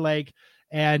Timberlake,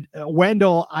 and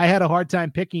Wendell. I had a hard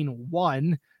time picking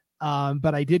one,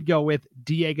 but I did go with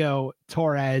Diego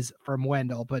Torres from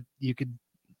Wendell, but you could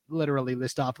literally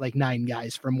list off like 9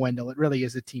 guys from Wendell. It really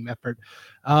is a team effort.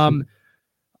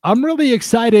 I'm really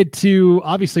excited to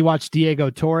obviously watch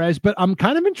Diego Torres, but I'm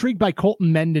kind of intrigued by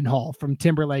Colton Mendenhall from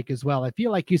Timberlake as well. I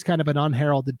feel like he's kind of an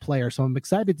unheralded player, so I'm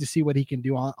excited to see what he can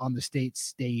do on the state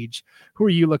stage. Who are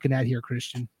you looking at here,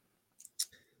 Christian?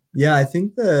 Yeah, I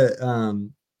think that,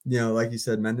 like you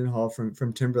said, Mendenhall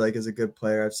from Timberlake is a good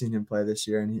player. I've seen him play this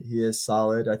year, and he is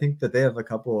solid. I think that they have a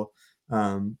couple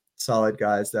solid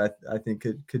guys that I think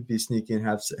could be sneaky and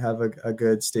have a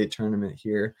good state tournament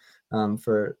here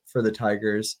for the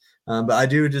Tigers. But I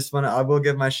do just I will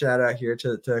give my shout out here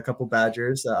to a couple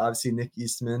Badgers. Obviously Nick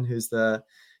Eastman, who's the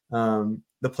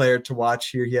the player to watch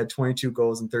here. He had 22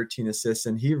 goals and 13 assists,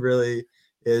 and he really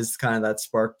is kind of that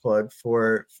spark plug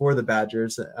for the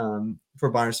Badgers,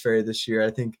 for Bonners Ferry this year. I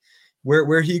think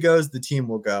where he goes, the team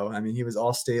will go. I mean, he was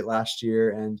All-State last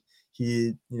year, and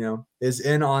he, is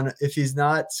in on, if he's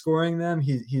not scoring them,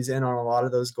 he's in on a lot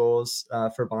of those goals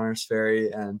for Bonners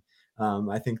Ferry. And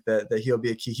I think that he'll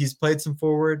be a key. He's played some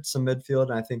forward, some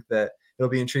midfield, and I think that it'll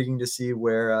be intriguing to see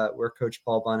where Coach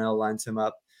Paul Bonnell lines him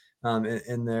up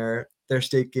in their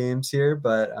state games here.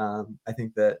 But I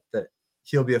think that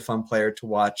he'll be a fun player to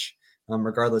watch,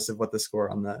 regardless of what the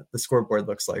score on the scoreboard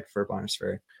looks like for Bonners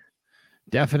Ferry.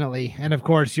 Definitely. And of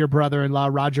course, your brother-in-law,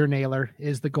 Roger Naylor,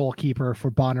 is the goalkeeper for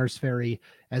Bonners Ferry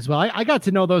as well. I got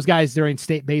to know those guys during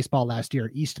state baseball last year.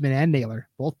 Eastman and Naylor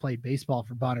both played baseball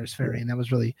for Bonners Ferry, and that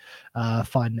was really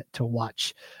fun to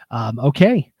watch.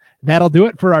 Okay. That'll do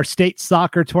it for our state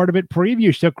soccer tournament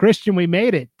preview. So, Christian, we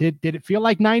made it. Did it feel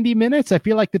like 90 minutes? I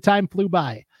feel like the time flew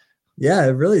by. Yeah,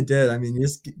 it really did. I mean, you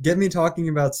just get me talking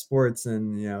about sports,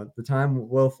 and the time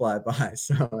will fly by.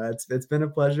 So it's been a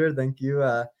pleasure. Thank you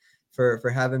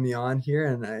for having me on here,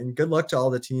 and good luck to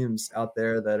all the teams out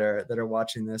there that are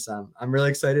watching this. I'm really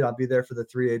excited. I'll be there for the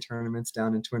 3A tournaments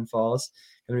down in Twin Falls.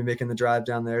 Going to be making the drive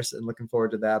down there, and looking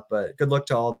forward to that. But good luck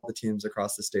to all the teams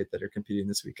across the state that are competing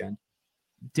this weekend.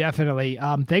 Definitely.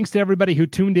 Thanks to everybody who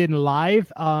tuned in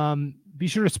live. Be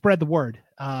sure to spread the word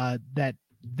that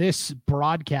this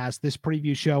broadcast, this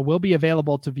preview show, will be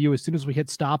available to view as soon as we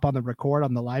hit stop on the record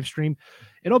on the live stream.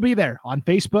 It'll be there on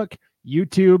Facebook,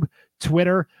 YouTube,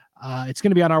 Twitter. It's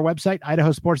going to be on our website,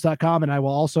 idahosports.com, and I will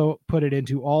also put it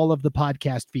into all of the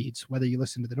podcast feeds, whether you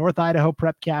listen to the North Idaho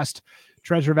Prepcast,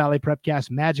 Treasure Valley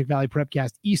Prepcast, Magic Valley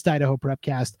Prepcast, East Idaho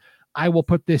Prepcast. I will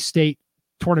put this state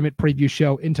tournament preview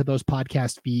show into those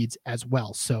podcast feeds as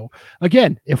well. So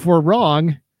again, if we're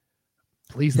wrong,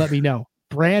 please let me know.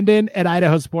 Brandon at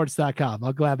idahosports.com.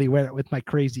 I'll gladly wear it with my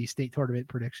crazy state tournament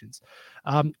predictions.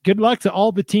 Good luck to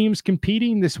all the teams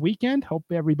competing this weekend. Hope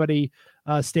everybody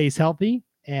stays healthy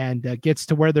and gets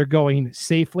to where they're going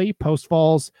safely. Post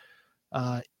Falls,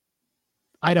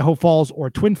 Idaho Falls, or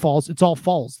Twin Falls. It's all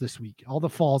falls this week. All the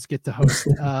falls get to host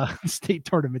state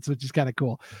tournaments, which is kind of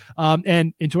cool.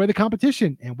 And enjoy the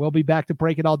competition. And we'll be back to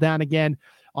break it all down again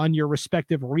on your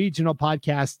respective regional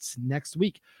podcasts next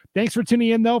week. Thanks for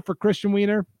tuning in, though. For Christian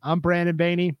Wiener, I'm Brandon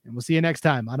Baney, and we'll see you next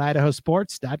time on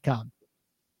idahosports.com.